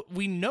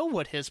we know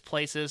what his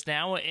place is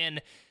now,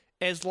 and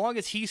as long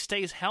as he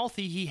stays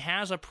healthy, he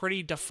has a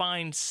pretty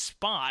defined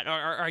spot.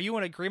 Are you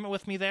in agreement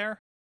with me there?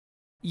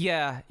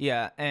 Yeah,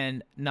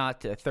 and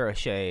not to throw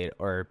shade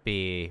or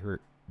be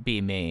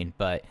mean,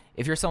 but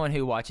if you're someone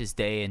who watches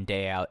day in,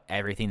 day out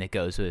everything that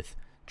goes with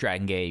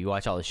Dragon Gate, you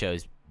watch all the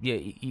shows,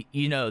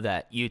 you know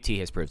that UT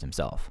has proved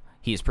himself.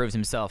 He has proved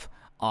himself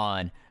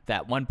on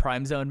that one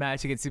Prime Zone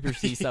match against Super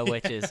Cisa,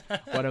 which is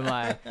one of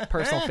my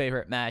personal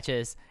favorite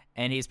matches,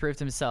 and he's proved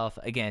himself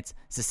against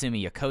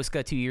Susumu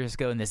Yokosuka 2 years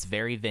ago in this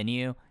very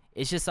venue.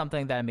 It's just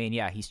something that,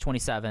 he's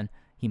 27.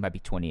 He might be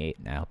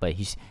 28 now, but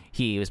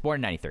he was born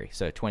in 93,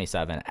 so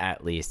 27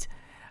 at least.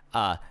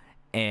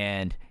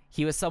 And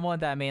he was someone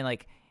that,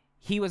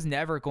 he was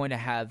never going to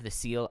have the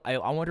seal. I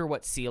wonder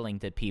what ceiling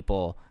did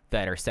people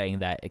that are saying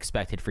that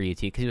expected for UT,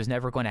 because he was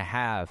never going to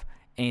have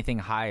anything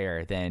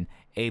higher than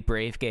a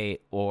Brave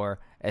Gate or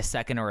a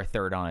second or a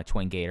third on a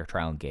Twin Gate or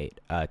Triumph Gate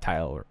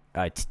title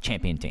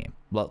champion team.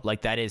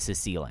 Like, that is his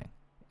ceiling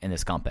in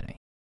this company.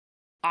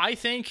 I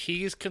think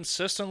he's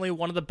consistently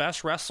one of the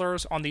best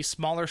wrestlers on these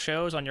smaller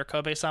shows, on your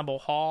Kobe Sambo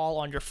Hall,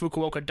 on your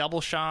Fukuoka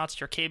double shots,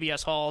 your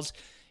KBS halls.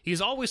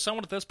 He's always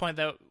someone at this point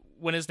that,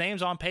 when his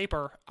name's on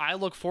paper, I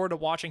look forward to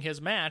watching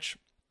his match.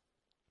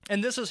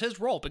 And this is his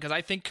role, because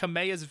I think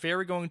Kamei is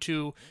very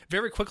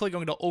quickly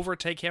going to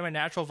overtake him in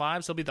Natural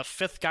Vibes. He'll be the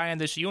fifth guy in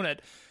this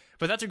unit,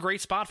 but that's a great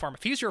spot for him.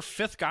 If he's your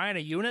fifth guy in a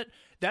unit,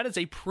 that is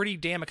a pretty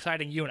damn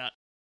exciting unit.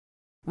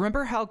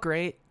 Remember how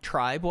great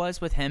Tribe was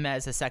with him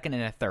as a second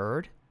and a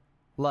third?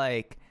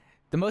 Like,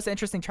 the most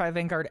interesting Tribe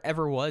Vanguard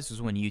ever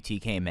was when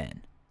UT came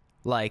in.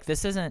 Like,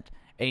 this isn't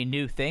a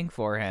new thing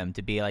for him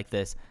to be like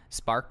this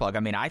spark plug.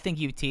 I think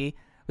UT,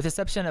 with the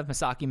exception of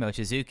Masaki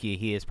Mochizuki,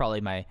 he is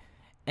probably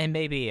and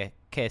maybe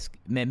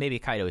maybe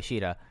Kaito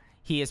Ishida,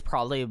 he is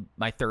probably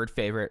my third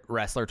favorite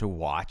wrestler to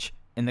watch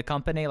in the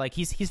company. Like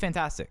he's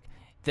fantastic.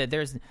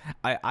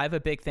 I have a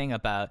big thing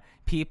about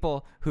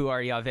people who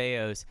are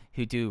Yaveos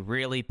who do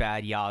really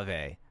bad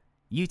Yave.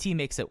 UT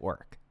makes it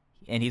work,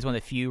 and he's one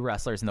of the few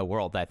wrestlers in the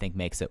world that I think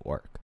makes it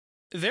work.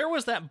 There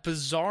was that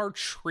bizarre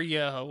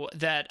trio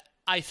that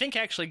I think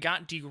actually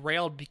got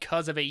derailed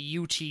because of a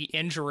UT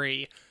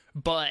injury,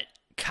 but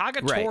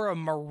Kagetora,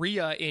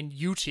 Maria, and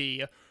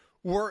UT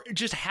were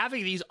just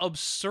having these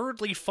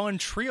absurdly fun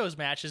trios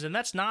matches, and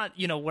that's not,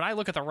 when I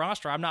look at the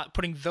roster, I'm not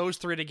putting those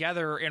three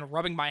together and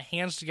rubbing my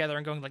hands together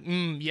and going like,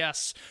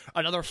 yes,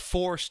 another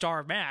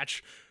 4-star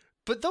match.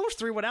 But those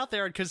three went out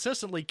there and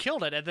consistently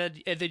killed it, and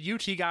then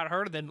UT got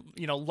hurt, and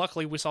then,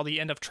 luckily we saw the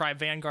end of Tribe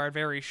Vanguard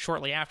very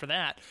shortly after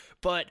that.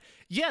 But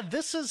yeah,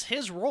 this is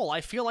his role.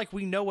 I feel like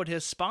we know what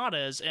his spot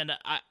is, and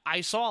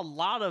I saw a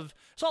lot of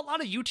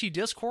UT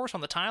discourse on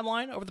the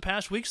timeline over the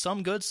past week,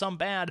 some good, some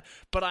bad,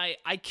 but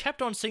I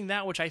kept on seeing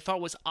that, which I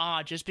thought was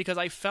odd, just because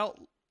I felt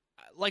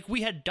like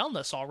we had done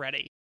this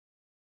already.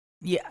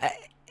 Yeah,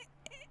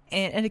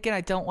 and again,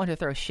 I don't want to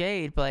throw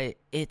shade, but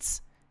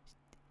it's...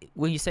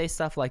 when you say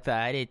stuff like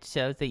that, it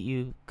shows that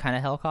you kind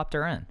of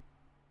helicopter in.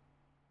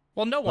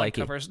 Well, no one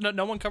covers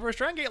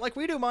Dragon Gate like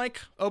we do,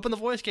 Mike. Open the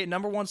Voice Gate,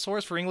 #1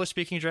 source for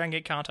English-speaking Dragon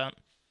Gate content.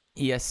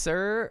 Yes,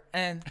 sir.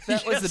 And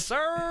that was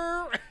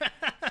sir.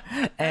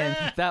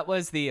 And that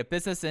was the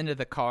business end of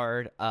the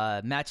card.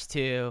 Match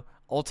 2,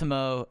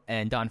 Ultimo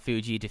and Don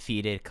Fuji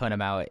defeated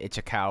Konamawa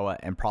Ichikawa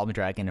and Problem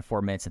Dragon in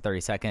 4 minutes and 30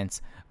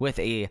 seconds with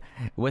a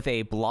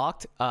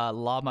blocked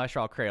La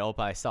Maestral Cradle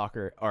by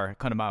Stalker or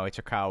Konamawa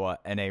Ichikawa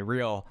and a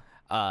real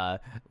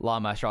La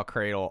Maestral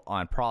Cradle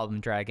on Problem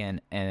Dragon.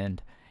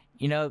 And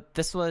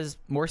this was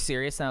more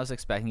serious than I was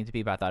expecting it to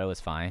be, but I thought it was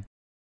fine.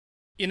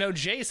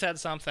 Jay said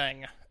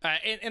something,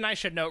 and I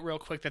should note real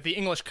quick that the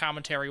English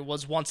commentary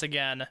was once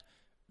again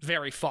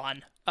very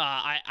fun.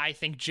 I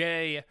think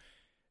Jay,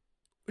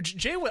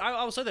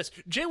 I will say this,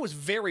 Jay was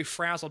very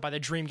frazzled by the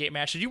Dreamgate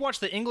match. Did you watch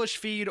the English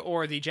feed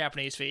or the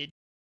Japanese feed?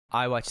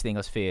 I watched the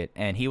English feed,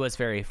 and he was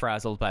very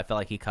frazzled, but I felt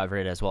like he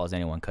covered it as well as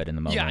anyone could in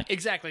the moment. Yeah,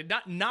 exactly.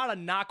 Not a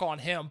knock on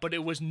him, but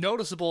it was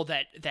noticeable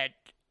that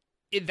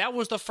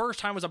was the first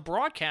time as a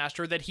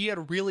broadcaster that he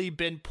had really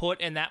been put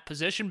in that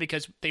position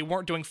because they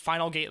weren't doing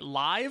Final Gate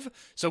live,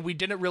 so we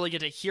didn't really get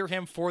to hear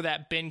him for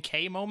that Ben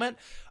K moment.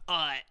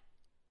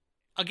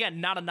 Again,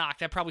 not a knock.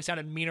 That probably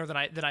sounded meaner than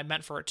I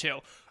meant for it too.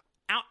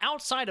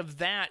 Outside of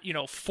that,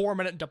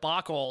 4-minute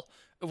debacle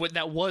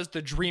that was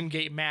the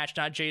Dreamgate match,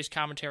 not Jay's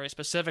commentary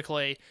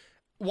specifically.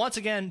 Once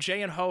again,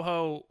 Jay and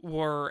Ho-Ho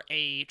were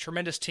a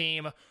tremendous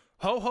team.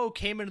 Ho-Ho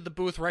came into the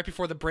booth right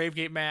before the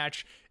Bravegate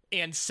match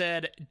and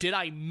said, "Did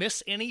I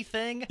miss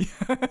anything?"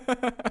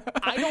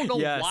 I don't know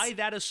why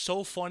that is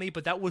so funny,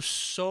 but that was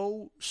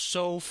so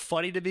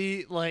funny to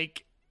me.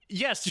 Like,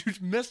 yes, you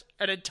missed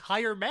an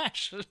entire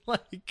match.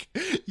 Like,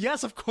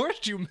 yes, of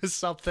course you missed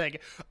something.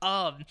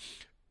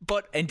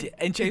 But and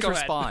Jay's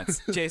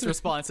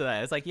response to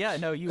that is like, yeah,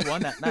 no, you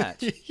won that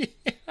match.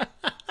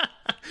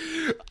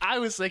 I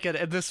was thinking,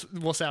 and this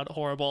will sound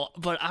horrible,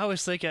 but I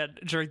was thinking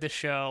during the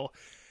show,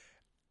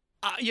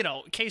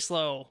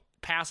 K-Slow,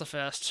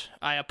 pacifist,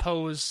 I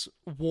oppose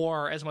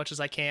war as much as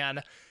I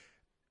can.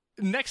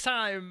 Next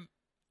time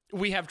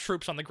we have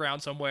troops on the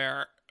ground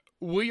somewhere,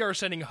 we are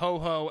sending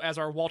Ho-Ho as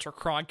our Walter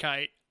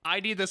Cronkite. I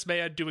need this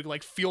man doing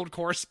like field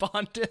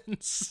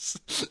correspondence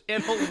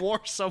in a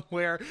war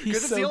somewhere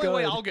because it's the only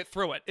way I'll get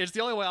through it. It's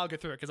the only way I'll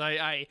get through it because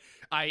I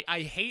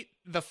hate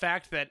the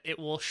fact that it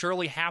will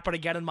surely happen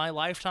again in my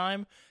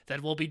lifetime,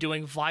 that we'll be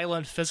doing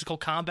violent physical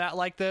combat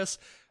like this.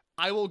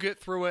 I will get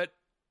through it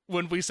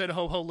when we send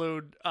Ho-Ho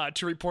Loon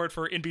to report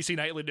for NBC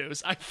Nightly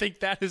News. I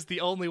think that is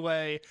the only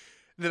way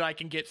that I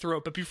can get through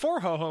it. But before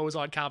Ho-Ho was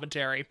on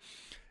commentary,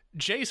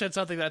 Jay said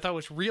something that I thought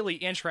was really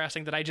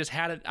interesting that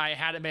I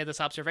hadn't made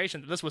this observation,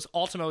 that this was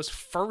Ultimo's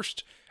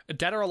first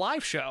Dead or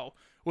Alive show,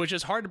 which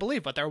is hard to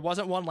believe, but there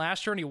wasn't one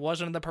last year and he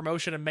wasn't in the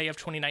promotion in May of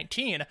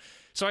 2019.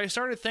 So I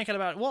started thinking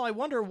about, well, I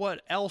wonder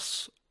what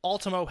else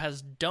Ultimo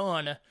has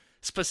done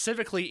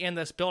specifically in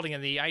this building,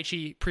 in the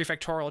Aichi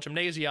Prefectural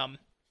Gymnasium.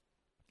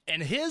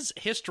 And his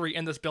history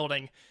in this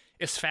building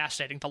is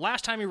fascinating. The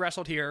last time he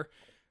wrestled here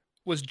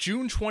was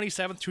June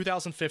 27th,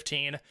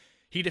 2015.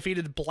 He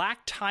defeated Black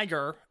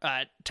Tiger,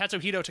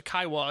 Tetsuhito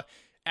Takaiwa,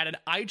 at an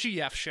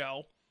IGF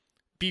show.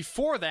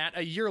 Before that,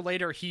 a year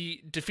later,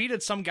 he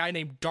defeated some guy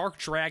named Dark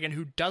Dragon,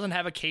 who doesn't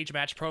have a cage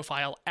match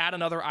profile, at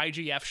another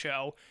IGF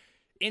show.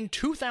 In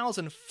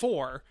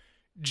 2004,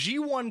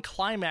 G1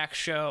 Climax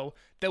show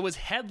that was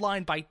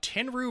headlined by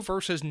Tenryu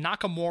versus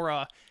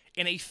Nakamura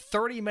in a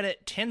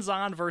 30-minute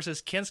Tenzan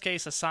versus Kensuke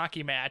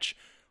Sasaki match.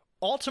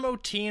 Ultimo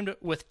teamed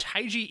with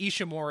Taiji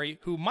Ishimori,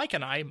 who Mike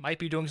and I might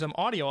be doing some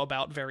audio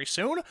about very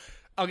soon,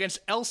 against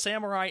El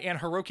Samurai and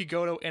Hiroki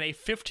Goto in a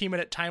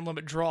 15-minute time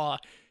limit draw.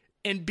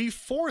 And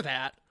before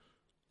that,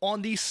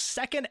 on the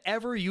second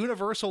ever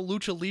Universal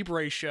Lucha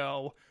Libre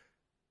show,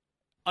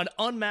 an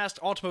unmasked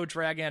Ultimo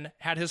Dragon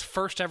had his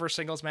first ever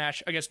singles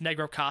match against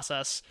Negro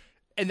Casas.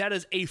 And that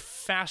is a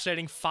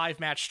fascinating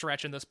 5-match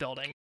stretch in this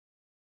building.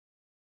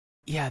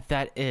 Yeah,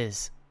 that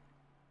is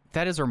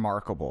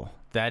remarkable.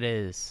 That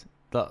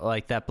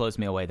blows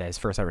me away that his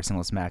first ever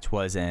singles match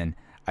was in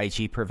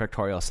IG Pro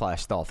Victorial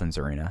 / Dolphins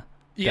Arena.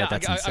 Yeah,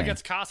 that's insane.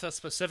 Against Casa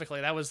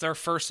specifically. That was their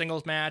first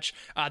singles match.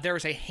 There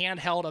is a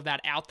handheld of that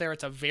out there.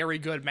 It's a very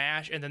good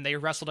match. And then they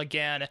wrestled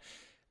again.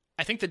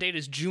 I think the date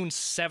is June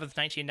 7th,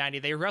 1990.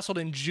 They wrestled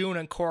in June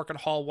in Korakuen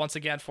Hall once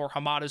again for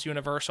Hamada's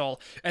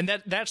Universal. And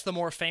that's the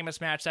more famous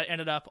match that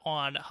ended up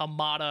on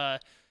Hamada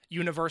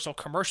Universal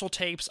commercial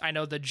tapes. I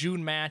know the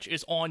June match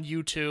is on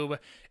YouTube.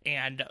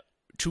 And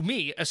to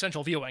me,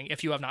 essential viewing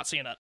if you have not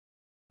seen it.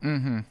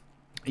 Mm-hmm.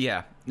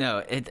 Yeah.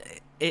 No,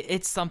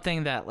 it's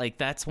something that, like,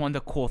 that's one of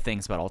the cool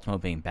things about Ultimo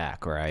being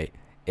back, right?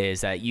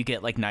 Is that you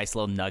get, like, nice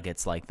little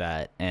nuggets like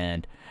that.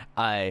 And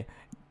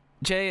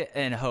Jay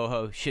and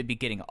Ho-Ho should be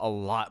getting a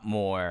lot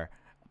more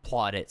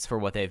plaudits for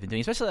what they've been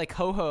doing. Especially, like,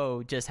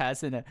 Ho-Ho just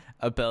has an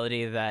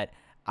ability that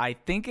I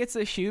think it's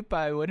a shoot, but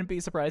I wouldn't be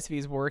surprised if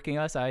he's working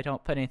us. I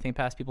don't put anything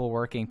past people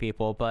working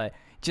people. But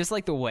just,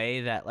 like, the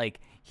way that, like,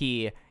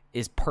 he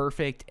is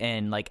perfect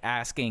in, like,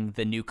 asking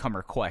the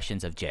newcomer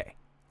questions of Jay.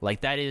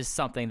 Like, that is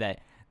something that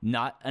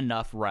not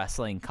enough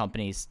wrestling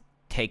companies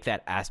take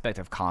that aspect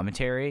of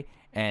commentary.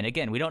 And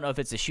again, we don't know if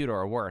it's a shoot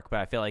or a work, but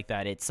I feel like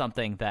that it's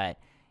something that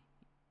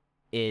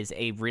is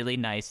a really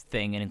nice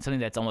thing, and it's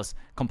something that's almost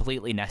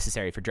completely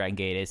necessary for Dragon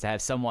Gate, is to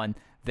have someone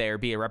there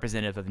be a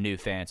representative of new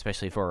fans,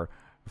 especially for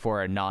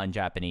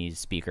non-Japanese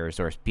speakers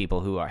or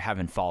people who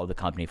haven't followed the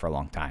company for a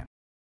long time.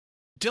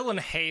 Dylan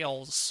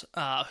Hales,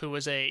 who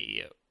is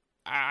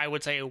I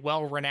would say a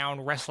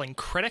well-renowned wrestling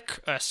critic,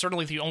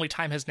 certainly the only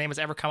time his name has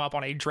ever come up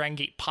on a Dragon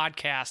Gate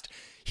podcast,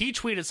 he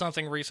tweeted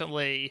something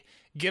recently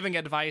giving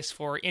advice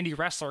for indie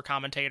wrestler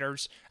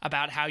commentators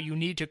about how you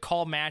need to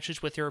call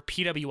matches with your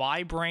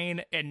PWI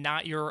brain and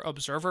not your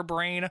observer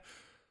brain.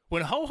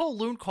 When Ho-Ho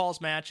Loon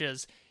calls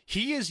matches,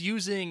 he is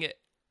using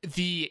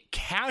the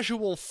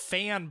casual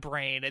fan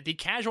brain, the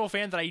casual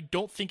fan that I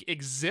don't think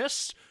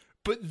exists,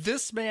 but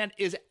this man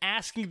is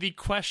asking the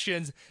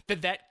questions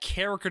that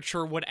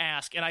caricature would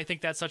ask, and I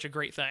think that's such a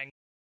great thing.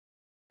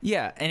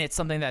 Yeah, and it's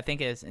something that I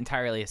think is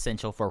entirely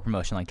essential for a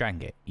promotion like Dragon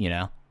Gate, you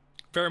know?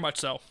 Very much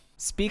so.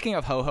 Speaking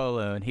of Ho-Ho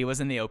Loon, he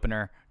was in the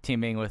opener,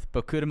 teaming with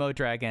Bokudamo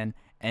Dragon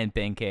and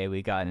Ben-K.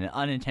 We got an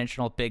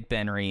unintentional Big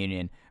Ben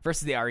reunion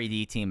versus the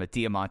RED team of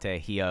Diamante,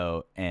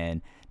 Hio,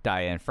 and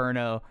Dia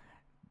Inferno.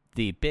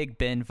 The Big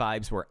Ben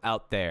vibes were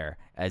out there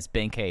as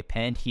Ben-K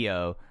pinned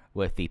Hio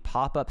with the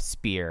pop-up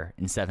spear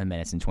in 7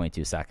 minutes and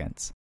 22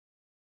 seconds.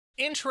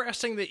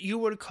 Interesting that you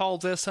would call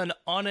this an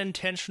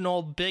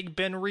unintentional Big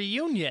Ben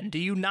reunion. Do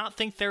you not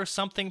think there's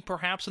something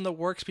perhaps in the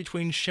works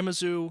between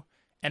Shimizu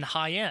and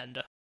High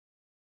End?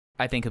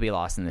 I think it'll be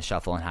lost in the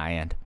shuffle in High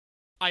End.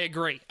 I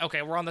agree.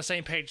 Okay, we're on the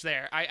same page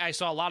there. I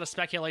saw a lot of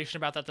speculation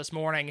about that this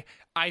morning.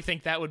 I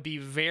think that would be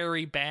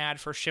very bad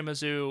for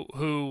Shimizu,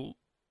 who,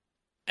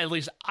 at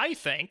least I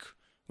think,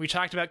 we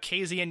talked about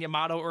KZ and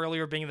Yamato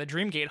earlier being in the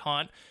Dreamgate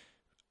hunt.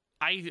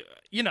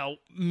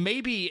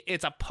 Maybe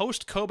it's a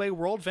post-Kobe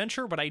World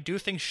venture, but I do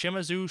think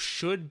Shimizu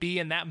should be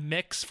in that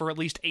mix for at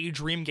least a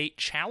Dreamgate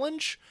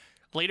challenge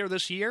later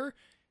this year.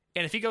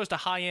 And if he goes to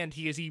High End,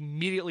 he is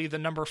immediately the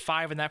number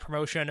 5 in that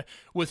promotion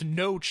with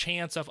no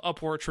chance of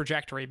upward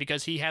trajectory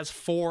because he has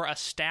 4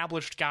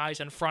 established guys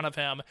in front of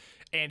him,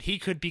 and he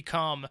could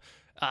become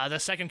the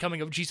second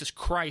coming of Jesus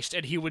Christ,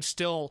 and he would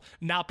still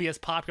not be as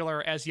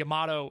popular as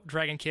Yamato,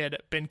 Dragon Kid,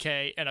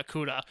 Ben-K, and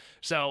Akuda.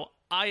 So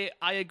I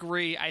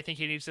agree. I think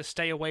he needs to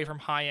stay away from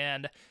High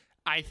End.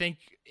 I think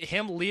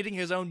him leading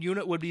his own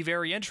unit would be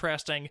very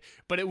interesting,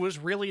 but it was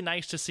really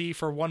nice to see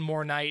for one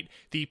more night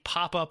the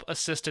pop-up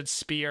assisted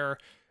spear,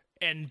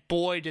 and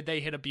boy, did they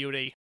hit a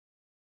beauty.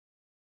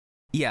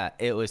 Yeah,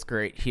 it was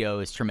great. Hio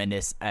is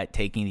tremendous at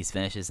taking these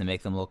finishes and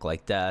make them look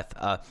like death.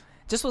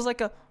 Just was like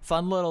a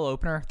fun little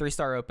opener,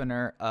 3-star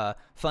opener.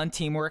 Fun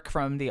teamwork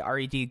from the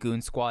RED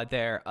Goon Squad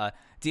there.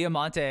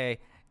 Diamante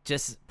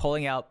just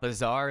pulling out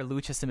bizarre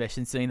lucha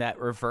submissions, doing that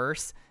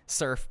reverse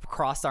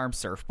cross-arm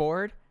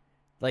surfboard.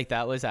 Like,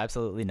 that was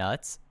absolutely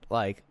nuts.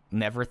 Like,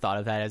 never thought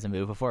of that as a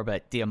move before,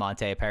 but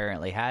Diamante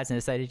apparently has and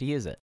decided to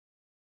use it.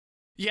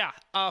 Yeah,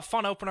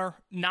 fun opener,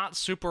 not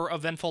super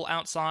eventful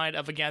outside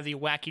of, again, the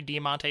wacky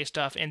Diamante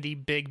stuff and the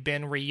Big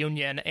Ben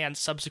reunion and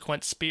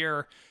subsequent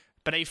spear,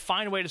 but a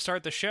fine way to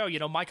start the show. You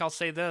know, Mike, I'll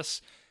say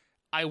this.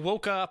 I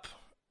woke up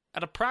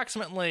at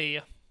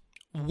approximately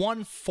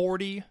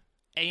 1:40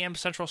 a.m.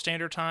 Central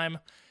Standard Time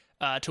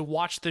to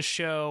watch this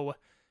show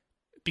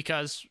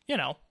because, you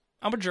know,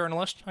 I'm a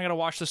journalist. I got to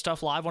watch this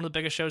stuff live, one of the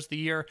biggest shows of the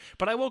year.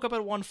 But I woke up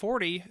at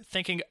 1:40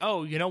 thinking,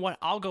 oh, you know what?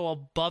 I'll go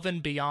above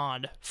and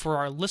beyond for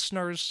our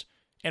listeners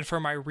and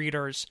for my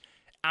readers.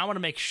 I want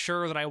to make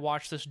sure that I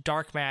watch this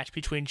dark match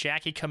between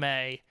Jackie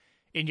Kamei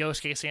and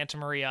Yosuke Santa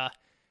Maria.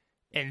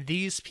 And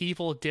these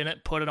people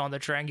didn't put it on the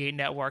Dragon Gate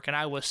Network, and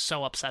I was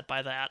so upset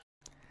by that.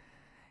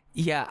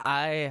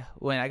 Yeah,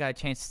 when I got a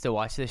chance to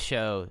watch this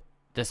show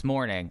this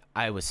morning,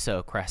 I was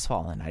so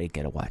crestfallen I didn't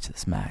get to watch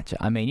this match.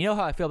 I mean, you know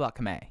how I feel about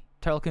Kamei.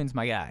 Turtle Kun's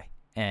my guy.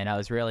 and I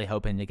was really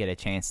hoping to get a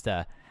chance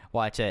to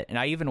watch it. And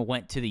I even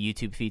went to the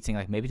YouTube feed saying,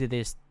 like, maybe they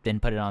just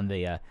didn't put it on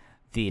the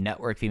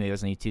network feed. Maybe it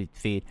was on the YouTube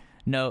feed.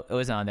 No, it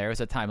was on there. It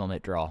was a time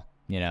limit draw.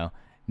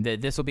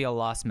 This will be a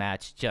lost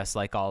match, just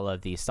like all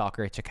of the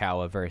Stalker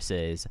Ichikawa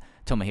versus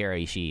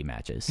Tomohiro Ishii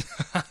matches.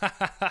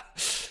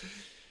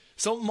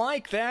 So,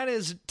 Mike, that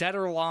is Dead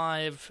or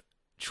Alive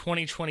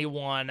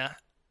 2021.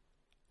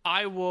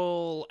 I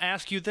will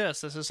ask you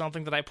this. This is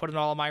something that I put in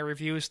all of my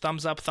reviews.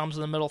 Thumbs up, thumbs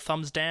in the middle,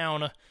 thumbs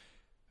down.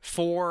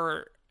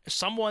 For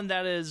someone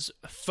that is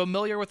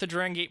familiar with the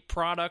Dragon Gate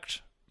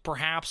product,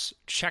 perhaps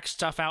check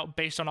stuff out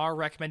based on our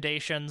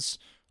recommendations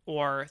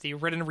or the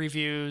written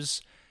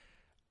reviews,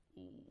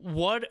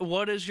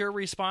 what is your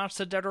response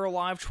to Dead or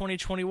Alive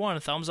 2021?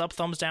 Thumbs up,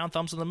 thumbs down,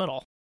 thumbs in the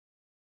middle?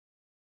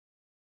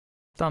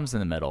 Thumbs in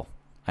the middle,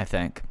 I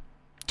think.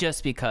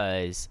 Just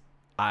because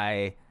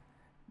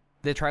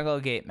the Triangle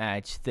Gate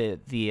match,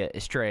 the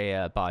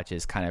Estrella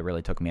botches kind of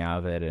really took me out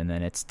of it, and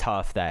then it's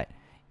tough that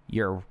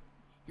your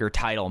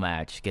title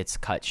match gets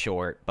cut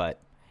short.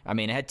 But I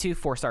mean, it had 2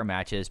 4-star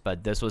matches,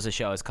 but this was a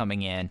show I was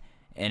coming in,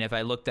 and if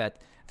I looked at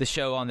the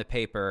show on the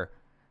paper,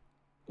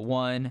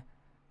 1,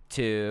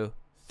 2,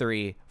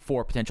 3,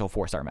 4 potential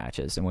 4-star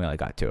matches, and we only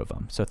got 2 of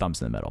them. So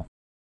thumbs in the middle.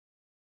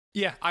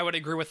 Yeah, I would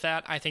agree with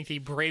that. I think the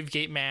Brave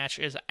Gate match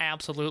is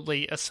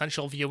absolutely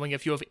essential viewing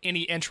if you have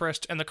any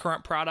interest in the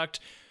current product.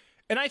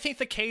 And I think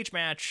the cage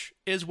match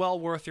is well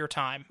worth your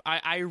time.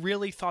 I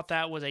really thought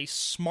that was a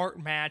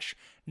smart match.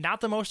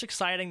 Not the most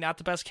exciting, not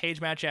the best cage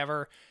match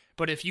ever.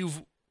 But if you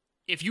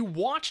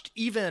watched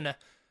even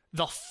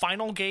the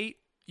Final Gate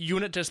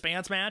unit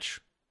disbands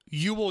match,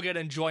 you will get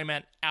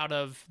enjoyment out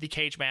of the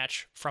cage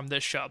match from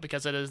this show,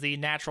 because it is the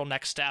natural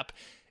next step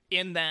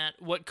in that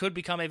what could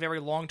become a very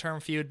long-term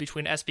feud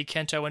between SB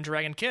Kento and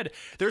Dragon Kid.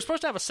 They were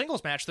supposed to have a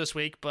singles match this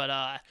week,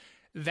 but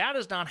that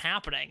is not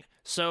happening.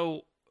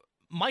 So,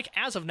 Mike,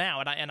 as of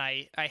now, and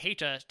I hate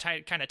to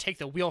kind of take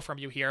the wheel from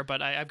you here,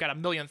 but I've got a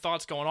million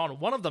thoughts going on.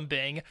 One of them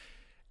being,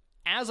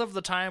 as of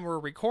the time we're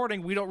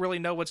recording, we don't really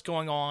know what's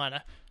going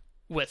on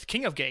with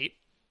King of Gate.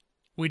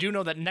 We do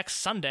know that next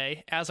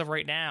Sunday, as of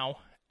right now,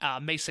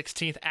 May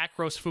 16th, at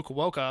Gross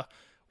Fukuoka,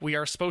 we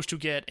are supposed to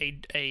get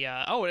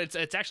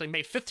it's actually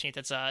May 15th.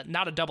 It's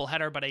not a double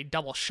header, but a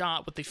double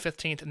shot with the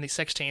 15th and the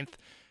 16th.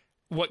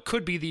 What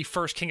could be the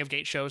first King of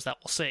Gate shows that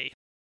we'll see.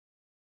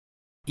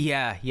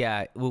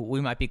 Yeah. We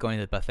might be going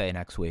to the buffet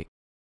next week.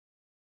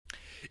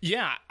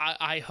 Yeah,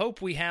 I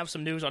hope we have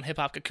some news on Hip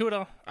Hop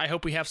Kakuta. I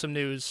hope we have some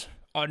news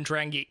on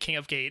Dragon Gate, King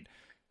of Gate,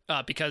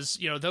 because,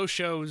 those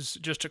shows,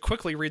 just to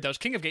quickly read those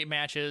King of Gate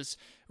matches,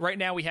 right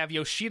now we have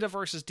Yoshida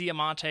versus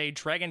Diamante,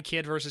 Dragon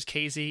Kid versus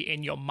KZ,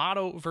 and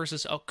Yamato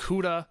versus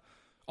Okuda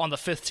on the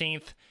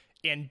 15th,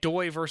 and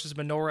Doi versus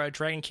Minoura,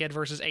 Dragon Kid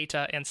versus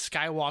Eita, and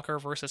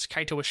Skywalker versus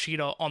Kaito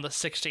Ishida on the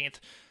 16th.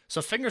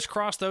 So fingers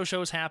crossed those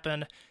shows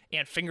happen,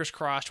 and fingers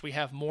crossed we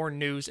have more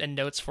news and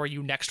notes for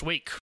you next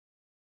week.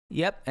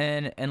 Yep,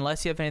 and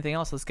unless you have anything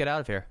else, let's get out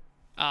of here.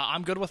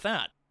 I'm good with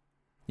that.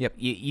 Yep,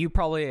 you've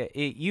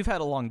had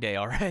a long day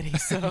already,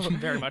 so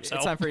very much so.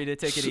 It's time for you to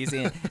take it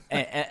easy,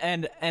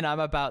 and I'm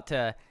about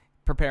to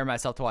prepare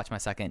myself to watch my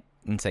second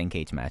Insane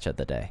Cage match of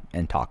the day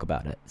and talk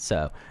about it.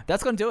 So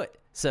that's going to do it.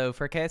 So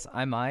for Case,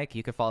 I'm Mike.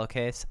 You can follow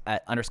Case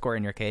at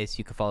 _InYourCase.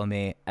 You can follow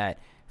me at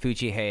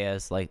Fuji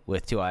Hayes, like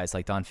with 2 eyes,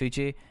 like Don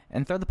Fuji,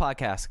 and throw the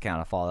podcast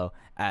account a follow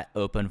at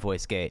Open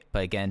Voice Gate.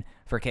 But again,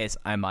 for Case,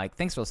 I'm Mike.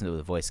 Thanks for listening to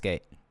the Voice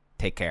Gate.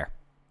 Take care.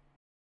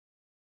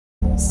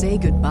 Say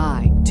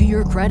goodbye to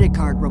your credit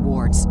card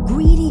rewards.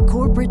 Greedy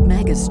corporate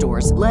mega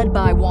stores, led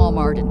by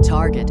Walmart and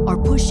Target, are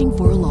pushing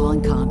for a law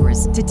in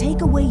Congress to take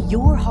away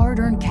your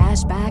hard-earned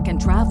cash back and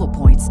travel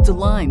points to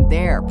line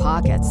their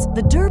pockets.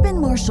 The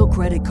Durbin-Marshall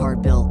credit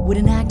card bill would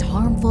enact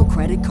harmful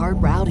credit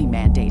card routing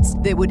mandates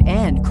that would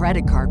end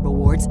credit card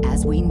rewards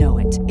as we know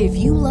it. If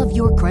you love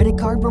your credit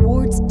card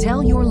rewards,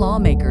 tell your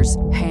lawmakers,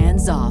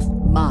 hands off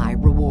my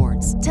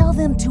rewards. Tell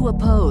them to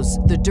oppose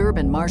the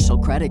Durbin-Marshall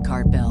credit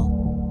card bill.